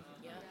something.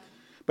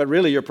 But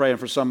really you're praying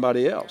for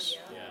somebody else.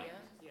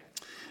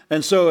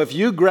 And so if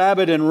you grab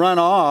it and run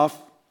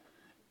off,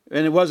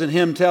 and it wasn't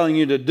him telling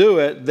you to do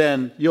it,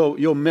 then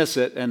you'll miss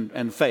it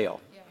and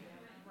fail.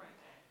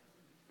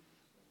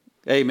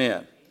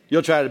 Amen.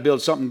 You'll try to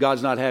build something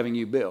God's not having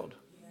you build.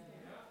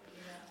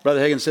 Brother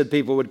Hagin said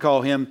people would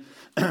call him,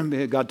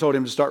 God told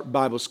him to start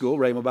Bible school,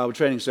 Rhema Bible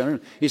Training Center.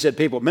 He said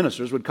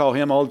ministers would call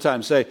him all the time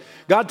and say,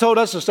 God told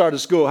us to start a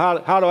school.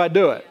 How do I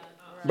do it?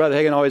 Brother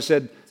Hagin always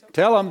said,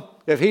 tell him.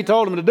 If he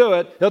told him to do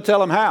it, he'll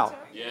tell him how.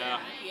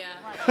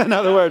 In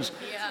other words,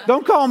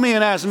 don't call me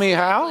and ask me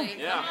how.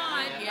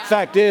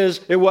 Fact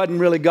is, it wasn't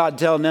really God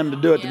telling them to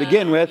do it to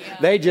begin with.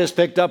 They just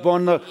picked up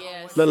on the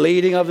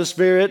leading of the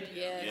Spirit.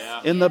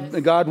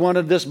 God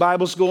wanted this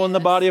Bible school in the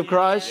body of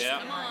Christ.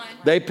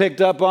 They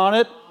picked up on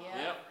it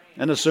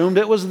and assumed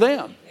it was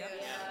them.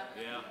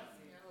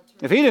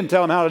 If he didn't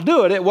tell them how to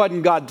do it, it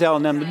wasn't God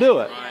telling them to do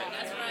it.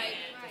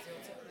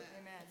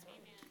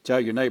 Tell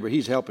your neighbor,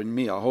 he's helping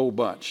me a whole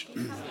bunch.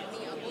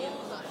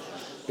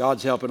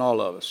 God's helping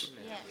all of us.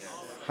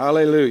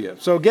 Hallelujah.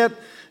 So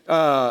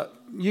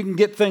you can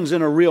get things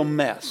in a real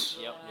mess.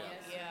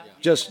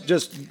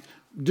 Just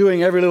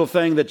doing every little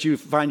thing that you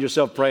find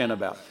yourself praying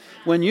about.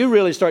 When you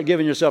really start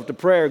giving yourself to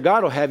prayer,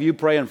 God will have you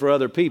praying for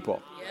other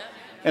people.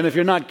 And if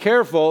you're not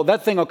careful,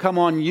 that thing will come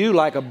on you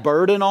like a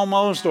burden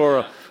almost,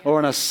 or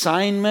an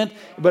assignment.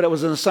 But it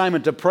was an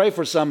assignment to pray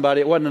for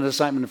somebody. It wasn't an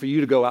assignment for you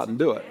to go out and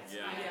do it.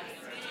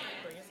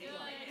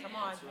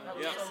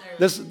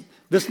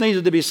 This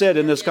needed to be said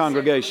in this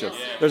congregation.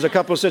 There's a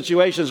couple of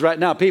situations right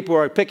now. People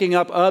are picking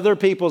up other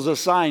people's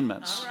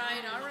assignments.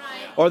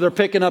 Or they're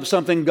picking up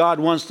something God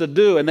wants to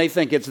do, and they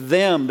think it's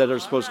them that are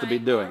supposed to be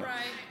doing it.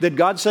 Did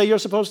God say you're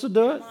supposed to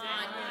do it?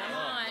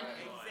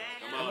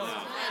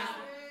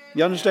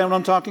 You understand what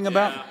I'm talking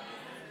about?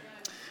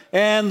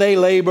 And they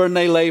labor and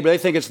they labor. They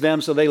think it's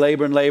them, so they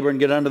labor and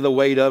get under the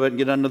weight of it and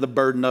get under the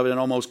burden of it, and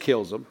almost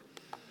kills them.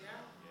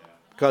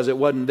 Because it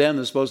wasn't them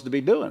that's supposed to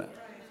be doing it.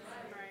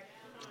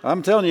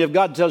 I'm telling you, if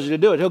God tells you to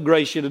do it, He'll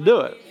grace you to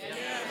do it.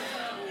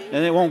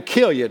 And it won't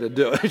kill you to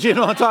do it. You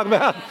know what I'm talking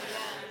about?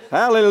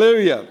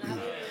 Hallelujah.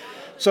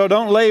 So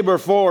don't labor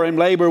for Him,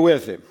 labor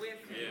with Him.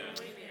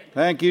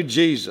 Thank you,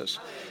 Jesus.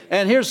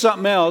 And here's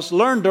something else.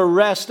 Learn to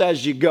rest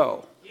as you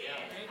go.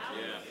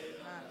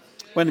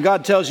 When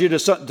God tells you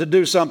to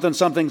do something,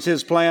 something's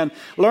His plan,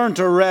 learn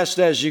to rest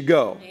as you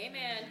go.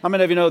 How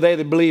many of you know they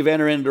that believe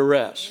enter into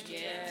rest?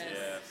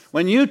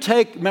 When you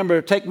take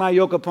my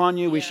yoke upon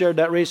you, we shared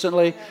that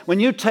recently. When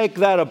you take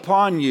that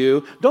upon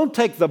you, don't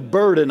take the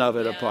burden of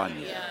it upon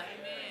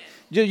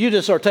you. You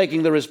just are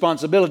taking the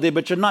responsibility,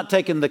 but you're not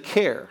taking the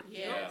care.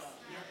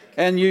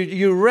 And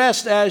you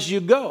rest as you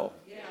go.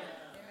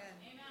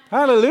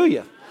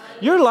 Hallelujah.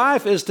 Your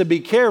life is to be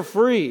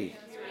carefree.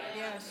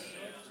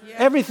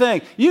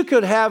 Everything. You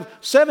could have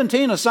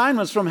 17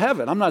 assignments from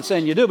heaven. I'm not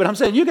saying you do, but I'm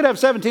saying you could have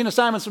 17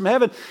 assignments from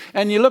heaven,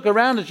 and you look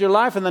around at your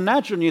life in the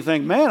natural and you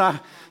think,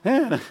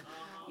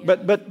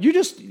 but you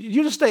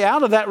just stay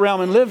out of that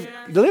realm and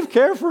live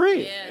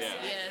carefree. Amen.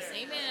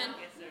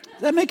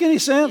 Does that make any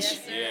sense?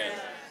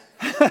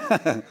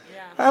 Yes.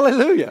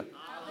 Hallelujah.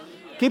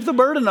 Keep the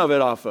burden of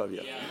it off of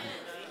you.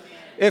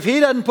 If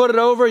He doesn't put it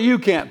over, you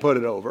can't put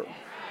it over.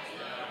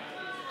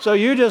 So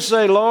you just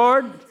say,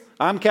 Lord,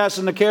 I'm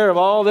casting the care of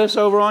all this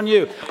over on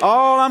you.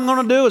 All I'm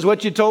going to do is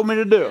what you told me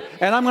to do.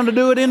 And I'm going to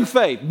do it in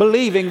faith,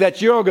 believing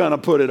that you're going to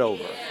put it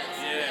over.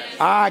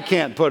 I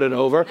can't put it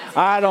over.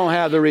 I don't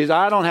have the reason.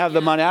 I don't have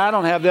the money. I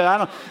don't have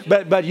that.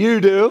 But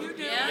you do.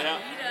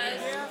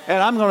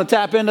 And I'm going to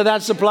tap into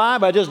that supply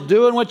by just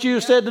doing what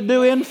you said to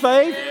do in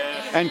faith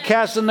and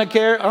casting the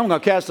care. I'm going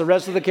to cast the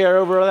rest of the care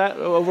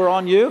over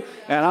on you.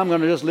 And I'm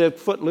going to just live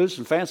footloose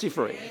and fancy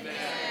free.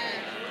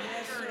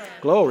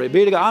 Glory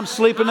be to God. I'm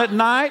sleeping at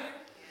night.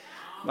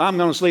 I'm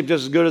going to sleep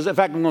just as good as, in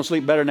fact, I'm going to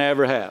sleep better than I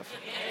ever have.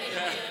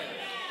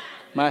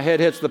 My head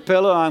hits the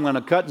pillow, I'm going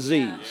to cut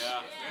Z's.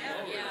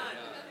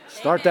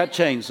 Start that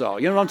chainsaw.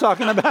 You know what I'm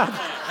talking about?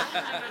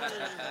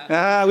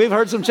 We've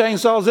heard some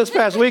chainsaws this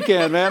past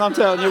weekend, man. I'm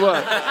telling you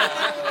what.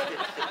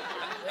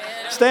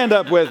 Stand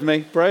up with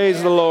me.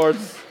 Praise the Lord.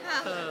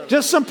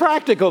 Just some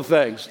practical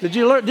things. Did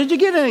you learn? Did you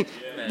get any?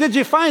 Did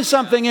you find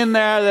something in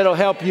there that'll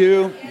help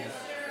you?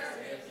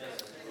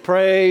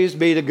 Praise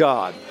be to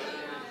God.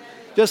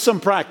 Just some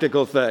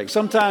practical things.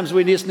 Sometimes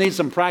we just need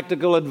some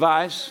practical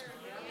advice.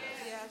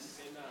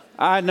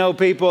 I know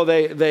people,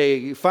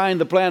 they find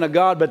the plan of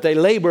God, but they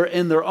labor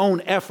in their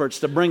own efforts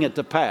to bring it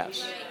to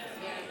pass.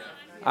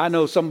 I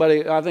know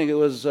somebody, I think it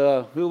was,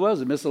 who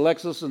was it? Miss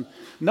Alexis and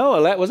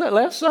Noah. Was that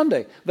last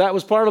Sunday? That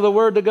was part of the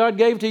word that God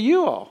gave to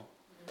you all.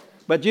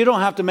 But you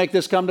don't have to make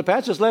this come to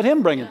pass. Just let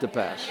Him bring it to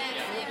pass.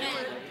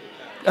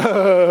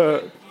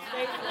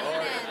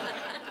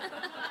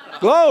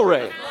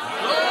 Glory.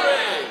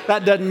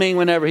 That doesn't mean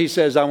whenever He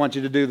says, I want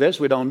you to do this,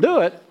 we don't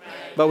do it.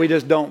 But we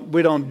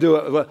don't do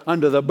it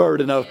under the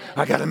burden of,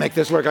 I got to make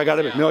this work.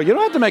 No, you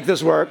don't have to make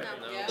this work.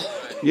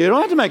 You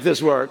don't have to make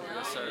this work.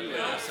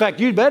 In fact,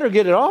 you'd better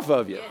get it off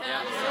of you.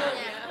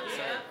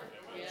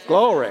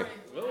 Glory.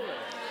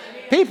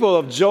 People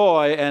of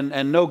joy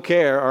and no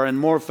care are in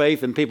more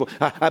faith than people.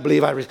 I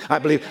believe.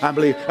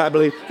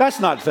 That's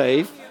not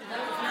faith.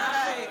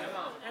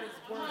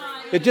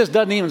 It just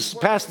doesn't even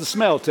pass the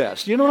smell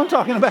test. You know what I'm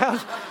talking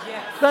about?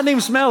 Doesn't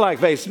even smell like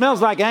faith. It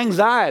smells like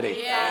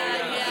anxiety.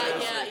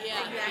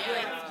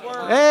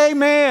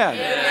 Amen.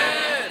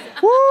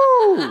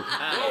 Woo!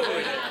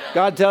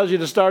 God tells you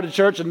to start a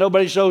church and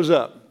nobody shows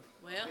up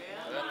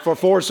for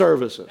 4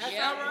 services.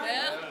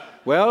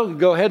 Well,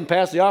 go ahead and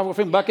pass the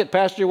offering bucket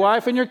past your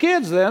wife and your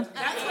kids then.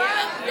 That's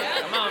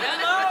right. Come on.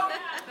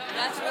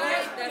 That's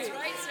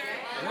right, sir.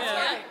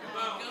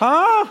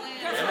 Huh?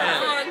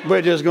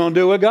 We're just going to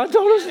do what God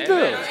told us to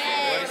do.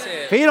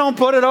 If He don't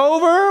put it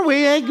over,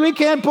 we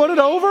can't put it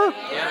over.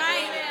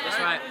 That's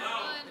right.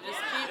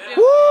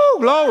 Woo!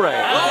 Glory.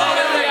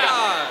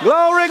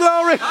 Glory,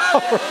 glory, glory.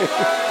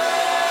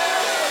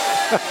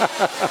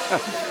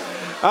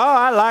 Oh,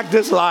 I like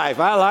this life.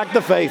 I like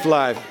the faith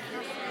life.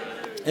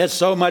 It's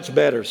so much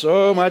better,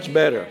 so much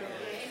better.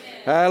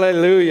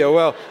 Hallelujah.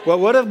 Well,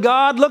 what if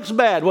God looks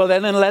bad? Well,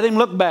 then let Him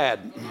look bad.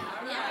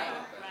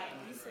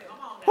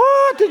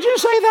 What? Did you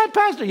say that,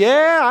 Pastor?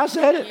 Yeah, I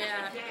said it.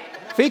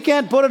 If He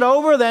can't put it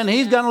over, then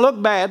He's going to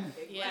look bad.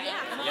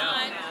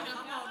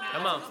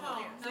 Come on.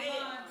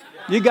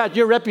 You got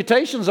your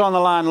reputations on the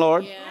line,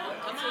 Lord.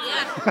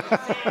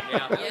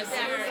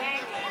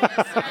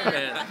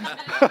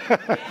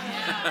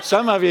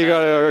 Some of you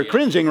are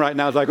cringing right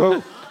now. It's like,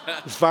 oh,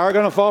 is fire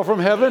going to fall from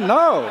heaven?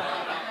 No.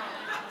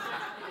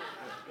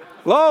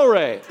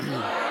 Glory.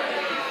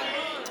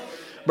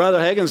 Brother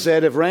Hagin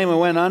said if Raymond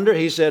went under,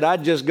 he said,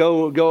 I'd just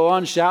go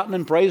on shouting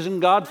and praising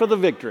God for the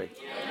victory.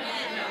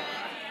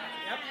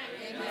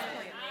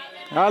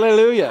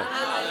 Hallelujah.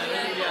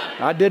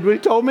 I did what He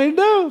told me to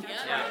do.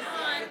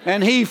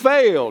 And he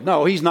failed.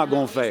 No, he's not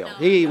going to fail.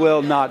 He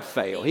will not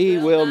fail. He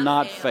will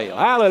not fail.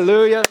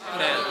 Hallelujah.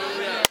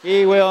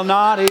 He will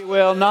not. He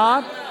will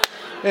not.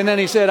 And then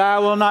he said, I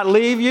will not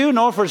leave you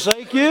nor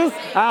forsake you.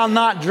 I'll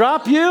not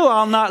drop you.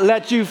 I'll not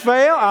let you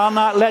fail. I'll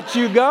not let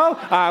you go.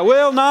 I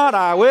will not.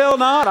 I will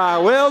not. I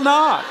will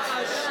not.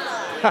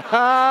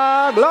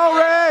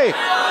 Glory.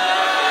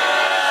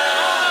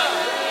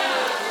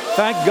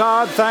 Thank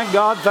God. Thank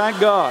God. Thank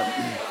God.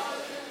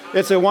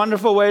 It's a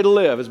wonderful way to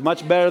live. It's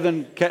much better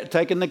than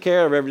taking the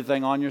care of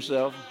everything on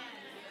yourself.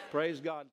 Praise God.